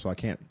myself, so I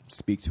can't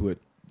speak to it,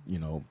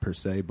 per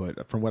se.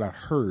 But from what I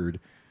heard,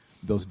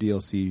 those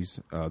DLCs,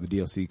 the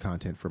DLC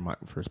content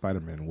for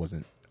Spider-Man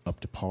wasn't up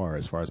to par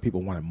as far as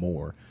people wanted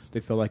more. They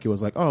felt like it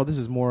was like, oh, this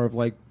is more of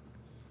like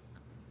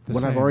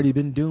what I've same. already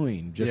been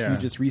doing. You Yeah.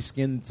 just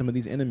reskinned some of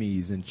these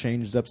enemies and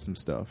changed up some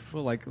stuff.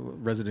 Well, like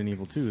Resident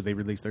Evil 2, they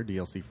released their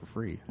DLC for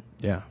free.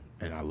 Yeah,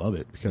 and I love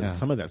it because Yeah.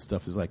 some of that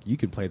stuff is like you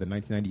can play the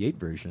 1998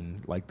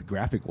 version, like the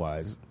graphic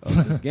wise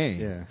of this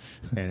game. Yeah.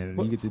 and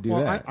you get to do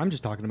well, that. I'm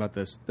just talking about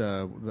this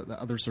the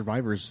other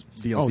Survivors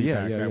DLC Oh,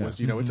 yeah, pack. yeah, that yeah. was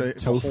it's a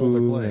whole other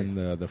Tofu play. and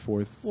the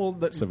fourth well,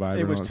 Survivor it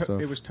and was all that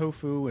stuff. it was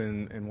Tofu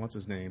and what's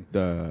his name? I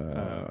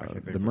the can't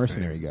think the of his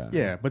mercenary name. guy.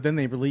 Yeah, but then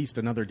they released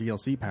another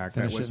DLC pack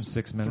Finish that it was in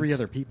 6 minutes. 3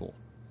 other people.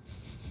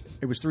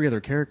 It was 3 other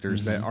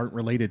characters that aren't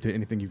related to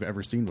anything you've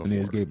ever seen before. and they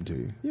just gave them to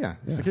you. Yeah, Yeah.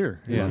 it's like here.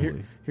 Yeah.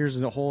 Here's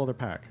a whole other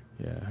pack.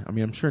 Yeah, I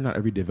mean, I'm sure not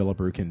every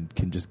developer can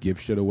just give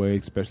shit away,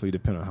 especially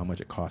depending on how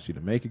much it costs you to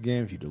make a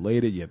game. If you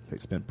delayed it, you have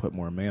to put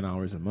more man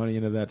hours and money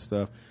into that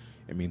stuff.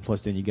 I mean,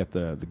 plus then you get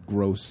the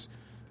gross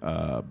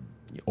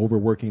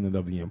overworking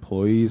of the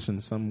employees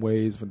in some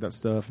ways with that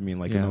stuff. I mean,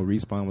 like Yeah.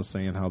 Respawn was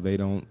saying how they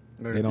don't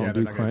They're do not gonna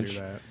do crunch,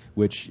 that.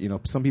 which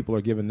some people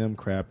are giving them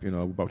crap. We're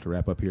about to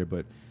wrap up here,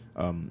 but.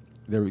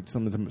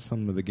 Some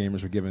of the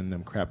gamers were giving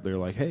them crap. They're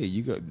like, "Hey,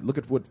 look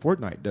at what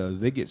Fortnite does.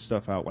 They get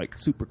stuff out like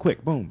super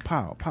quick, boom,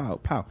 pow, pow,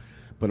 pow."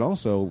 But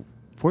also,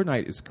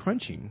 Fortnite is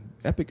crunching.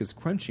 Epic is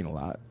crunching a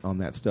lot on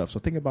that stuff. So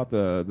think about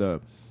the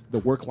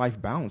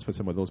work-life balance for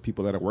some of those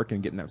people that are working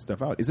and getting that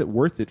stuff out. Is it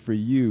worth it for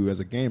you as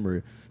a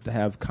gamer to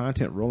have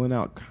content rolling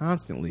out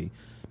constantly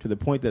to the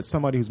point that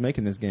somebody who's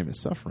making this game is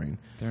suffering?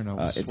 they're no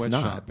It's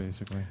sweatshop not.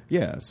 basically.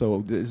 Yeah,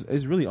 so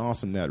it's really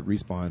awesome that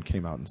Respawn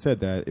came out and said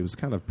that. It was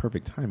kind of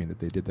perfect timing that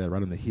they did that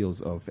right on the heels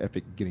of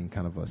Epic getting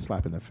kind of a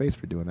slap in the face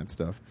for doing that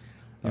stuff.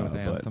 Yeah, with the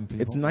But Anthem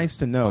it's people. nice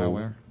to know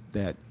BioWare.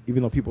 that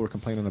even though people were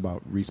complaining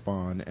about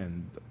Respawn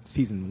and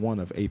Season 1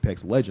 of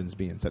Apex Legends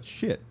being such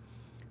shit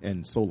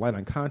and so light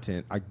on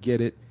content, I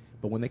get it.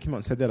 But when they came out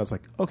and said that, I was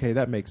like, okay,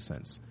 that makes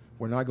sense.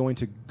 We're not going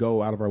to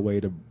go out of our way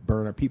to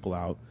burn our people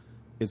out.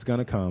 It's going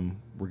to come.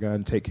 We're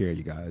going to take care of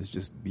you guys.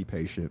 Just be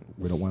patient.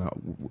 We don't want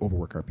to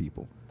overwork our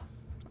people.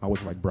 I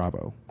was like,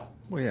 bravo.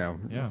 Well,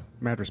 Yeah.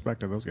 Mad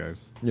respect to those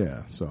guys.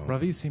 Yeah, so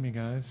Bravissimi,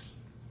 guys.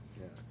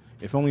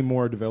 if only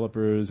more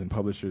developers and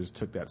publishers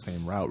took that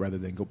same route rather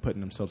than go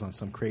putting themselves on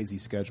some crazy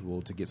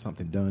schedule to get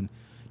something done,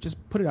 just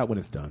put it out when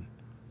it's done.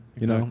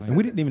 You know, Exactly. and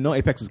we didn't even know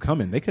Apex was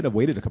coming. They could have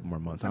waited a couple more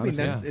months. I mean,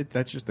 Honestly,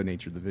 that's just the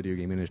nature of the video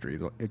game industry.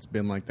 It's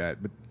been like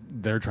that, but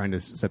they're trying to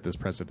set this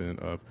precedent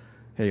of,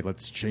 hey,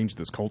 let's change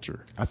this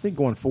culture. I think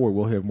going forward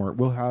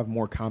we'll have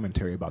more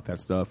commentary about that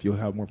stuff. You'll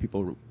have more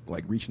people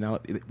like reaching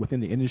out within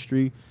the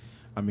industry.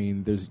 I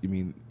mean,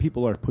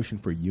 people are pushing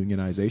for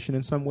unionization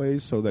in some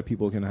ways so that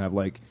people can have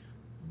like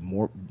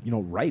more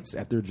rights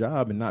at their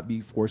job and not be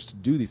forced to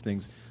do these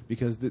things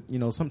because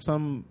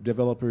some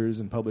developers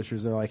and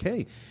publishers are like,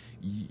 hey,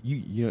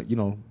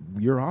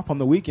 you're off on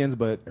the weekends,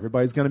 but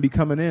everybody's going to be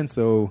coming in,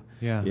 so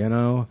Yeah.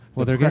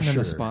 well, They're getting in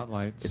the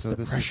spotlight. It's so the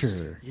this is-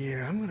 pressure.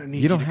 Yeah, I'm gonna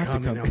need You don't have to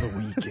come in on the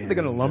weekend. They're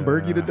going to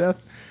Lumberg you to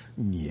death.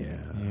 Yeah.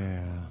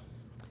 Yeah.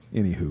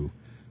 Anywho,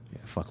 yeah,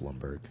 fuck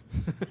Lumberg.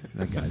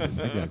 that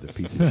guy's a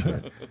piece of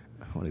shit.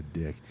 What a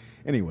dick.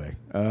 Anyway,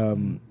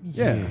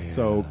 yeah.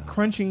 So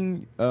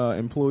crunching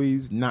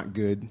employees, not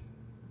good.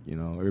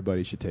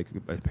 Everybody should take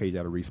a page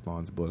out of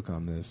Respawn's book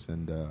on this,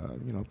 and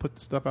put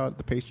the stuff out at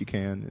the pace you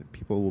can. And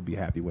people will be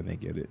happy when they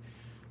get it.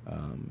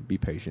 Be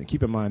patient.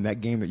 Keep in mind that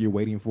game that you're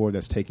waiting for,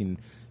 that's taking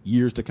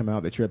years to come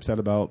out, that you're upset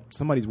about.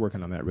 Somebody's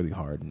working on that really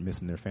hard and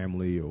missing their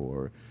family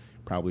or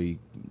probably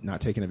not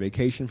taking a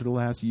vacation for the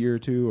last year or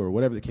two, or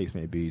whatever the case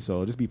may be.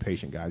 So just be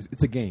patient, guys.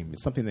 It's a game.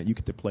 It's something that you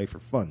get to play for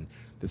fun.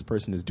 This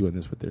person is doing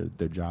this with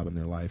their job and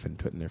their life and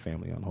putting their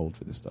family on hold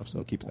for this stuff.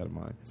 So keep that in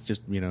mind. It's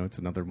just, it's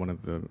another one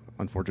of the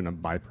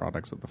unfortunate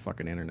byproducts of the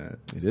fucking internet.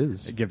 It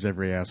is. It gives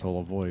every asshole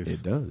a voice.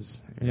 It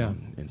does. And Yeah.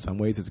 in some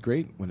ways, it's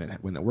great when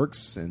it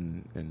works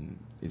and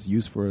is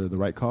used for the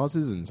right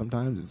causes, and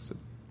sometimes it's a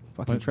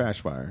fucking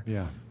trash fire.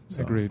 Yeah,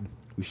 So, agreed.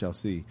 We shall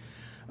see.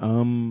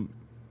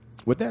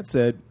 With that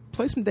said,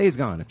 play some Days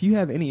Gone. If you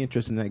have any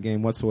interest in that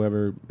game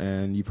whatsoever,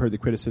 and you've heard the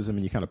criticism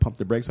and you kind of pump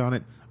the brakes on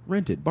it,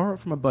 rent it, borrow it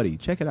from a buddy,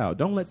 check it out.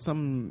 Don't let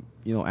some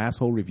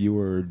asshole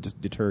reviewer just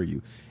deter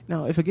you.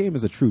 Now, if a game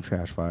is a true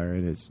trash fire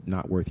and it's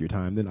not worth your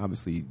time, then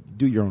obviously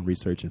do your own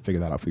research and figure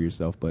that out for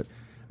yourself. But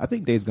I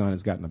think Days Gone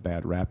has gotten a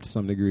bad rap to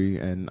some degree,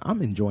 and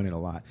I'm enjoying it a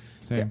lot.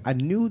 Same. I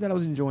knew that I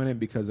was enjoying it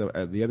because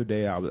the other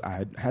day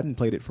I hadn't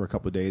played it for a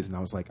couple of days, and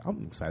I was like,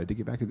 I'm excited to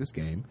get back to this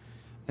game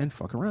and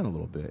fuck around a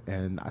little bit.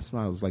 And I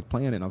was like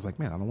playing it, and I was like,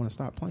 man, I don't want to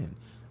stop playing.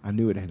 I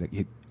knew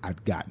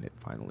I'd gotten it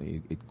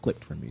finally. It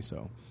clicked for me.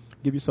 So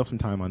give yourself some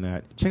time on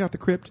that. Check out The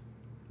Crypt.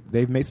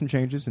 They've made some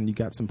changes, and you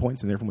got some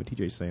points in there from what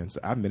TJ's saying. So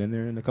I haven't been in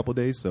there in a couple of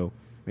days, so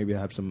maybe I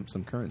have some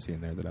currency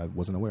in there that I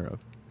wasn't aware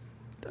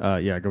of.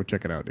 Yeah, go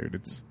check it out,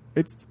 dude.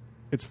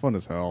 It's fun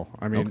as hell.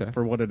 I mean, Okay.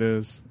 for what it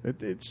is,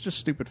 it's just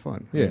stupid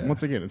fun. Yeah. I mean,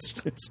 once again,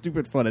 it's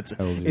stupid fun. It's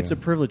Hells yeah. a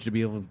privilege to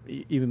be able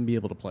to even be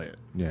able to play it.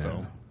 Yeah,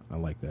 So, I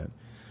like that.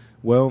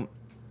 Well,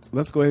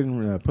 let's go ahead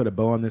and put a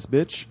bow on this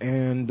bitch,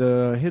 and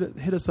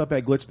hit us up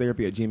at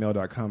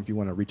glitchtherapy@gmail.com if you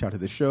want to reach out to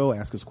the show,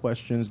 ask us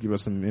questions, give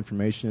us some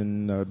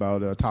information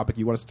about a topic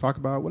you want us to talk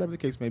about, whatever the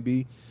case may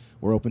be.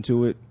 We're open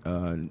to it.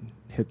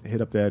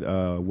 Hit up that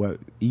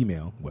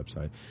email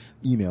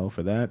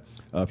for that.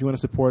 If you want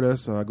to support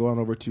us, go on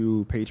over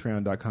to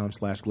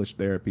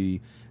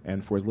patreon.com/glitchtherapy,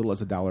 and for as little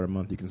as $1 a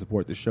month, you can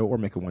support the show or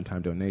make a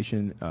one-time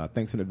donation.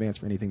 Thanks in advance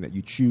for anything that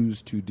you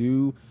choose to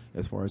do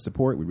as far as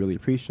support. We really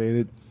appreciate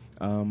it.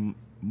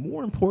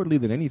 More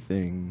important than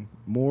anything,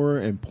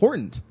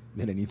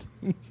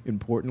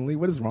 importantly,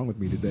 what is wrong with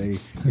me today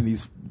in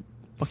these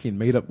fucking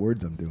made-up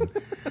words I'm doing?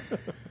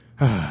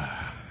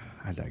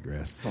 I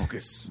digress.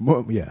 focus.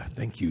 Yeah,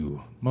 thank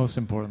you. Most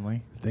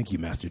importantly, Thank you,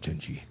 Master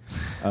Tenchi.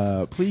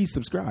 Please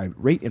subscribe,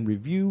 rate, and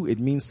review. It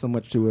means so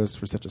much to us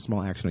for such a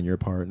small action on your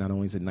part. Not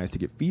only is it nice to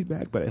get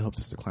feedback, but it helps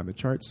us to climb the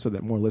charts so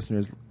that more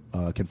listeners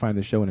can find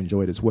the show and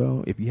enjoy it as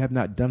well. If you have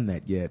not done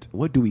that yet,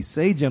 what do we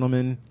say,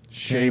 gentlemen?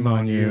 shame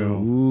on you.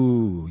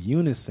 Ooh,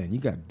 unison. You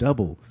got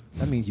double.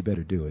 That means you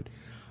better do it.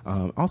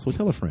 Also,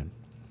 tell a friend.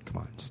 Come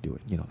on, just do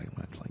it. You know they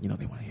want to play. You know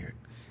they want to hear it.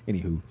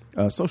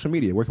 Anywho, social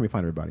media. Where can we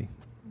find everybody?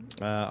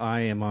 I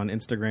am on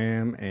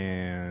Instagram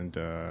and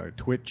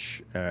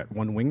Twitch at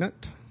OneWingnut.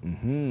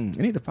 Mm-hmm.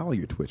 I need to follow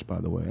your Twitch, by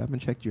the way. I haven't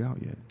checked you out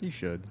yet. You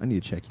should. I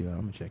need to check you out.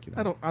 I'm gonna check you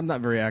out. I'm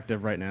not very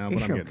active right now, but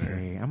It's I'm getting there.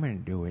 okay. I'm gonna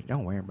do it.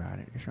 Don't worry about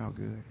it. It's all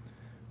good.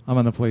 I'm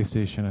on the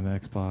PlayStation and the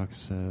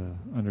Xbox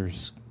under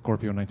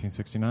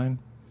Scorpio1969,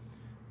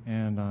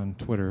 and on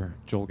Twitter,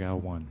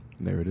 JoelGal1.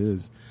 There it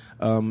is.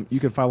 You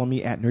can follow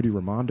me at Nerdy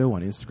Ramondo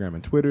on Instagram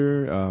and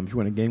Twitter. If you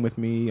want to game with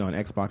me on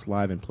Xbox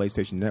Live and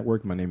PlayStation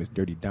Network, my name is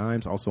Dirty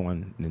Dimes, also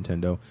on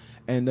Nintendo.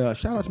 And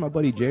shout out to my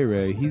buddy J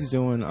Ray. He's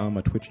doing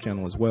a Twitch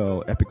channel as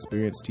well, Epic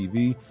Experience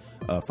TV.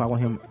 Follow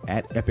him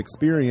at Epic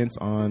Experience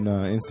on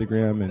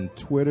Instagram and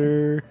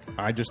Twitter.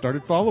 I just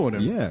started following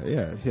him.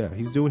 Yeah.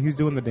 He's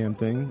doing the damn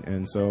thing,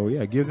 and so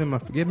yeah, give him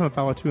a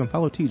follow too, and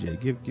follow TJ.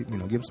 Give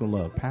him some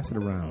love. Pass it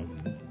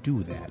around.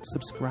 Do that.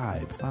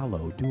 Subscribe.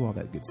 Follow. Do all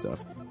that good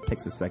stuff.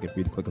 Takes a second for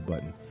you to click a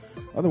button.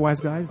 Otherwise,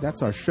 guys,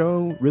 that's our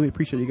show. Really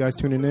appreciate you guys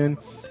tuning in,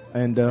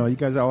 and you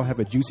guys all have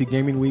a juicy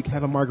gaming week.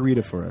 Have a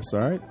margarita for us. All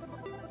right.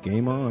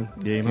 Game on.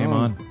 Game Game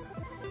on. on.